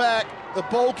the pack. The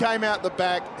ball came out the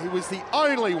back. He was the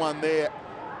only one there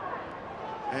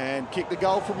and kicked the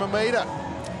goal from a metre.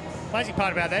 Amazing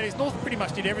part about that is North pretty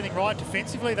much did everything right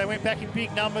defensively. They went back in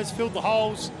big numbers, filled the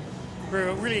holes,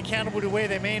 were really accountable to where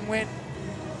their man went.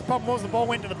 The problem was the ball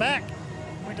went to the back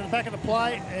of the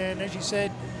play, and as you said,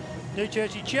 Newchurch,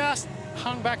 he just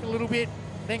hung back a little bit,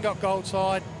 then got goal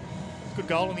side. Good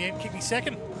goal in the end, kicked his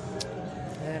second.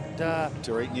 And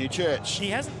Tariq Newchurch. He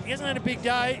hasn't had a big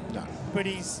day, no, but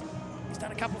he's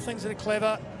done a couple of things that are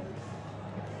clever.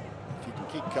 If he can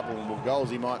kick a couple more goals,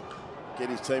 he might get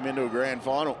his team into a grand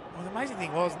final. Well, the amazing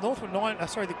thing was the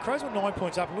Crows were 9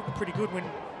 points up and looking pretty good when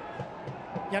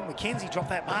young McKenzie dropped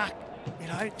that mark you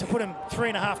know, to put them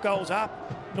 3.5 goals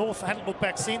up. North hadn't looked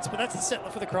back since, but that's the settler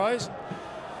for the Crows.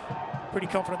 Pretty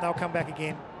confident they'll come back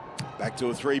again. Back to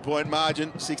a 3-point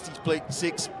margin,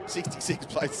 66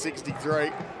 plays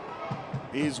 63.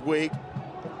 Here's Wigg.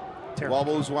 Terrible.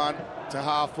 Wobbles one to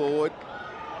half forward.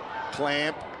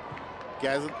 Clamp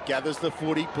gathers the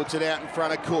footy, puts it out in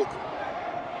front of Cook.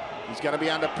 He's going to be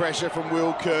under pressure from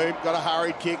Will Coombe. Got a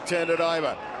hurried kick, turned it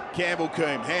over. Campbell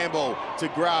Coombe, handball to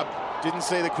Grubb. Didn't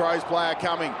see the Crows player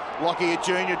coming. Lockyer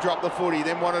Jr. dropped the footy,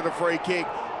 then wanted a free kick.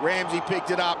 Ramsey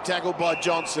picked it up, tackled by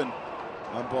Johnson.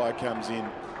 Umpire comes in.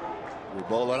 We'll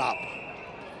ball it up.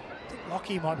 I think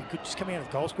Lockyer might be good just coming out of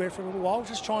the goal square for a little while.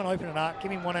 Just try and open it up,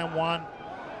 give him one-on-one.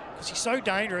 Because he's so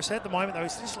dangerous at the moment, though.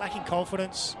 He's just lacking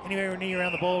confidence. Anywhere near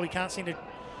around the ball, he can't seem to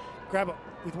grab it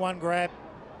with one grab.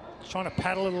 He's trying to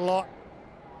paddle it a lot.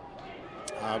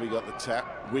 Harvey got the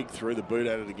tap. Wigg threw the boot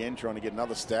at it again, trying to get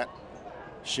another stat.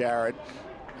 Sharrod.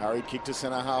 Hurried kick to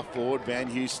centre half forward. Van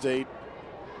Hustede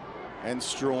and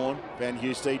Strawn. Van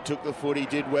Hustede took the footy,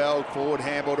 did well. Forward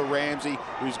handball to Ramsey,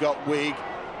 who's got Wigg.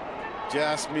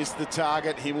 Just missed the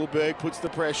target. Himmelberg puts the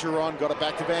pressure on. Got it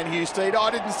back to Van Hustede. I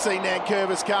didn't see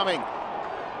Nankervis coming.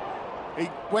 He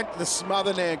went to the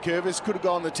smother Nankervis. Could have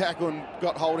gone the tackle and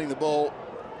got holding the ball.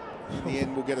 In the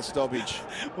end, we'll get a stoppage.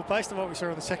 Well, based on what we saw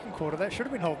in the second quarter, that should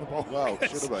have been holding the ball. Well,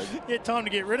 should have been. He had time to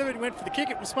get rid of it. He went for the kick.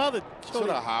 It was smothered. Sort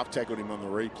of half tackled him on the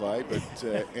replay, but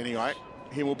anyway,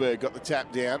 Himmelberg got the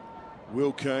tap down.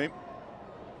 Will Coombe,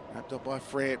 wrapped up by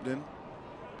Frampton.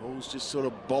 Ball's just sort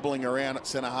of bobbling around at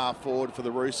centre half forward for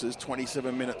the Roosters.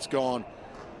 27 minutes gone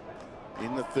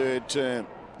in the third term.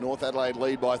 North Adelaide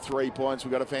lead by 3 points.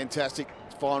 We've got a fantastic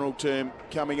final term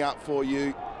coming up for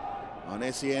you on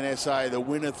SEN SA. The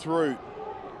winner through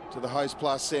to the Host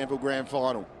Plus SANFL Grand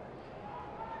Final.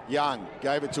 Young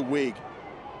gave it to Wigg.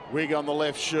 Wigg on the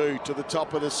left shoe to the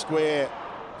top of the square.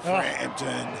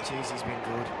 Frampton. Jeez, he's been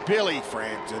good. Billy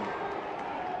Frampton.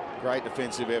 Great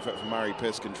defensive effort from Murray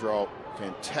Pest Control.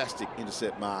 Fantastic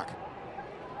intercept mark.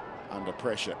 Under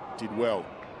pressure. Did well.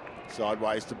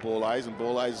 Sideways to Borlase, and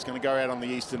Borlase is going to go out on the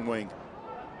eastern wing.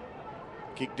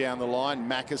 Kick down the line.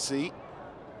 Mackesy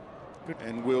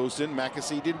and Wilson.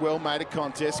 Mackesy did well, made a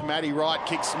contest. Matty Wright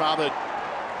kick smothered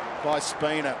by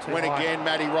Spina. Went again.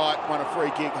 Matty Wright won a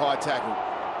free kick, high tackle.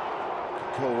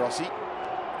 Call Rossi.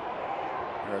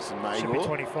 Harrison Magor. Should be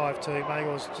 25 too.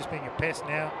 Magor's just being a pest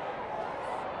now.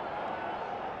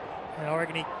 And I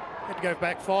reckon he had to go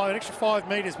back an extra 5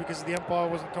 metres because the umpire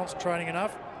wasn't concentrating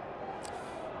enough.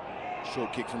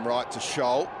 Short kick from Wright to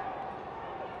Scholl.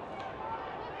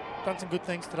 Done some good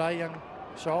things today, young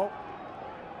Scholl.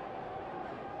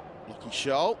 Lucky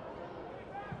Scholl.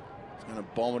 He's going to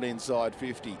bomb it inside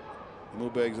 50.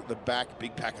 Himmelberg's at the back,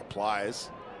 big pack of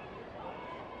players.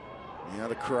 Now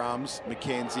the crumbs,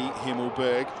 McKenzie,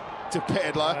 Himmelberg to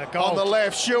Pedler on the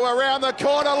left, shoe around the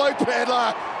corner, Luke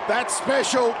Pedler. That's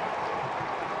special.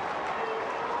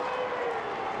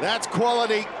 That's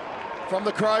quality from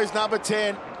the Crows, number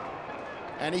 10.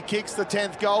 And he kicks the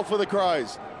 10th goal for the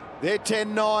Crows. They're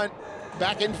 10-9,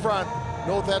 back in front.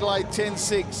 North Adelaide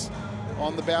 10-6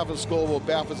 on the Balfour scoreboard.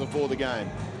 Balfour's are for the game.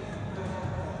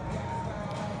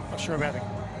 Not sure about the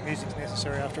music's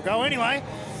necessary after a goal. Anyway.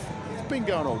 It's been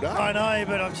going all day. I know,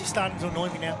 but I'm just starting to annoy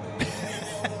me now.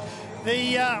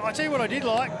 I tell you what I did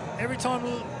like. Every time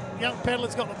young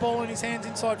Pedler's got the ball in his hands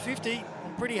inside 50,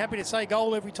 I'm pretty happy to say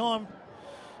goal every time.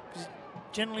 Because he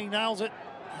generally nails it.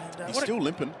 And, he's still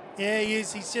limping. Yeah, he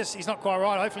is. He's not quite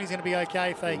right. Hopefully he's going to be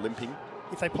okay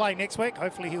if they play next week.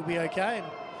 Hopefully he'll be okay. And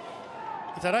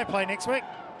if they don't play next week,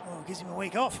 well, it gives him a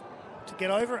week off to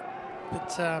get over it.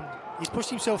 But he's pushed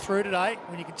himself through today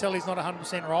when you can tell he's not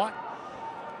 100% right.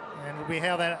 And it'll be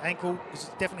how that ankle, because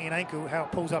it's definitely an ankle, how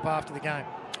it pulls up after the game.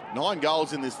 9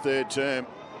 goals in this third term.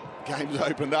 Game's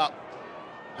opened up.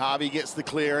 Harvey gets the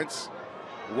clearance.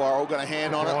 Worrell going to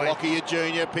hand on it. Lockyer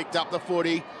Jr. picked up the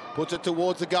footy, puts it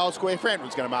towards the goal square.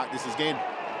 Frampton's going to mark this again.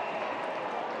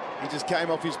 He just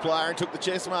came off his player and took the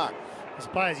chest mark. His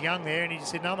player's young there, and he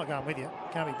just said, no, I'm not going with you.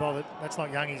 Can't be bothered. That's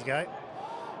not Youngie's go.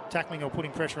 Tackling or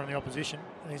putting pressure on the opposition.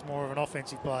 And he's more of an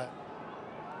offensive player.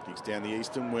 Kicks down the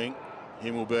eastern wing.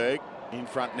 Himmelberg in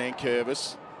front,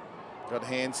 Nankervis. Got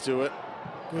hands to it.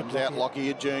 Comes out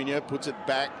Lockyer Jr. Puts it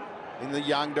back in the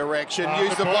Young direction.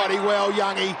 Used the body well,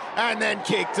 Youngie. And then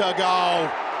kicked a goal.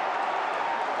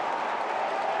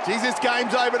 Geez, this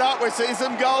game's opened up. We're seeing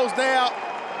some goals now.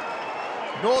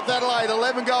 North Adelaide,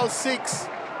 11 goals, 6.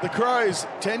 The Crows,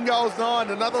 10 goals,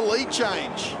 9. Another lead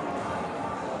change.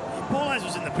 Borlase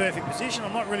was in the perfect position.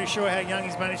 I'm not really sure how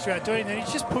Youngie's managed to outdo him. And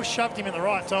he's just shoved him at the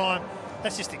right time.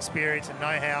 That's just experience and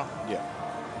know-how. Yeah.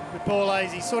 with ball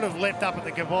A's, he sort of leapt up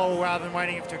at the ball rather than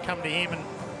waiting for it to come to him, and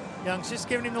Young's just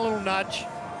giving him a little nudge.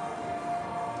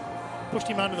 Pushed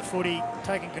him under the footy,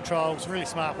 taking control. It was a really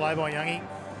smart play by Youngie.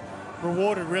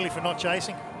 Rewarded really for not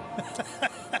chasing.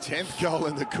 10th goal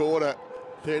in the quarter.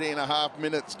 30.5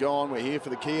 minutes gone. We're here for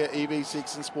the Kia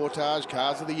EV6 and Sportage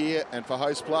Cars of the Year. And for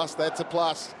Host Plus, that's a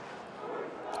plus.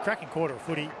 Cracking quarter of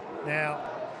footy now.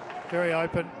 Very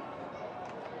open.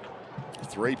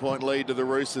 3-point lead to the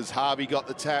Roosters. Harvey got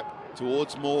the tap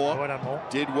towards Moore. Well done, Moore.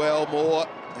 Did well, Moore.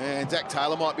 And Zach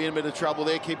Taylor might be in a bit of trouble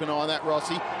there. Keep an eye on that,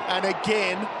 Rossi. And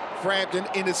again, Frampton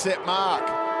intercept Mark.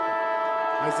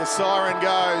 As the siren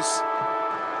goes.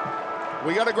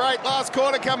 We got a great last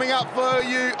quarter coming up for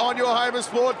you on your home of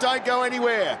sport. Don't go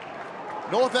anywhere.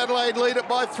 North Adelaide lead it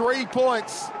by 3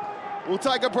 points. We'll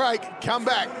take a break, come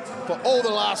back for all the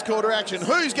last quarter action.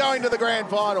 Who's going to the grand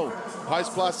final?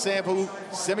 Host Plus SANFL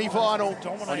semi-final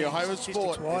on your home of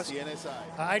sport. It's the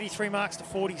NSA. 83 marks to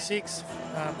 46.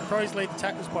 The Crows lead the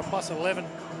tackles by +11.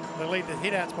 They lead the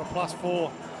hit-outs by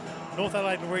 +4. North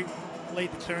Adelaide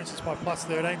lead the clearances by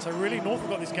 +13. So really, North have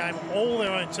got this game on all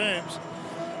their own terms,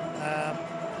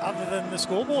 other than the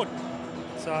scoreboard.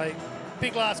 So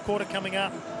big last quarter coming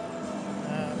up.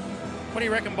 What do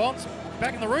you reckon, Bonds?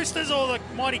 Back in the Roosters or the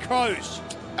mighty Crows?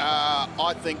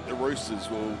 I think the Roosters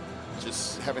will,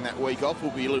 just having that week off, will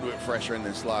be a little bit fresher in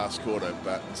this last quarter,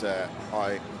 but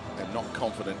I am not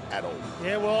confident at all.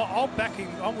 Yeah, well,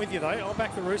 I'm with you though. I'll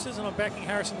back the Roosters, and I'm backing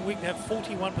Harrison Wigg to have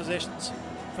 41 possessions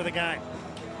for the game.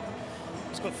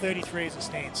 He's got 33 as it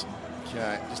stands.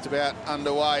 Okay, just about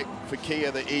underway for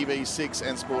Kia, the EV6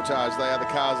 and Sportage. They are the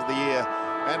cars of the year.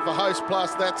 And for Host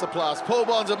Plus, that's a plus. Paul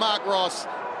Bonsor Mark Ross,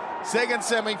 second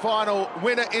semi-final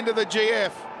winner into the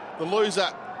GF. The loser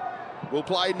will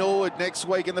play Norwood next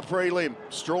week in the prelim.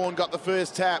 Strawn got the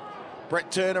first tap.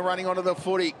 Brett Turner running onto the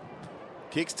footy.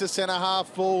 Kicks to centre half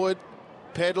forward.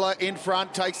 Pedler in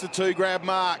front, takes the 2-grab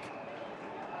mark.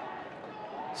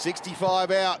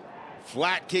 65 out.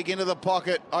 Flat kick into the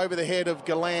pocket over the head of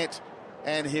Gallant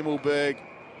and Himmelberg.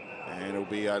 And it'll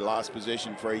be a last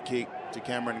possession free kick to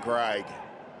Cameron Craig.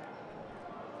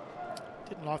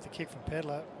 Didn't like the kick from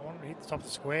Pedler. I wanted to hit the top of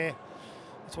the square.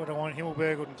 That's what I wanted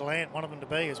Himmelberg and Gallant, one of them to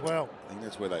be as well. I think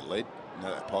that's where they led, in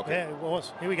that pocket. Yeah, it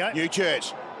was. Here we go.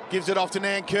 Newchurch gives it off to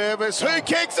Nankervis, who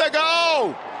kicks a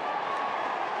goal!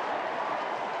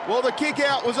 Well, the kick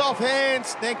out was off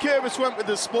hands. Nankervis went with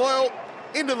the spoil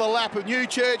into the lap of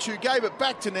Newchurch, who gave it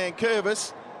back to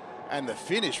Nankervis. And the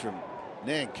finish from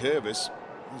Nankervis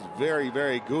was very,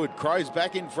 very good. Crows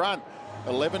back in front.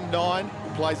 11-9,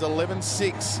 plays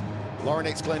 11-6.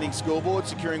 Laurenex Cleaning scoreboard,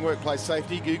 securing workplace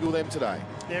safety. Google them today.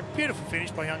 Yeah, beautiful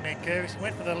finish by young Nankervis.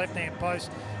 Went for the left-hand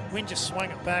post. Wind just swung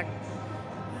it back.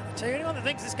 I tell you, anyone that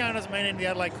thinks this game doesn't mean anything to the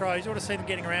Adelaide Crows, you ought to see them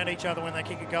getting around each other when they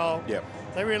kick a goal. Yep.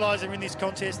 They realise they're in this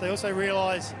contest. They also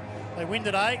realise they win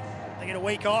today. They get a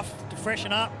week off to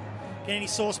freshen up, get any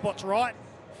sore spots right,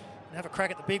 and have a crack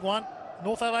at the big one.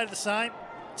 North Adelaide are the same.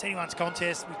 It's anyone's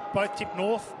contest. We both tip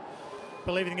North,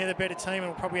 believing they're the better team, and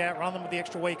we'll probably outrun them with the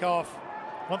extra week off.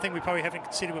 One thing we probably haven't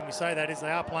considered when we say that is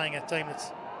they are playing a team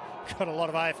that's got a lot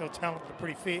of AFL talent that are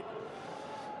pretty fit.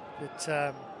 But,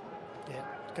 yeah,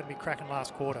 it's going to be cracking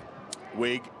last quarter.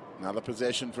 Wigg, another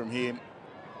possession from him.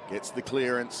 Gets the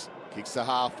clearance, kicks the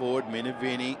half forward.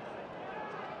 Minavini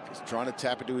just trying to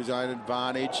tap it to his own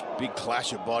advantage. Big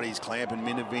clash of bodies clamping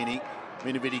Minavini.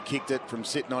 Minavini kicked it from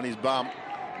sitting on his bum.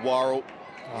 Worrell,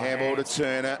 handball to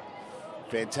Turner.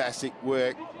 Fantastic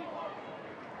work.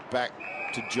 Back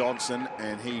to Johnson,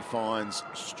 and he finds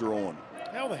Strawn.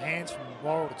 How are the hands from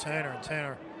Worrell to Turner, and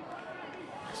Turner?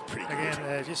 It's pretty good.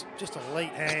 Again, just elite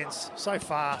hands, so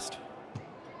fast.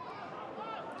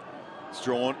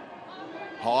 Strawn,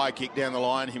 high kick down the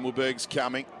line. Himmelberg's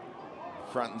coming.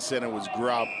 Front and centre was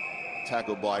Grubb.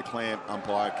 Tackled by Clamp.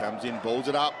 Umpire comes in, balls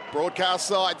it up. Broadcast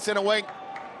side, centre wing.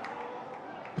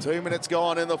 2 minutes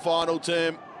gone in the final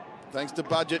term. Thanks to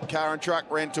Budget Car and Truck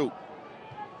Rental.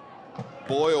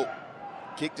 Boyle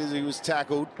kicked as he was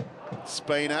tackled.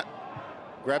 Spina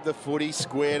grabbed the footy,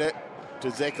 squared it to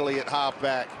Zeckerly at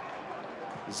half-back.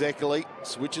 Zeckerly,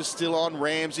 switches still on.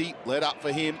 Ramsey, led up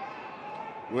for him.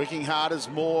 Working hard as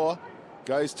Moore.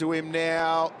 Goes to him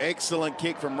now. Excellent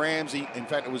kick from Ramsey. In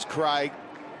fact, it was Craig.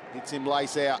 Hits him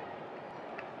lace out.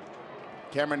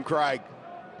 Cameron Craig.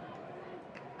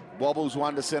 Wobbles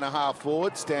one to centre half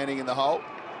forward, standing in the hole.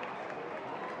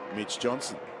 Mitch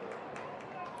Johnson.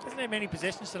 Hasn't had many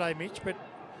possessions today, Mitch, but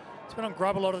he's been on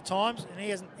grub a lot of the times, and he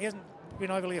hasn't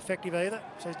been overly effective either.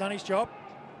 So he's done his job.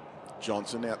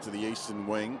 Johnson out to the eastern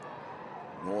wing.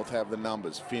 North have the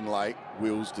numbers. Finlay,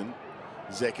 Wilsden,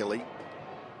 Zeckerly.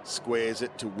 Squares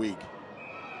it to Wigg.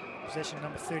 Possession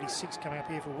number 36 coming up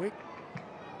here for Wick.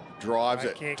 Drives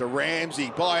Great it kick to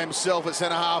Ramsey by himself at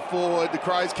centre half forward. The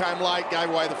Crows came late, gave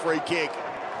away the free kick.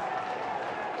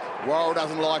 Worrell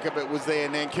doesn't like it, but was there.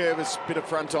 Nankervis, bit of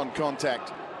front-on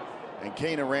contact. And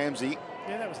Keena Ramsey.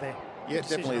 Yeah, that was there. Yeah,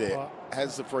 definitely there.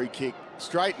 Has the free kick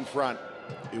straight in front.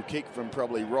 He'll kick from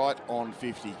probably right on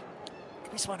 50.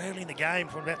 This one early in the game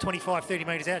from about 25, 30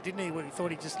 metres out, didn't he? He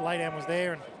thought he just lay down was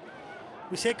there. And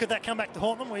we said, could that come back to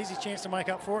haunt them? Well, here's his chance to make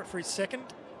up for it for his second.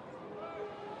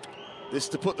 This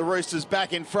to put the Roosters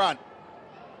back in front.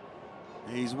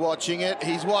 He's watching it.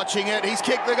 He's watching it. He's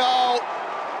kicked the goal.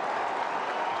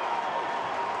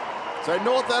 So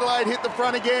North Adelaide hit the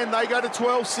front again. They go to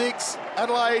 12-6.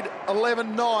 Adelaide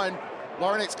 11-9.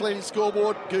 Laurenex cleaning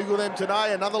scoreboard. Google them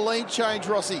today. Another lead change,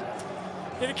 Rossi.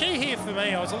 Yeah, the key here for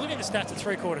me, I was looking at the stats at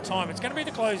three-quarter time. It's going to be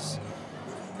the close.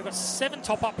 They've got 7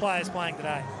 top-up players playing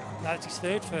today. No, it's his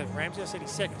third for Ramsey. I said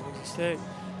his second. It was his third.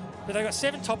 But they've got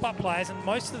 7 top-up players, and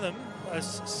most of them,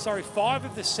 5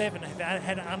 of the 7 have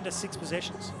had under 6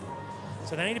 possessions.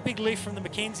 So they need a big lift from the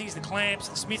McKenzies, the Clamps,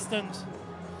 the Smithsons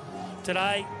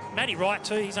today. Matty Wright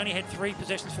too, he's only had 3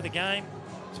 possessions for the game.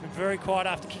 He's been very quiet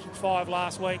after kicking 5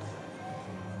 last week.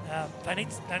 They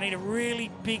need a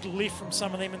really big lift from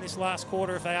some of them in this last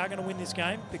quarter if they are going to win this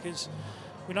game, because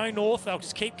we know North, they'll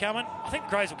just keep coming. I think the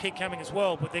Crows will keep coming as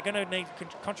well, but they're going to need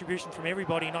contribution from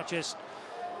everybody, not just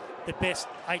the best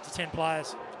 8 to 10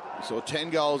 players. We saw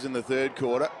 10 goals in the third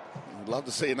quarter. I'd love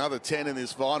to see another 10 in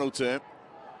this final term.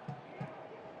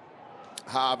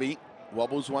 Harvey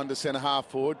wobbles one to centre half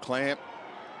forward. Clamp,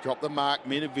 drop the mark.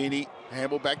 Minavini,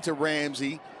 handle back to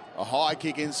Ramsey. A high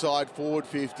kick inside forward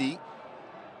 50.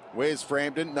 Where's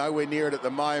Frampton? Nowhere near it at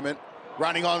the moment.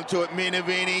 Running onto it,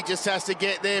 Minavini just has to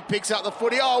get there. Picks up the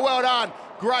footy. Oh, well done.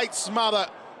 Great smother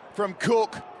from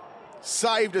Cook.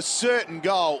 Saved a certain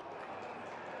goal.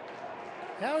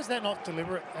 How is that not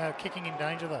deliberate kicking in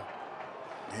danger, though?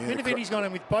 Yeah, Minavini's gone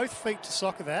in with both feet to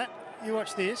soccer that. You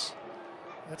watch this.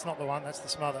 That's not the one, that's the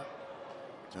smother.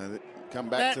 So come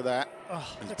back to that.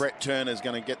 As Brett Turner's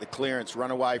going to get the clearance,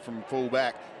 run away from full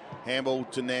back. Handball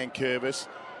to Nankervis.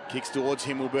 Kicks towards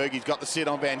Himmelberg. He's got the sit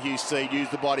on Van Huseed.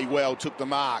 Used the body well. Took the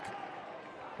mark.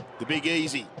 The big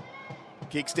easy.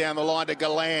 Kicks down the line to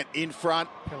Gallant in front.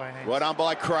 Well done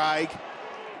by Craig.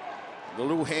 The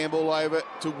little handball over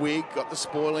to Wigg. Got the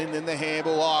spoil in, then the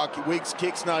handball. Oh, Wigg's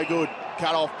kick's no good.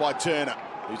 Cut off by Turner,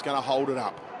 who's going to hold it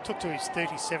up. Took to his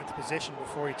 37th possession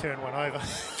before he turned one over.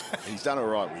 He's done all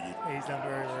right, Wiggy. He's done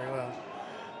very, very well.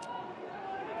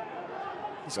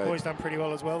 This boy's done pretty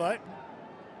well as well, though.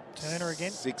 Turner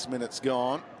again. 6 minutes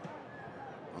gone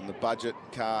on the budget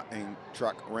car and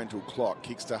truck rental clock.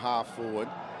 Kicks to half forward.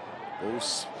 Ball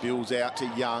spills out to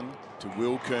Young, to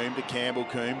Will Coombe, to Campbell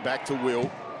Coombe, back to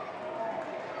Will.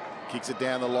 Kicks it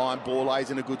down the line. Borlay's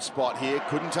in a good spot here.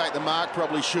 Couldn't take the mark,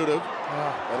 probably should have.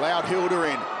 Allowed Hilda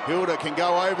in. Hilda can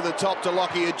go over the top to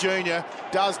Lockyer Jr.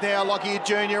 Does now. Lockyer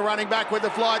Jr. running back with the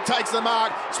flight, takes the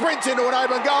mark, sprints into an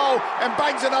open goal and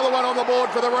bangs another one on the board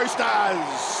for the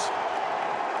Roosters.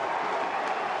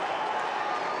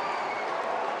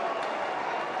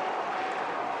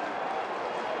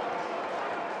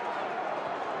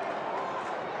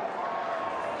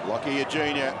 Lockyer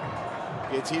Jr.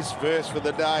 gets his first for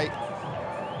the day.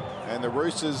 And the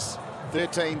Roosters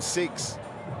 13-6.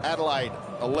 Adelaide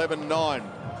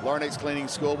 11-9. Laurenex cleaning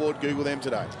scoreboard. Google them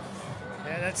today.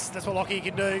 Yeah, that's what Lockyer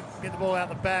can do. Get the ball out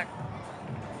the back.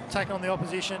 Take on the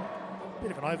opposition.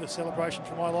 Bit of an over celebration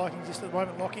for my liking just at the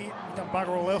moment, Lockyer. He's done bugger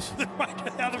all else for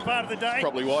the other part of the day.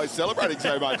 Probably why he's celebrating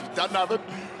so much. He's done nothing.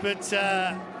 But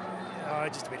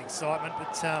just a bit of excitement.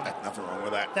 But nothing wrong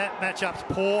with that. That matchup's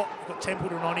poor. You've got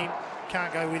Templeton on him.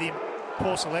 Can't go with him.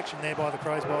 Poor selection there by the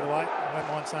Crows, by the way. I don't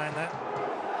mind saying that.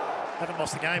 Haven't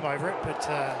lost the game over it, but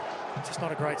just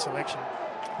not a great selection.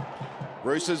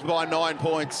 Roosters by 9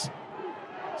 points.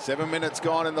 7 minutes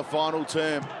gone in the final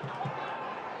term.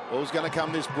 Ball's going to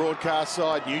come this broadcast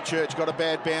side. Newchurch got a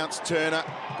bad bounce. Turner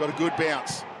got a good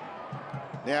bounce.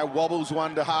 Now wobbles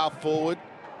one to half forward.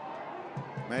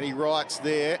 Matty Wright's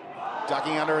there.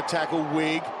 Ducking under a tackle,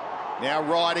 Wigg. Now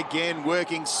Wright again,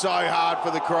 working so hard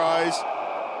for the Crows.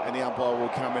 And the umpire will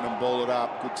come in and ball it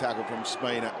up. Good tackle from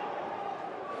Spina.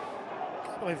 I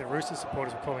can't believe the Roosters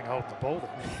supporters were calling holding the ball.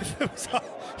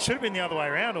 Should have been the other way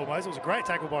around almost. It was a great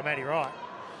tackle by Matty Wright.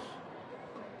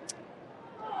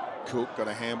 Cook got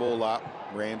a handball up.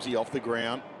 Ramsey off the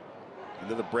ground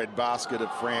into the bread basket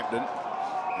of Frampton.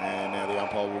 And now the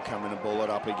umpire will come in and ball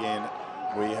it up again.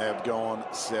 We have gone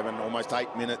 7, almost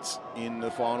 8 minutes in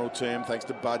the final term. Thanks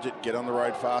to budget. Get on the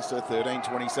road faster.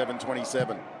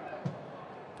 13-27-27.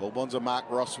 Bonsor Mark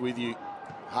Ross with you.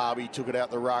 Harvey took it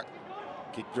out the ruck.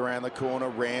 Kicked around the corner,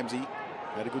 Ramsey.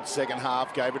 Had a good second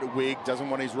half, gave it to Wigg. Doesn't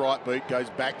want his right boot, goes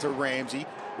back to Ramsey.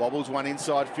 Wobbles one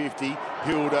inside 50.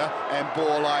 Hilda and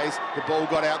Borlays. The ball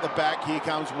got out the back. Here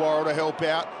comes Worrell to help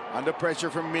out. Under pressure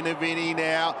from Minavini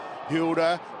now.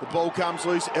 Hilda, the ball comes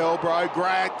loose. Elbro,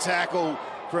 great tackle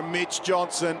from Mitch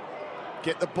Johnson.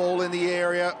 Get the ball in the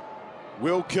area.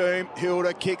 Will Coombe,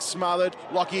 Hilda, kick smothered.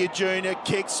 Lockyer Jr.,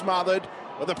 kick smothered.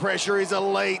 But the pressure is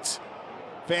elite.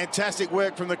 Fantastic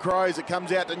work from the Crows. It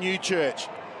comes out to Newchurch.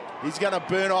 He's going to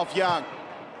burn off Young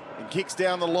and kicks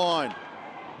down the line.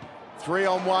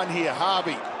 3-on-1 here.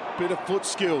 Harvey, bit of foot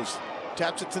skills.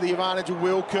 Taps it to the advantage of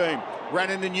Will Coombe. Ran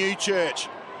into Newchurch.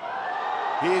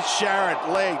 Here's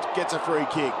Sharrod, legged, gets a free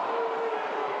kick.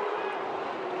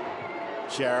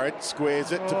 Sharrod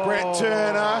squares it to Brett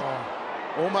Turner.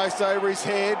 Almost over his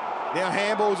head. Now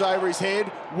handball's over his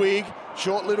head. Wigg,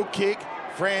 short little kick.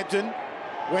 Frampton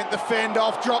went the fend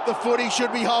off, dropped the foot. He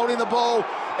should be holding the ball.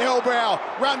 Elbrow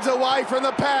runs away from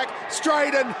the pack.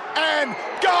 Straighten and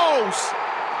goals.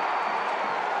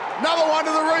 Another one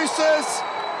to the Roosters.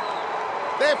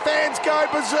 Their fans go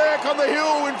berserk on the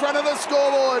hill in front of the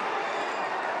scoreboard.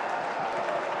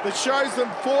 That shows them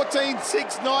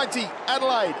 14,690.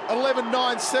 Adelaide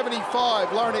 11,975.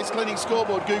 Laurinaitis Clinic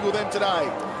scoreboard. Google them today.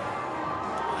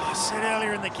 I said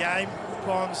earlier in the game,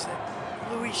 Bonds,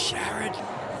 that Louis Sharrod,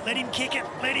 let him kick it,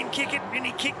 and he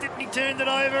kicked it and he turned it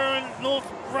over and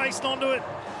North raced onto it.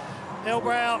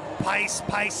 Elbrow, pace.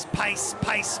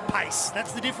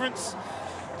 That's the difference.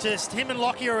 Just him and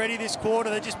Lockyer already this quarter,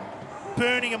 they're just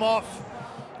burning him off.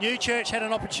 Newchurch had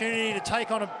an opportunity to take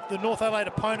on the North Adelaide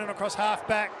opponent across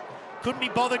half-back. Couldn't be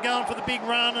bothered going for the big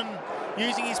run and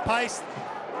using his pace.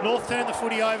 North turned the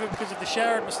footy over because of the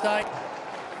Sharrod mistake.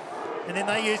 And then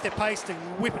they used their pace to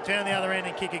whip it down the other end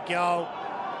and kick a goal.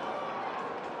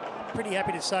 Pretty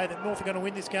happy to say that North are going to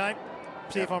win this game.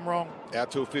 See if I'm wrong. Out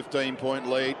to a 15-point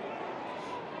lead.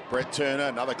 Brett Turner,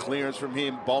 another clearance from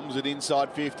him, bombs it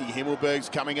inside 50. Himmelberg's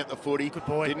coming at the footy. Good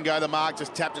boy. Didn't go the mark,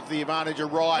 just tapped it to the advantage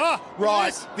of Wright. Right,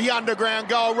 yes. The underground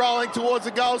goal, rolling towards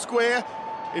the goal square.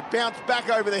 It bounced back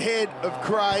over the head of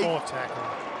Craig. Poor tackle.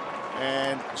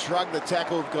 And shrugged the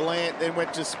tackle of Gallant, then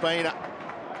went to Spina.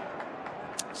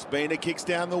 Spina kicks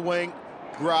down the wing.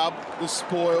 Grubb, the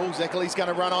spoil. Zechely's going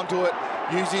to run onto it,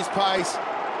 use his pace,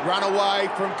 run away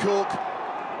from Cook.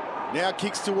 Now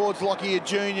kicks towards Lockyer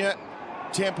Jr.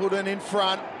 Templeton in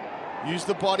front, used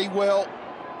the body well.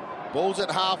 Ball's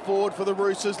at half forward for the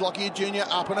Roosters. Lockyer Jr.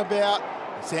 up and about.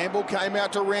 Samble came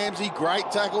out to Ramsey. Great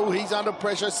tackle. He's under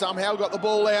pressure. Somehow got the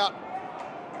ball out.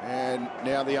 And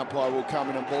now the umpire will come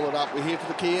in and ball it up. We're here for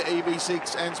the Kia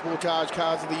EV6 and Sportage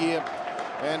Cars of the Year.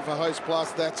 And for Host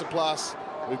Plus, that's a plus.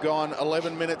 We've gone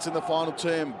 11 minutes in the final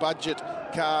term. Budget,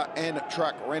 car and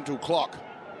truck rental clock.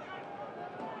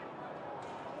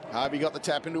 Harvey got the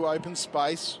tap into open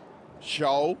space.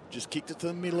 Scholl just kicked it to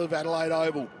the middle of Adelaide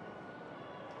Oval.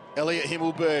 Elliot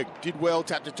Himmelberg did well,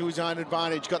 tapped it to his own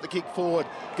advantage, got the kick forward.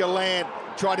 Gallant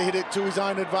tried to hit it to his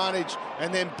own advantage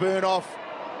and then burn off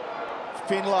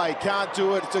Finlay. Can't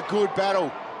do it. It's a good battle.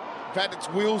 In fact, it's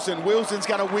Wilson. Wilson's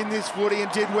going to win this footy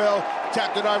and did well.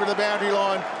 Tapped it over the boundary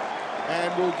line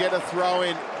and will get a throw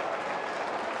in.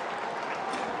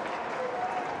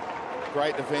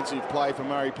 Great defensive play from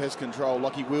Murray Pest Control.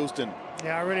 Lockie Wilston.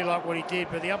 Yeah, I really like what he did,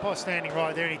 but the umpire's standing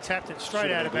right there and he tapped it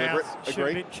straight out of bounds.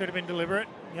 Should have been deliberate.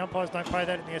 The umpires don't play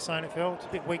that in the SANFL. It's a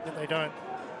bit weak that they don't.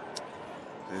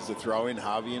 There's the throw in.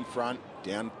 Harvey in front.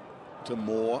 Down to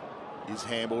Moore. Is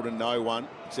handball to no one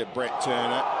except Brett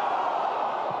Turner.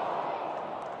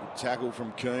 Tackle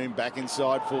from Coombe. Back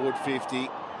inside forward 50.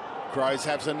 Crows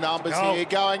have some numbers here.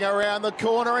 Going around the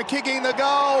corner and kicking the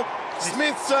goal.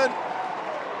 Smithson.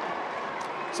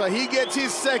 So he gets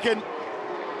his second.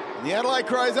 The Adelaide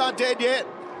Crows aren't dead yet.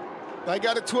 They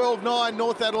go to 12-9.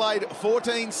 North Adelaide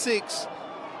 14-6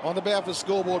 on the Balfour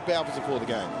scoreboard. Balfour's before the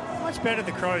game. Much better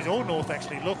the Crows or North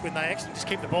actually look when they actually just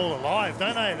keep the ball alive,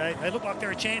 don't they? They look like they're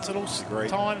a chance at all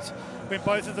times when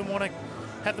both of them want to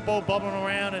have the ball bobbing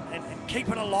around and keep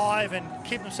it alive and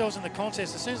keep themselves in the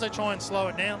contest. As soon as they try and slow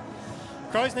it down,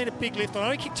 Crows need a big lift. I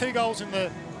know he kicked 2 goals in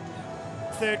the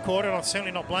third quarter, and I'm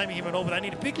certainly not blaming him at all, but they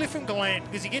need a big lift from Gallant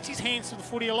because he gets his hands to the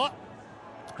footy a lot.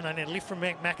 And they need a lift from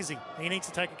Mackenzie. He needs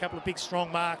to take a couple of big,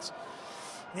 strong marks.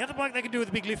 And the other bloke they could do with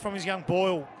a big lift from is young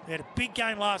Boyle. He had a big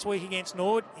game last week against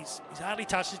Nord. He's hardly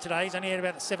touched it today. He's only had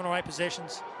about 7 or 8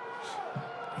 possessions.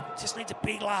 He just needs a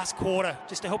big last quarter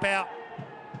just to help out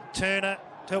Turner,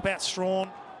 to help out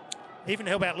Strawn, even to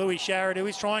help out Louis Sharrod, who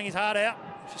is trying his heart out.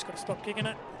 He's just got to stop kicking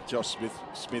it. Josh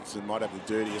Smithson might have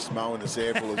the dirtiest mow in the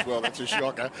SANFL as well. That's a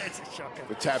shocker. That's a shocker.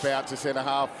 The tap out to centre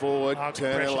half forward.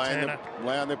 Turner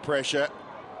laying the pressure.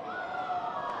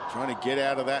 Trying to get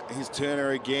out of that. His Turner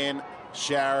again.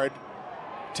 Sharrod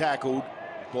tackled.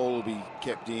 Ball will be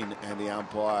kept in, and the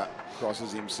umpire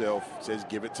crosses himself. Says,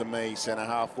 give it to me. Centre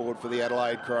half forward for the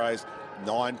Adelaide Crows.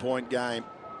 9-point game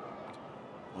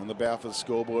on the Balfour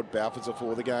scoreboard. Balfour's are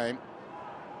for the game.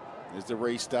 There's the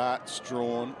restart.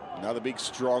 Strawn. Another big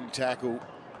strong tackle.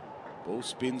 Ball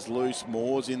spins loose.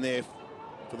 Moore's in there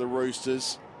for the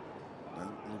Roosters.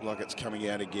 Doesn't look like it's coming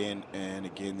out again. And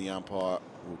again, the umpire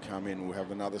will come in. We'll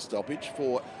have another stoppage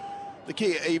for the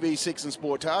Kia EV6 and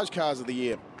Sportage Cars of the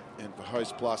Year. And for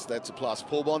Host Plus, that's a plus.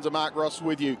 Paul Bonsor Mark Ross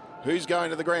with you. Who's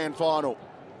going to the grand final?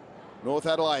 North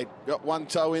Adelaide got one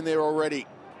toe in there already.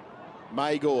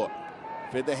 Magor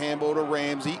fed the handball to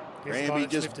Ramsey. Ramsey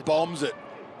just lifted. Bombs it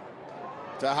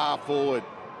to half forward.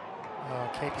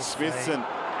 Smithson.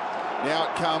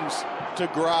 Now it comes to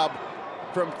Grubb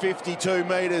from 52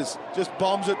 metres. Just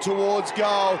bombs it towards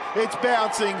goal. It's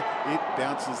bouncing. It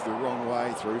bounces the wrong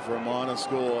way through for a minor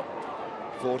score.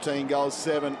 14 goals,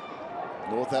 7.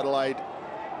 North Adelaide,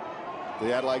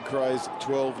 the Adelaide Crows,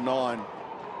 12-9.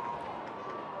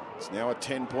 It's now a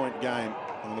 10-point game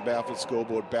on the Balfour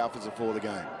scoreboard. Balfour's are for the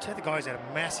game. Two of the guys had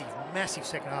a massive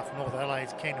second half for North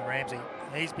Adelaide's Keenan Ramsey.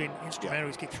 He's been instrumental.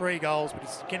 He's kicked 3 goals, but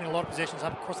he's getting a lot of possessions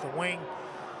up across the wing.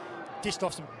 Dished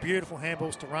off some beautiful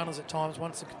handballs to runners at times.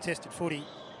 Once a contested footy.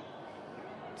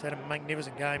 He's had a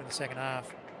magnificent game in the second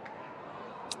half.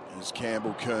 Here's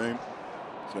Campbell Coombe.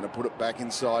 He's going to put it back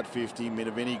inside 50.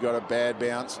 Minavini got a bad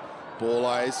bounce.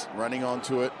 Borlase running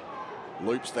onto it.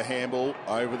 Loops the handball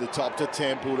over the top to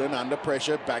Templeton. Under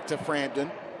pressure. Back to Frampton.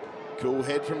 Cool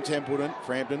head from Templeton.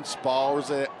 Frampton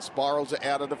spirals it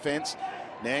out of defence.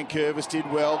 Nankervis did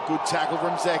well. Good tackle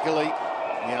from Zekeli.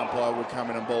 The umpire would come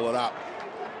in and ball it up.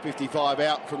 55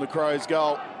 out from the Crows'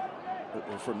 goal.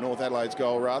 Or from North Adelaide's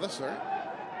goal, rather. Sorry.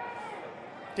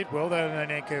 Did well, though,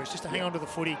 Nankervis. Just to hang on to the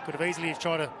footy. Could have easily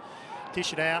tried to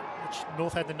dish it out, which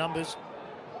North had the numbers.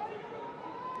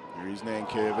 Here is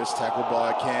Nankervis, tackled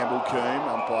by Campbell Coombe.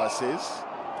 Umpire says,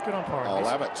 good umpiring. I'll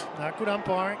have it. No, good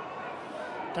umpiring.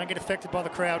 Don't get affected by the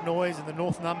crowd noise and the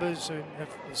North numbers and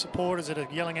the supporters that are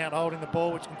yelling out holding the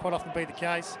ball, which can quite often be the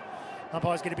case.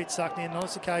 Umpires get a bit sucked in. On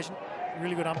this occasion,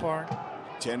 really good umpiring.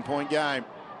 10-point game.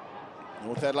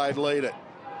 North Adelaide lead it.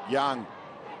 Young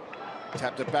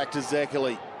tapped it back to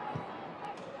Zekeli.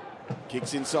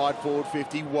 Kicks inside forward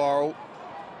 50. Worrell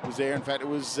was there. In fact, it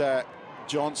was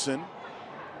Johnson.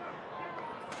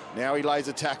 Now he lays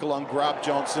a tackle on Grubb,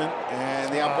 Johnson,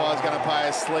 and the umpire's going to pay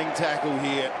a sling tackle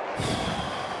here.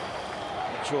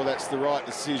 Not sure that's the right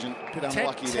decision. Bit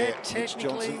unlucky there.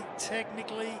 Technically.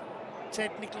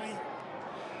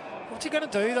 What's he going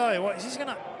to do, though? What is he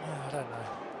going to... I don't know.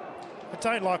 I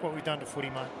don't like what we've done to footy,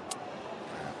 mate.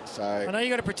 So I know you've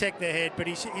got to protect their head, but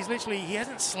he's literally, he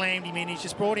hasn't slammed him in, he's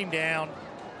just brought him down.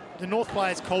 The North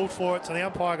players called for it, so the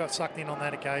umpire got sucked in on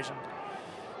that occasion.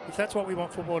 If that's what we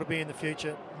want football to be in the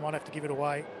future, we might have to give it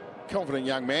away. Confident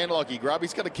young man, Lockie Grubb.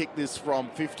 He's going to kick this from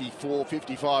 54,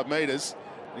 55 metres.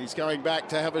 He's going back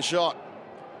to have a shot.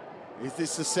 Is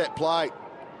this a set play?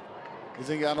 Is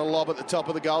he going to lob at the top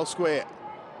of the goal square?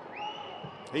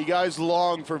 He goes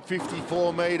long from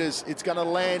 54 metres. It's going to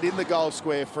land in the goal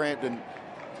square. Frampton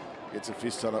gets a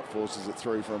fist on it, forces it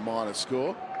through for a minor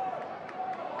score.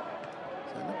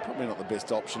 So probably not the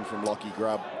best option from Lockie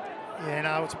Grubb. Yeah,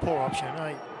 no, it's a poor option.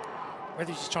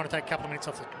 Whether he's just trying to take a couple of minutes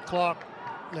off the clock,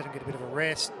 let him get a bit of a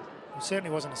rest. It certainly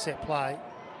wasn't a set play.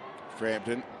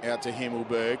 Frampton out to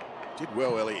Himmelberg. Did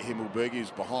well, Elliot Himmelberg. He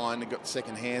was behind and got the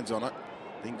second hands on it.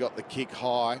 Then got the kick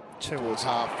high towards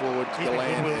half forward to Galan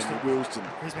and Wilson.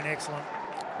 He's been excellent.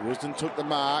 Wilson took the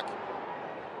mark.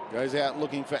 Goes out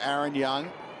looking for Aaron Young.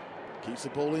 Keeps the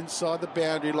ball inside the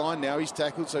boundary line. Now he's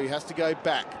tackled, so he has to go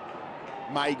back.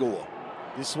 Magor.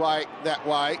 This way, that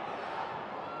way.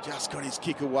 Just got his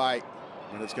kick away.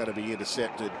 And it's going to be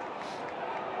intercepted.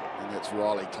 And that's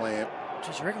Riley Clamp.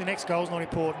 Geez, you reckon the next goal's not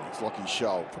important? It's Lockie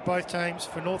Scholl. For both teams,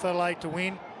 for North Adelaide to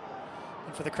win,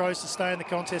 and for the Crows to stay in the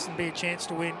contest and be a chance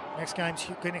to win.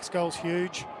 Next goal's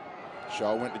huge.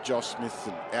 Scholl went to Josh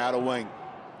Smithson, outer wing.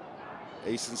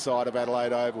 Eastern side of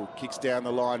Adelaide Oval. Kicks down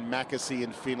the line, Mackesy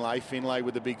and Finlay. Finlay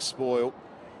with the big spoil.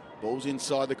 Ball's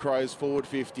inside the Crows, forward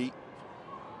 50.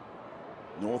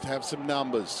 North have some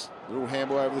numbers. Little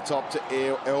handball over the top to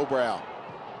Elbrow.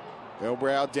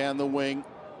 Elbrow down the wing.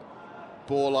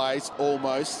 Borlase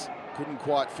almost. Couldn't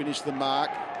quite finish the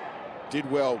mark. Did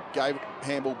well. Gave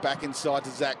handball back inside to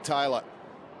Zach Taylor.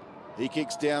 He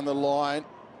kicks down the line.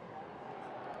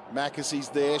 Mackesy's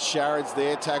there. Sharrod's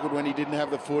there. Tackled when he didn't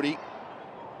have the footy.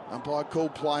 Umpire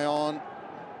called play on.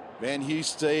 Van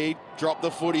Hustede dropped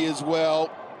the footy as well.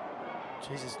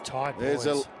 Jesus, tired boys. There's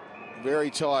a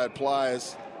very tired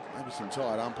players. Maybe some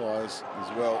tired umpires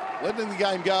as well. Letting the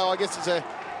game go. I guess it's a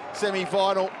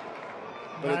semi-final,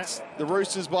 but it's the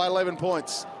Roosters by 11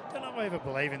 points. I don't know if I ever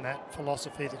believe in that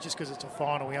philosophy that just because it's a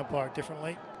final we umpire it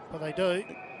differently, but they do.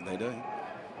 They do.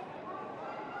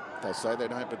 They'll say they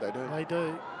don't, but they do. They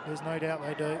do. There's no doubt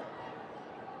they do.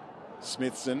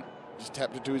 Smithson just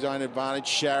tapped it to his own advantage.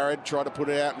 Sharrod tried to put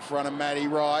it out in front of Matty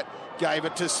Wright. Gave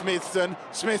it to Smithson.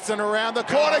 Smithson around the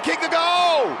corner, kicked the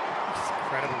goal! It's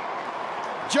incredible.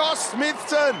 Josh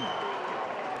Smithson,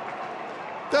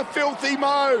 the filthy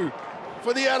Mo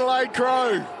for the Adelaide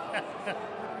Crow.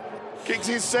 Kicks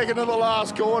his second in the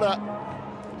last quarter.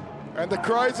 And the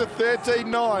Crows are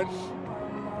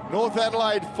 13-9. North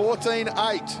Adelaide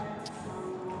 14-8.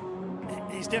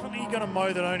 He's definitely going to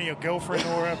mow that only a girlfriend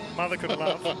or a mother could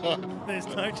love. There's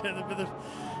no doubt. But the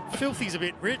filthy's a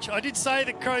bit rich. I did say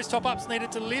that Crows top-ups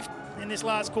needed to lift in this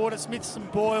last quarter. Smithson,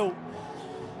 Boyle,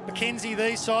 McKenzie,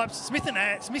 these types. Smithson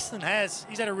has.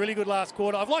 He's had a really good last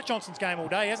quarter. I've liked Johnson's game all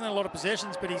day. He hasn't had a lot of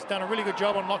possessions, but he's done a really good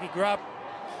job on Lockie Grubb.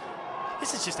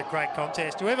 This is just a great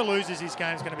contest. Whoever loses this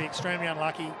game is going to be extremely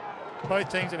unlucky.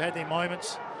 Both teams have had their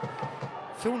moments.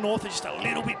 Phil North is just a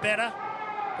little bit better.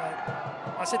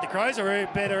 But I said the Crows are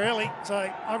better early, so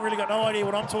I've really got no idea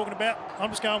what I'm talking about. I'm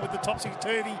just going with the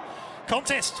topsy-turvy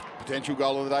contest. Potential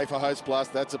goal of the day for Host Plus.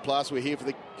 That's a plus. We're here for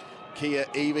the Kia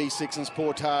EV6 and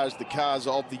Sportage, the cars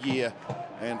of the year.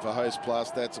 And for Host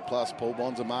Plus, that's a plus. Paul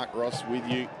Bonsor, Mark Ross with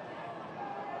you.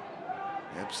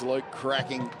 Absolute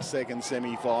cracking second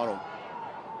semi-final.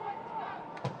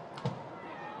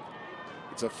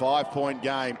 It's a 5-point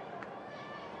game.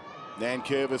 Nan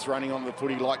Curvis running on the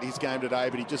footy, liked his game today,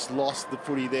 but he just lost the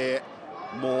footy there.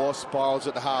 Moore spirals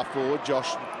at the half forward.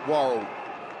 Josh Worrell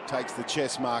takes the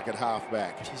chess mark at half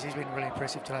back. Jeez, he's been really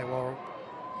impressive today, Worrell.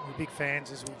 We're big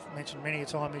fans, as we've mentioned many a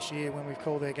time this year when we've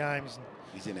called their games. And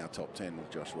he's in our top 10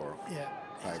 with Josh Worrell. Yeah.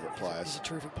 Favourite players. He's a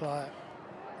terrific player.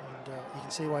 And you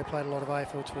can see why he played a lot of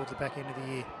AFL towards the back end of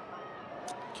the year.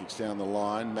 Kicks down the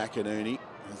line. McInerney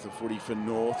has the footy for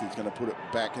North. He's going to put it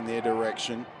back in their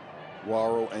direction.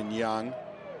 Worrell and Young.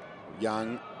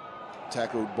 Young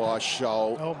tackled by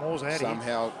Scholl. Oh, Moore's out.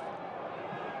 Somehow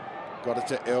got it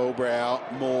to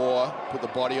Elbrow. Moore put the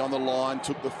body on the line,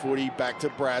 took the footy back to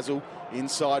Brazel.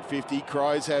 Inside 50.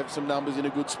 Crows have some numbers in a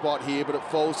good spot here, but it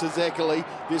falls to Zekeli.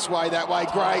 This way, that way.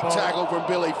 Great tackle from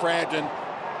Billy Frampton.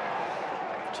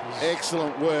 Jeez.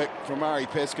 Excellent work from Murray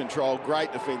Pest Control.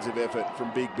 Great defensive effort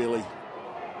from Big Billy.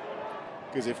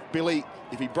 Because if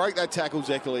he broke that tackle,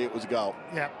 Zekeli, it was a goal.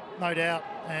 Yeah, no doubt.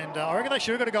 And I reckon they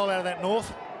should have got a goal out of that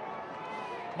North.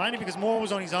 Mainly because Moore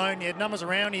was on his own. He had numbers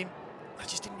around him. They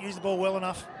just didn't use the ball well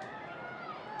enough.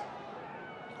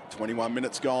 21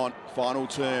 minutes gone. Final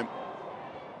term.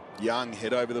 Young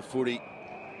head over the footy.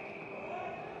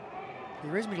 Be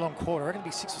a reasonably long quarter. I reckon it'll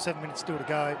be 6 or 7 minutes still to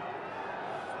go.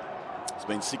 There's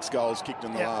been 6 goals kicked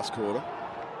in the last quarter.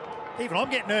 Even I'm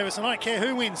getting nervous, and I don't care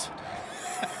who wins.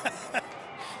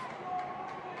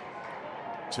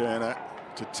 Turner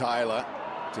to Taylor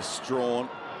to Strawn.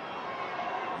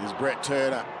 Here's Brett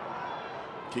Turner.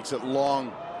 Kicks it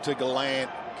long to Gallant.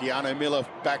 Keanu Miller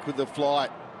back with the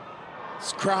flight.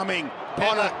 Scrumming.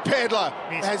 Pedler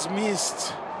has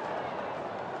missed.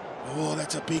 Oh,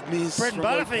 that's a big miss. Bread and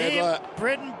butter for him.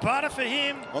 Bread and butter for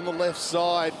him. On the left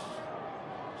side.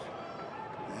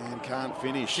 And can't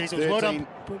finish. Jeez, it was well done.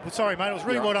 Sorry, mate. It was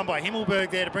really well done by Himmelberg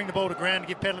there to bring the ball to ground and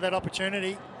give Pedler that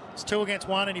opportunity. It's 2 against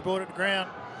 1 and he brought it to ground.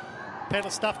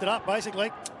 Pedler stuffed it up,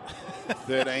 basically.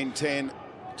 13-10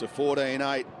 to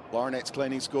 14-8. Laurinet's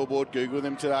cleaning scoreboard. Google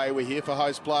them today. We're here for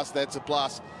Host Plus. That's a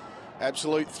plus.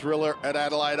 Absolute thriller at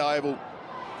Adelaide Oval.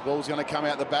 Ball's going to come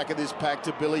out the back of this pack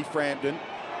to Billy Frampton.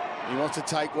 He wants to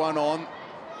take one on.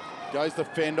 Goes the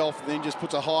fend off, then just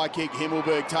puts a high kick.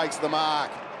 Himmelberg takes the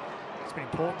mark. It's been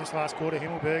important this last quarter.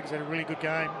 Himmelberg's had a really good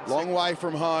game. Long way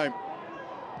from home.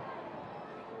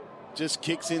 Just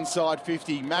kicks inside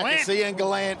 50. Mackesy and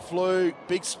Gallant flew.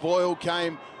 Big spoil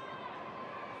came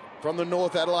from the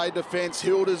North Adelaide defence.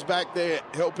 Hilda's back there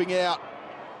helping out.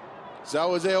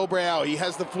 So is Elbrow. He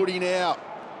has the footy now.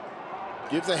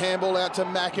 Gives the handball out to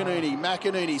McInerney.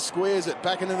 McInerney squares it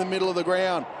back into the middle of the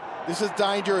ground. This is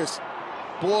dangerous.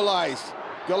 Borlase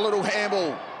got a little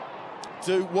handball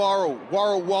to Worrell.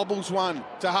 Worrell wobbles one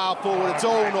to half forward. It's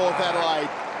all North Adelaide.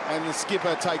 And the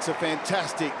skipper takes a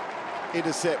fantastic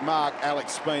intercept mark,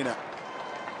 Alex Spina.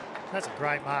 That's a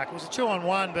great mark. It was a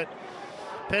 2-on-1, but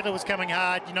Pedler was coming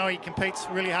hard. You know, he competes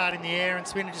really hard in the air, and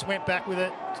Spina just went back with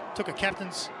it. Took a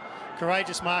captain's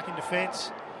courageous mark in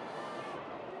defence.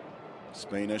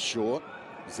 Spina short.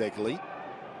 Zekeli.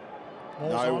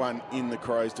 No one in the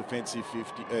Crows' defensive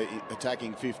 50,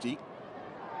 attacking 50.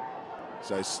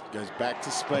 So goes back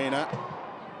to Spina.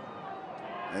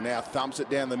 And now thumps it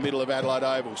down the middle of Adelaide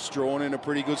Oval. Strawn in a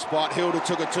pretty good spot. Hilda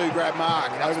took a 2-grab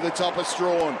mark over the top of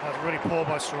Strawn. That was really poor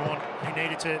by Strawn. He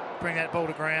needed to bring that ball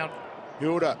to ground.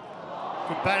 Hilda.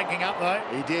 Good backing up though.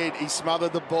 He did. He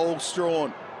smothered the ball,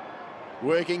 Strawn.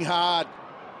 Working hard.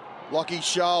 Lockie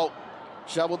Scholl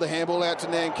shoveled the handball out to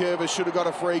Nankervis. Should have got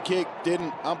a free kick.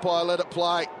 Didn't. Umpire let it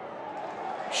play.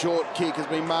 Short kick has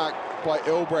been marked by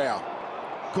Elbrow.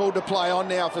 Called to play on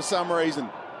now for some reason.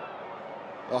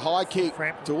 A high kick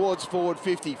towards forward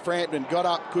 50. Frampton got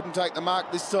up, couldn't take the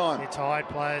mark this time. They're tired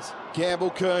players. Campbell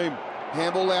Coombe.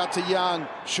 Handball out to Young.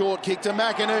 Short kick to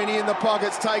McInerney in the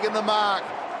pockets, taking the mark.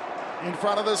 In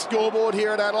front of the scoreboard here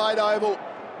at Adelaide Oval.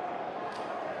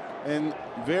 And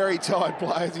very tired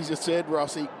players, as you said,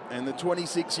 Rossi. And the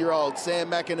 26-year-old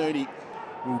Sam McInerney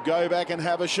will go back and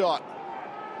have a shot.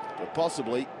 But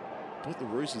possibly put the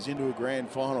Roosters into a grand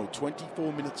final.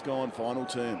 24 minutes gone, final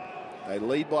term. They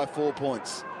lead by 4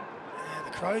 points. Yeah,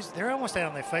 the Crows, they're almost out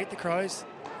on their feet, the Crows.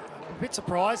 I'm a bit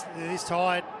surprised that they're this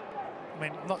tired. I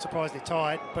mean, not surprised they're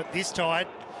tired, but this tired.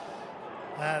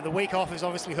 The week off is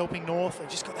obviously helping North. They've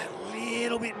just got that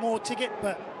little bit more ticket,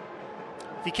 but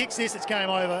if he kicks this, it's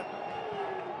game over.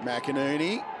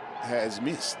 McInerney has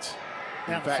missed.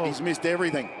 In fact, he's missed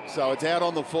everything. So it's out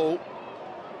on the full.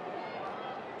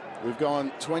 We've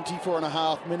gone 24 and a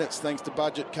half minutes thanks to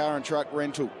budget car and truck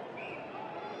rental.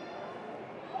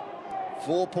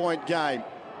 4-point game.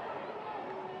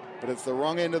 But it's the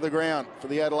wrong end of the ground for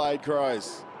the Adelaide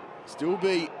Crows. Still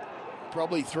be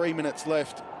probably 3 minutes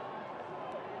left.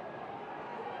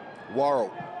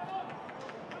 Worrell.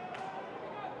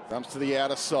 Thumps to the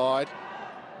outer side.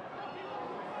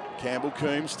 Campbell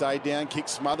Coombe stayed down, kick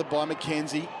smothered by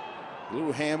McKenzie. A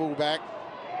little handball back.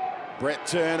 Brett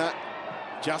Turner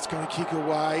just got a kick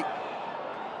away.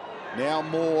 Now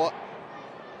Moore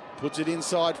puts it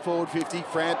inside forward 50.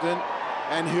 Frampton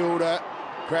and Hilda.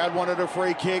 Crowd wanted a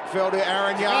free kick, fell to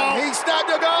Aaron Young. He snapped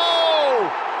a goal!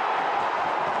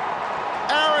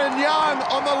 Aaron Young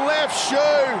on the left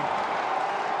shoe.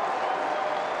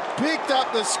 Picked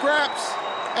up the scraps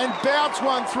and bounced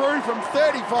one through from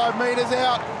 35 metres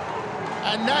out.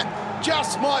 And that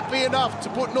just might be enough to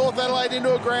put North Adelaide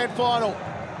into a grand final.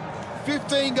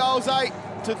 15 goals, 8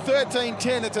 to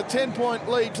 13-10. It's a 10-point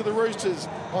lead to the Roosters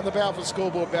on the Balfour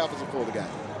scoreboard. Balfour's before the game.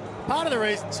 Part of the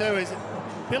reason too is that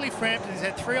Billy Frampton has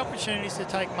had 3 opportunities to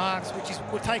take marks, which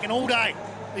were taken all day.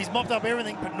 He's mopped up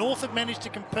everything, but North have managed to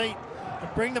compete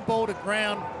and bring the ball to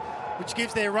ground, which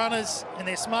gives their runners and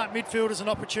their smart midfielders an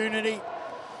opportunity.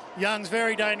 Young's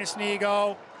very dangerous near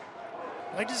goal.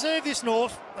 They deserve this,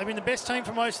 North. They've been the best team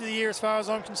for most of the year as far as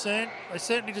I'm concerned. They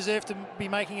certainly deserve to be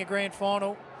making a grand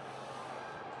final.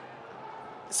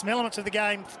 Some elements of the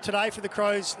game today for the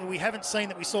Crows that we haven't seen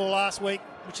that we saw last week,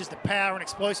 which is the power and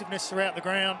explosiveness throughout the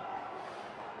ground.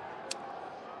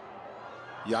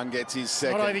 Young gets his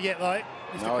second. Not over yet, though.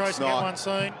 If the Crows can get one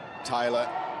soon. Taylor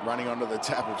running onto the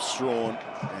tap of Strawn,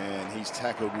 and he's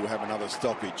tackled. We'll have another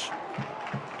stoppage.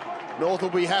 North will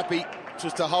be happy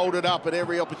just to hold it up at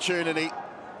every opportunity.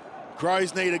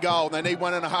 Crows need a goal. They need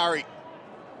one in a hurry.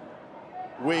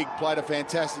 Wigg played a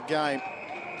fantastic game.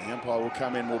 The umpire will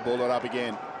come in, we'll ball it up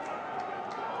again.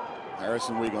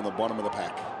 Harrison Wigg on the bottom of the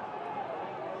pack.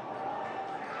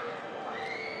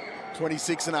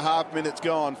 26 and a half minutes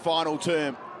gone, final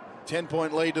term.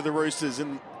 10-point lead to the Roosters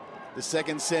in the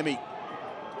second semi.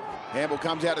 Handball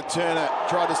comes out to Turner,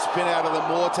 tried to spin out of the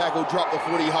Moore tackle, dropped the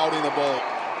footy, holding the ball.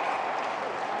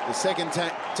 The second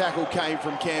tackle came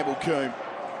from Campbell Coombe.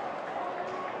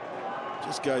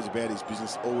 Just goes about his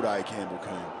business all day, Campbell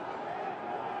Coombe.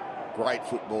 Great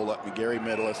footballer, McGarry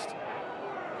medalist.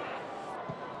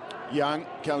 Young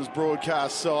comes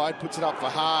broadcast side, puts it up for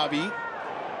Harvey.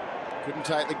 Couldn't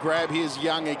take the grab. Here's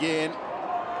Young again.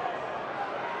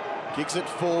 Kicks it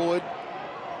forward.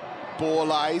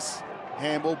 Borlays.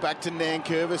 Handball back to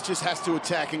Nankervis. Just has to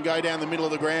attack and go down the middle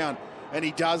of the ground. And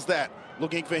he does that.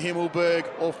 Looking for Himmelberg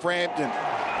or Frampton.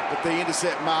 But the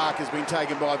intercept mark has been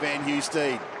taken by Van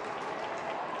Hustede.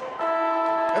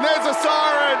 And there's a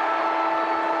siren.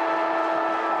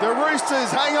 The Roosters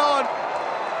hang on.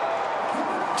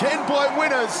 10-point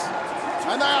winners.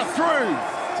 And they are through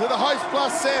to the Host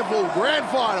Plus SANFL Grand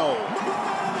Final.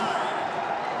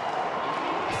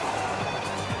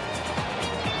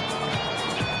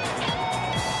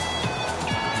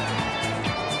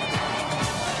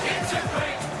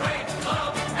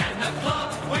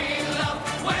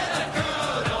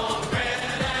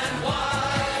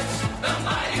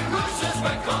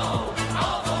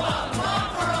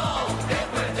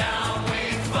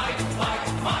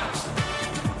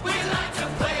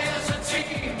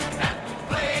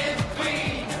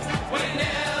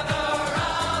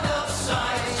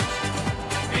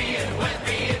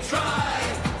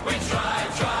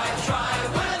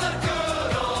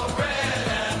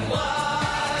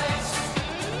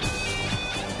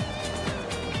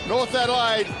 North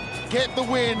Adelaide get the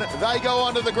win. They go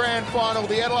on to the grand final.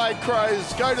 The Adelaide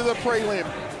Crows go to the prelim.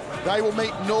 They will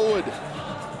meet Norwood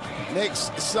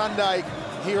next Sunday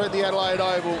here at the Adelaide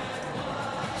Oval.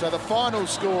 So the final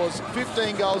scores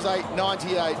 15 goals,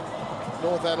 8-98.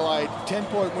 North Adelaide,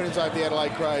 10-point winners over the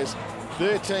Adelaide Crows,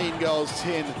 13 goals,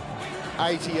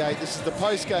 10-88. This is the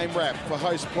post-game wrap for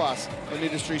Host Plus, an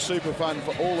industry super fund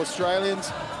for all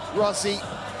Australians. Rossi,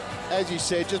 as you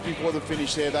said just before the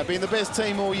finish there, they've been the best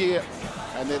team all year,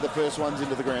 and they're the first ones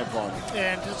into the grand final.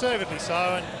 Yeah, and deservedly so.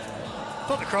 And I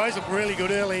thought the Crows looked really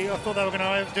good early. I thought they were going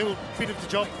to do a bit of the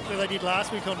job that they did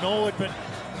last week on Norwood, but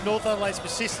North Adelaide's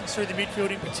persistence through the midfield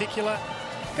in particular.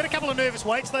 Got a couple of nervous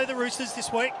weights though, the Roosters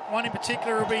this week. One in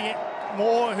particular will be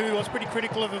Moore, who I was pretty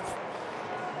critical of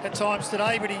at times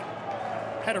today, but he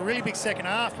had a really big second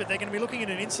half. But they're going to be looking at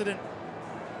an incident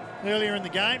earlier in the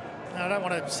game. Now, I don't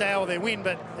want to sour their win,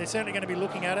 but they're certainly going to be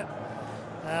looking at it.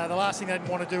 The last thing they'd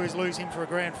want to do is lose him for a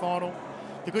grand final.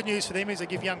 The good news for them is they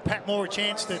give young Pat Moore a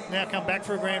chance to now come back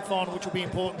for a grand final, which will be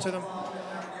important to them.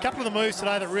 A couple of the moves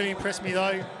today that really impressed me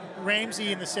though,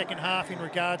 Ramsey in the second half in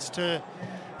regards to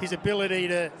his ability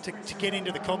to get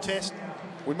into the contest.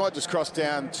 We might just cross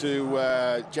down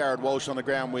to Jared Walsh on the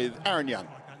ground with Aaron Young.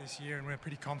 This year, and we're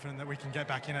pretty confident that we can get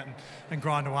back in it and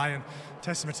grind away. And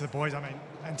testament to the boys, I mean,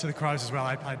 and to the Crows as well.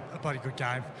 They played a bloody good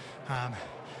game.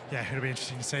 Yeah, it'll be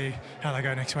interesting to see how they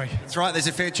go next week. That's right. There's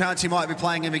a fair chance you might be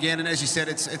playing him again. And as you said,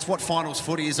 it's what finals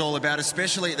footy is all about,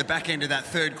 especially at the back end of that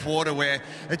third quarter where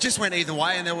it just went either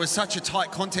way and there was such a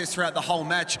tight contest throughout the whole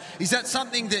match. Is that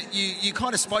something that you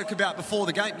kind of spoke about before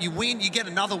the game? You win, you get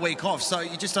another week off, so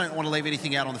you just don't want to leave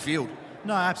anything out on the field.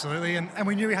 No, absolutely. And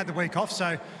we knew we had the week off,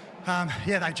 so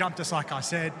yeah, they jumped us like I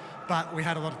said, but we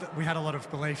had a lot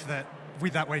of belief that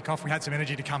with that week off, we had some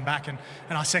energy to come back, and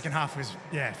our second half was,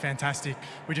 yeah, fantastic.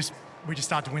 We just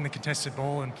started to win the contested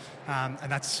ball, and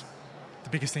that's the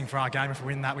biggest thing for our game. If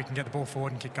we win that, we can get the ball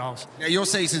forward and kick goals. Now, your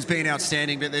season's been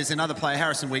outstanding, but there's another player,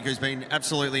 Harrison Wigg, who's been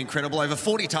absolutely incredible. Over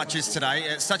 40 touches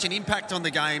today, such an impact on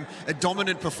the game, a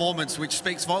dominant performance, which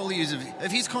speaks volumes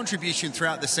of his contribution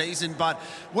throughout the season. But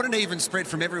what an even spread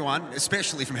from everyone,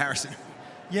 especially from Harrison.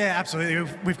 Yeah,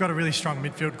 absolutely. We've got a really strong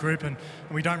midfield group, and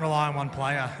we don't rely on one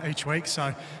player each week.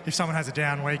 So if someone has a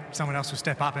down week, someone else will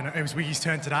step up. And it was Wiggy's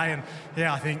turn today. And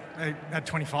yeah, I think he had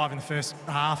 25 in the first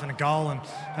half and a goal.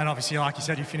 And obviously, like you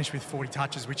said, he finished with 40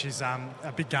 touches, which is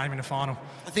a big game in the final.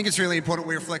 I think it's really important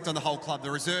we reflect on the whole club.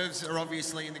 The reserves are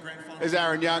obviously in the grand final. There's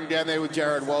Aaron Young down there with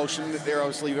Jared Walsh, and they're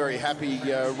obviously very happy.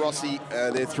 Rossi,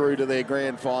 they're through to their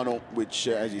grand final, which,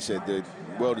 as you said, they're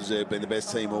well-deserved, been the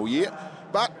best team all year.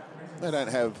 But they don't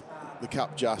have the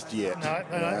cup just yet. No,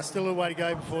 there's still a way to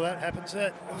go before that happens.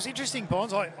 It was interesting,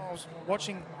 Bonds. I was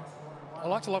watching, I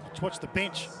like to watch the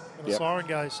bench when the siren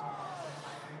goes.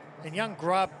 And young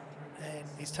Grubb and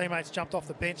his teammates jumped off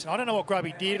the bench. And I don't know what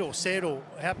Grubby did or said or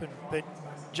happened, but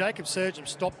Jacob Surgeon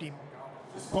stopped him,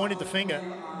 pointed the finger,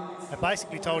 and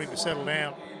basically told him to settle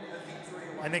down.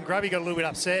 And then Grubby got a little bit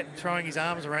upset, throwing his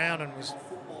arms around, and was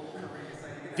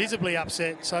visibly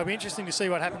upset. So it'll be interesting to see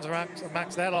what happens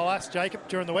amongst that. I'll ask Jacob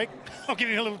during the week. I'll give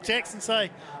him a little text and say,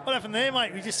 what happened there,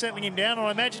 mate? We're just settling him down. And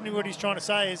I imagine what he's trying to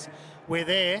say is, we're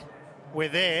there,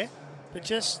 but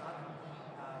just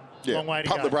long way to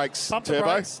go. Pump the brakes,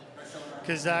 Turbo.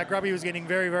 Because Grubby was getting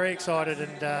very, very excited.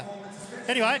 And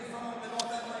anyway.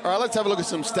 All right, let's have a look at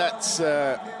some stats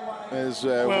as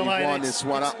we wind this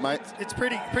one up, mate. It's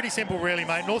pretty simple, really,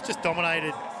 mate. North just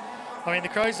dominated. I mean, the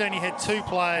Crows only had three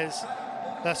players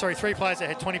that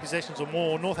had 20 possessions or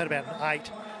more. North had about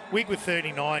 8. Wigg with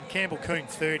 39, Campbell Coon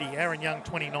 30, Aaron Young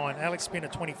 29, Alex Spinner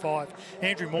 25,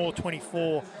 Andrew Moore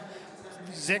 24,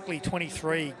 Zeckley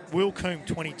 23, Will Coombe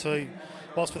 22.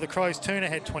 Whilst for the Crows, Turner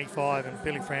had 25 and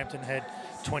Billy Frampton had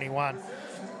 21.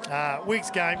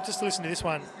 Wigg's game, just to listen to this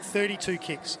one, 32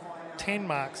 kicks, 10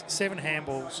 marks, 7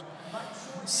 handballs,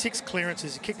 6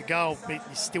 clearances. He kicked a goal, but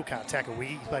you still can't tackle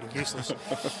Wiggy. He's bloody useless.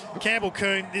 Campbell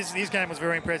Coon, his game was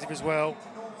very impressive as well.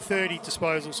 30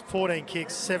 disposals, 14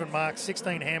 kicks, 7 marks,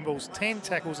 16 handballs, 10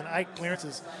 tackles and 8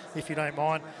 clearances, if you don't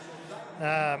mind.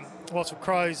 Whilst for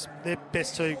Crows, their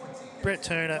best two, Brett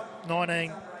Turner,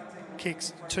 19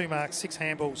 kicks, 2 marks, 6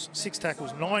 handballs, 6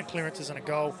 tackles, 9 clearances and a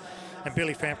goal. And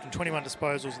Billy Frampton, 21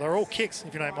 disposals. They're all kicks,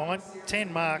 if you don't mind.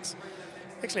 10 marks.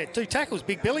 Actually had 2 tackles,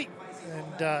 Big Billy.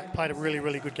 And played a really,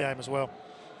 really good game as well.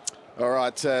 All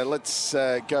right, let's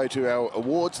go to our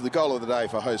awards. The goal of the day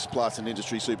for Host Plus, an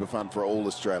industry super fund for all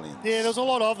Australians. Yeah, there was a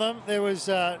lot of them. There was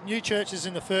New Churches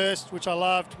in the first, which I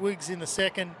loved. Wiggs in the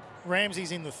second.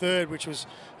 Ramsey's in the third, which was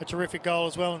a terrific goal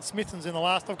as well. And Smithson's in the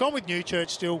last. I've gone with New Church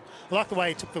still. I like the way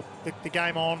he took the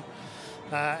game on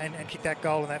and kicked that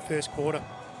goal in that first quarter.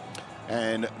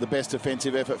 And the best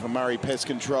defensive effort for Murray Pest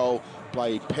Control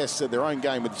played pests at their own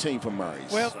game with the team from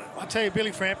Murray's. Well, I tell you,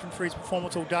 Billy Frampton for his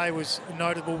performance all day was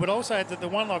notable, but also had the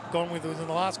one I've gone with was in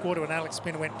the last quarter when Alex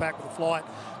Spinner went back with a flight,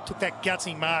 took that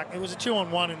gutsy mark. It was a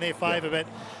 2-on-1 in their favour, but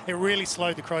it really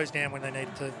slowed the Crows down when they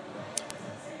needed to.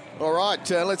 All right,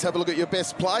 let's have a look at your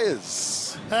best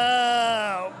players.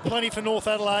 Plenty for North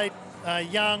Adelaide.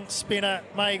 Young, Spinner,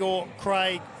 Magor,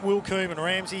 Craig, Wilcoombe and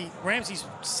Ramsey. Ramsey's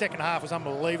second half was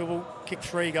unbelievable. Kicked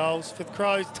 3 goals. For the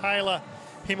Crows, Taylor,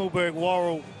 Himmelberg,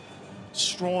 Worrell,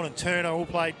 Strawn and Turner all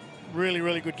played really,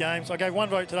 really good games. I gave 1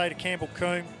 vote today to Campbell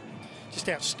Coombe. Just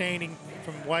outstanding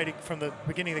from the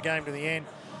beginning of the game to the end.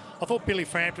 I thought Billy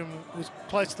Frampton was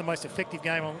close to the most effective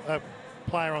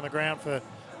player on the ground for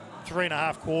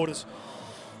 3.5 quarters.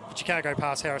 But you can't go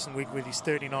past Harrison Wigg with his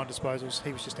 39 disposals.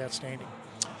 He was just outstanding.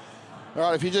 All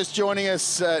right, if you're just joining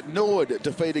us, Norwood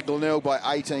defeated Glenelg by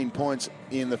 18 points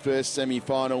in the first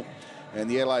semi-final, and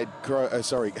the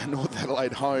North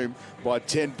Adelaide home by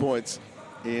 10 points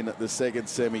in the second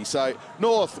semi. So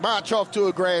North march off to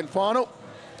a grand final,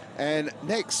 and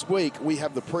next week we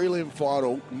have the prelim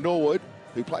final. Norwood,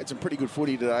 who played some pretty good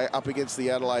footy today, up against the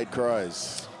Adelaide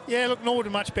Crows. Yeah, look, Norwood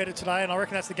are much better today, and I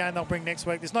reckon that's the game they'll bring next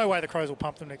week. There's no way the Crows will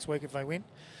pump them next week if they win.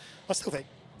 I still think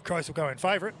Crows will go in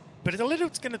favourite. But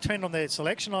it's going to depend on their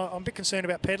selection. I'm a bit concerned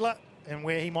about Pedler and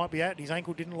where he might be at. His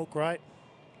ankle didn't look great.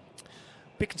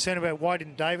 A bit concerned about why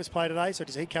didn't Davis play today, so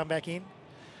does he come back in?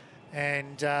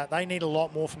 And they need a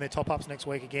lot more from their top-ups next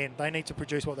week again. They need to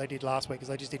produce what they did last week because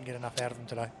they just didn't get enough out of them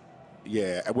today.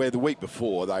 Yeah, where the week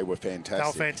before they were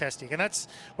fantastic. They were fantastic. And that's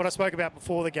what I spoke about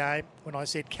before the game when I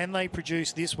said, can they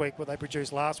produce this week what they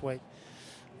produced last week?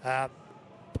 I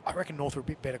reckon North are a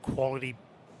bit better quality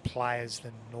players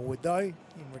than Norwood, though,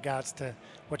 in regards to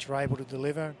what you're able to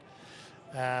deliver.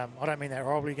 I don't mean that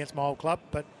horribly against my old club,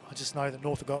 but I just know that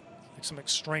North have got some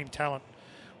extreme talent.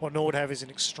 What Norwood have is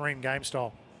an extreme game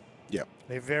style. Yep.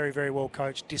 They're very, very well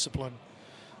coached, disciplined,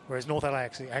 whereas North Adelaide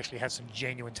actually have some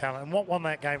genuine talent. And what won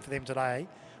that game for them today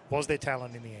was their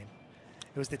talent in the end.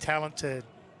 It was their talent to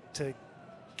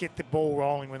get the ball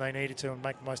rolling when they needed to and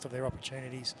make the most of their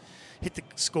opportunities, hit the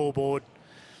scoreboard.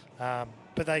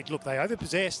 But they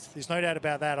overpossessed. There's no doubt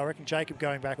about that. I reckon Jacob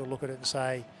going back will look at it and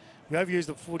say, we overused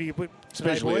the footy a bit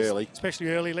today, especially early. Especially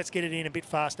early. Let's get it in a bit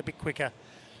faster, a bit quicker,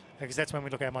 because that's when we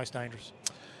look our most dangerous.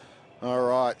 All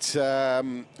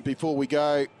right. Before we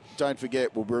go, don't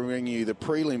forget, we'll bring you the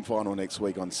prelim final next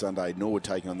week on Sunday. Norwood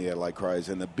taking on the Adelaide Crows,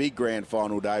 and the big grand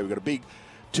final day. We've got a big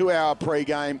 2-hour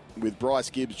pre-game with Bryce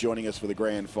Gibbs joining us for the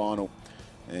grand final.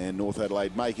 And North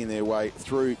Adelaide making their way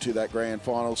through to that grand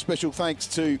final. Special thanks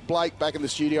to Blake back in the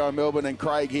studio in Melbourne and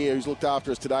Craig here, who's looked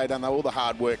after us today, done all the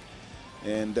hard work.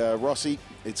 And Rossi,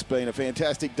 it's been a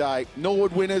fantastic day.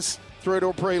 Norwood winners through to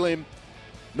a prelim.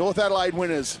 North Adelaide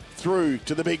winners through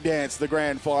to the big dance, the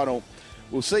grand final.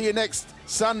 We'll see you next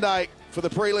Sunday for the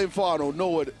prelim final.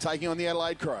 Norwood taking on the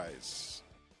Adelaide Crows.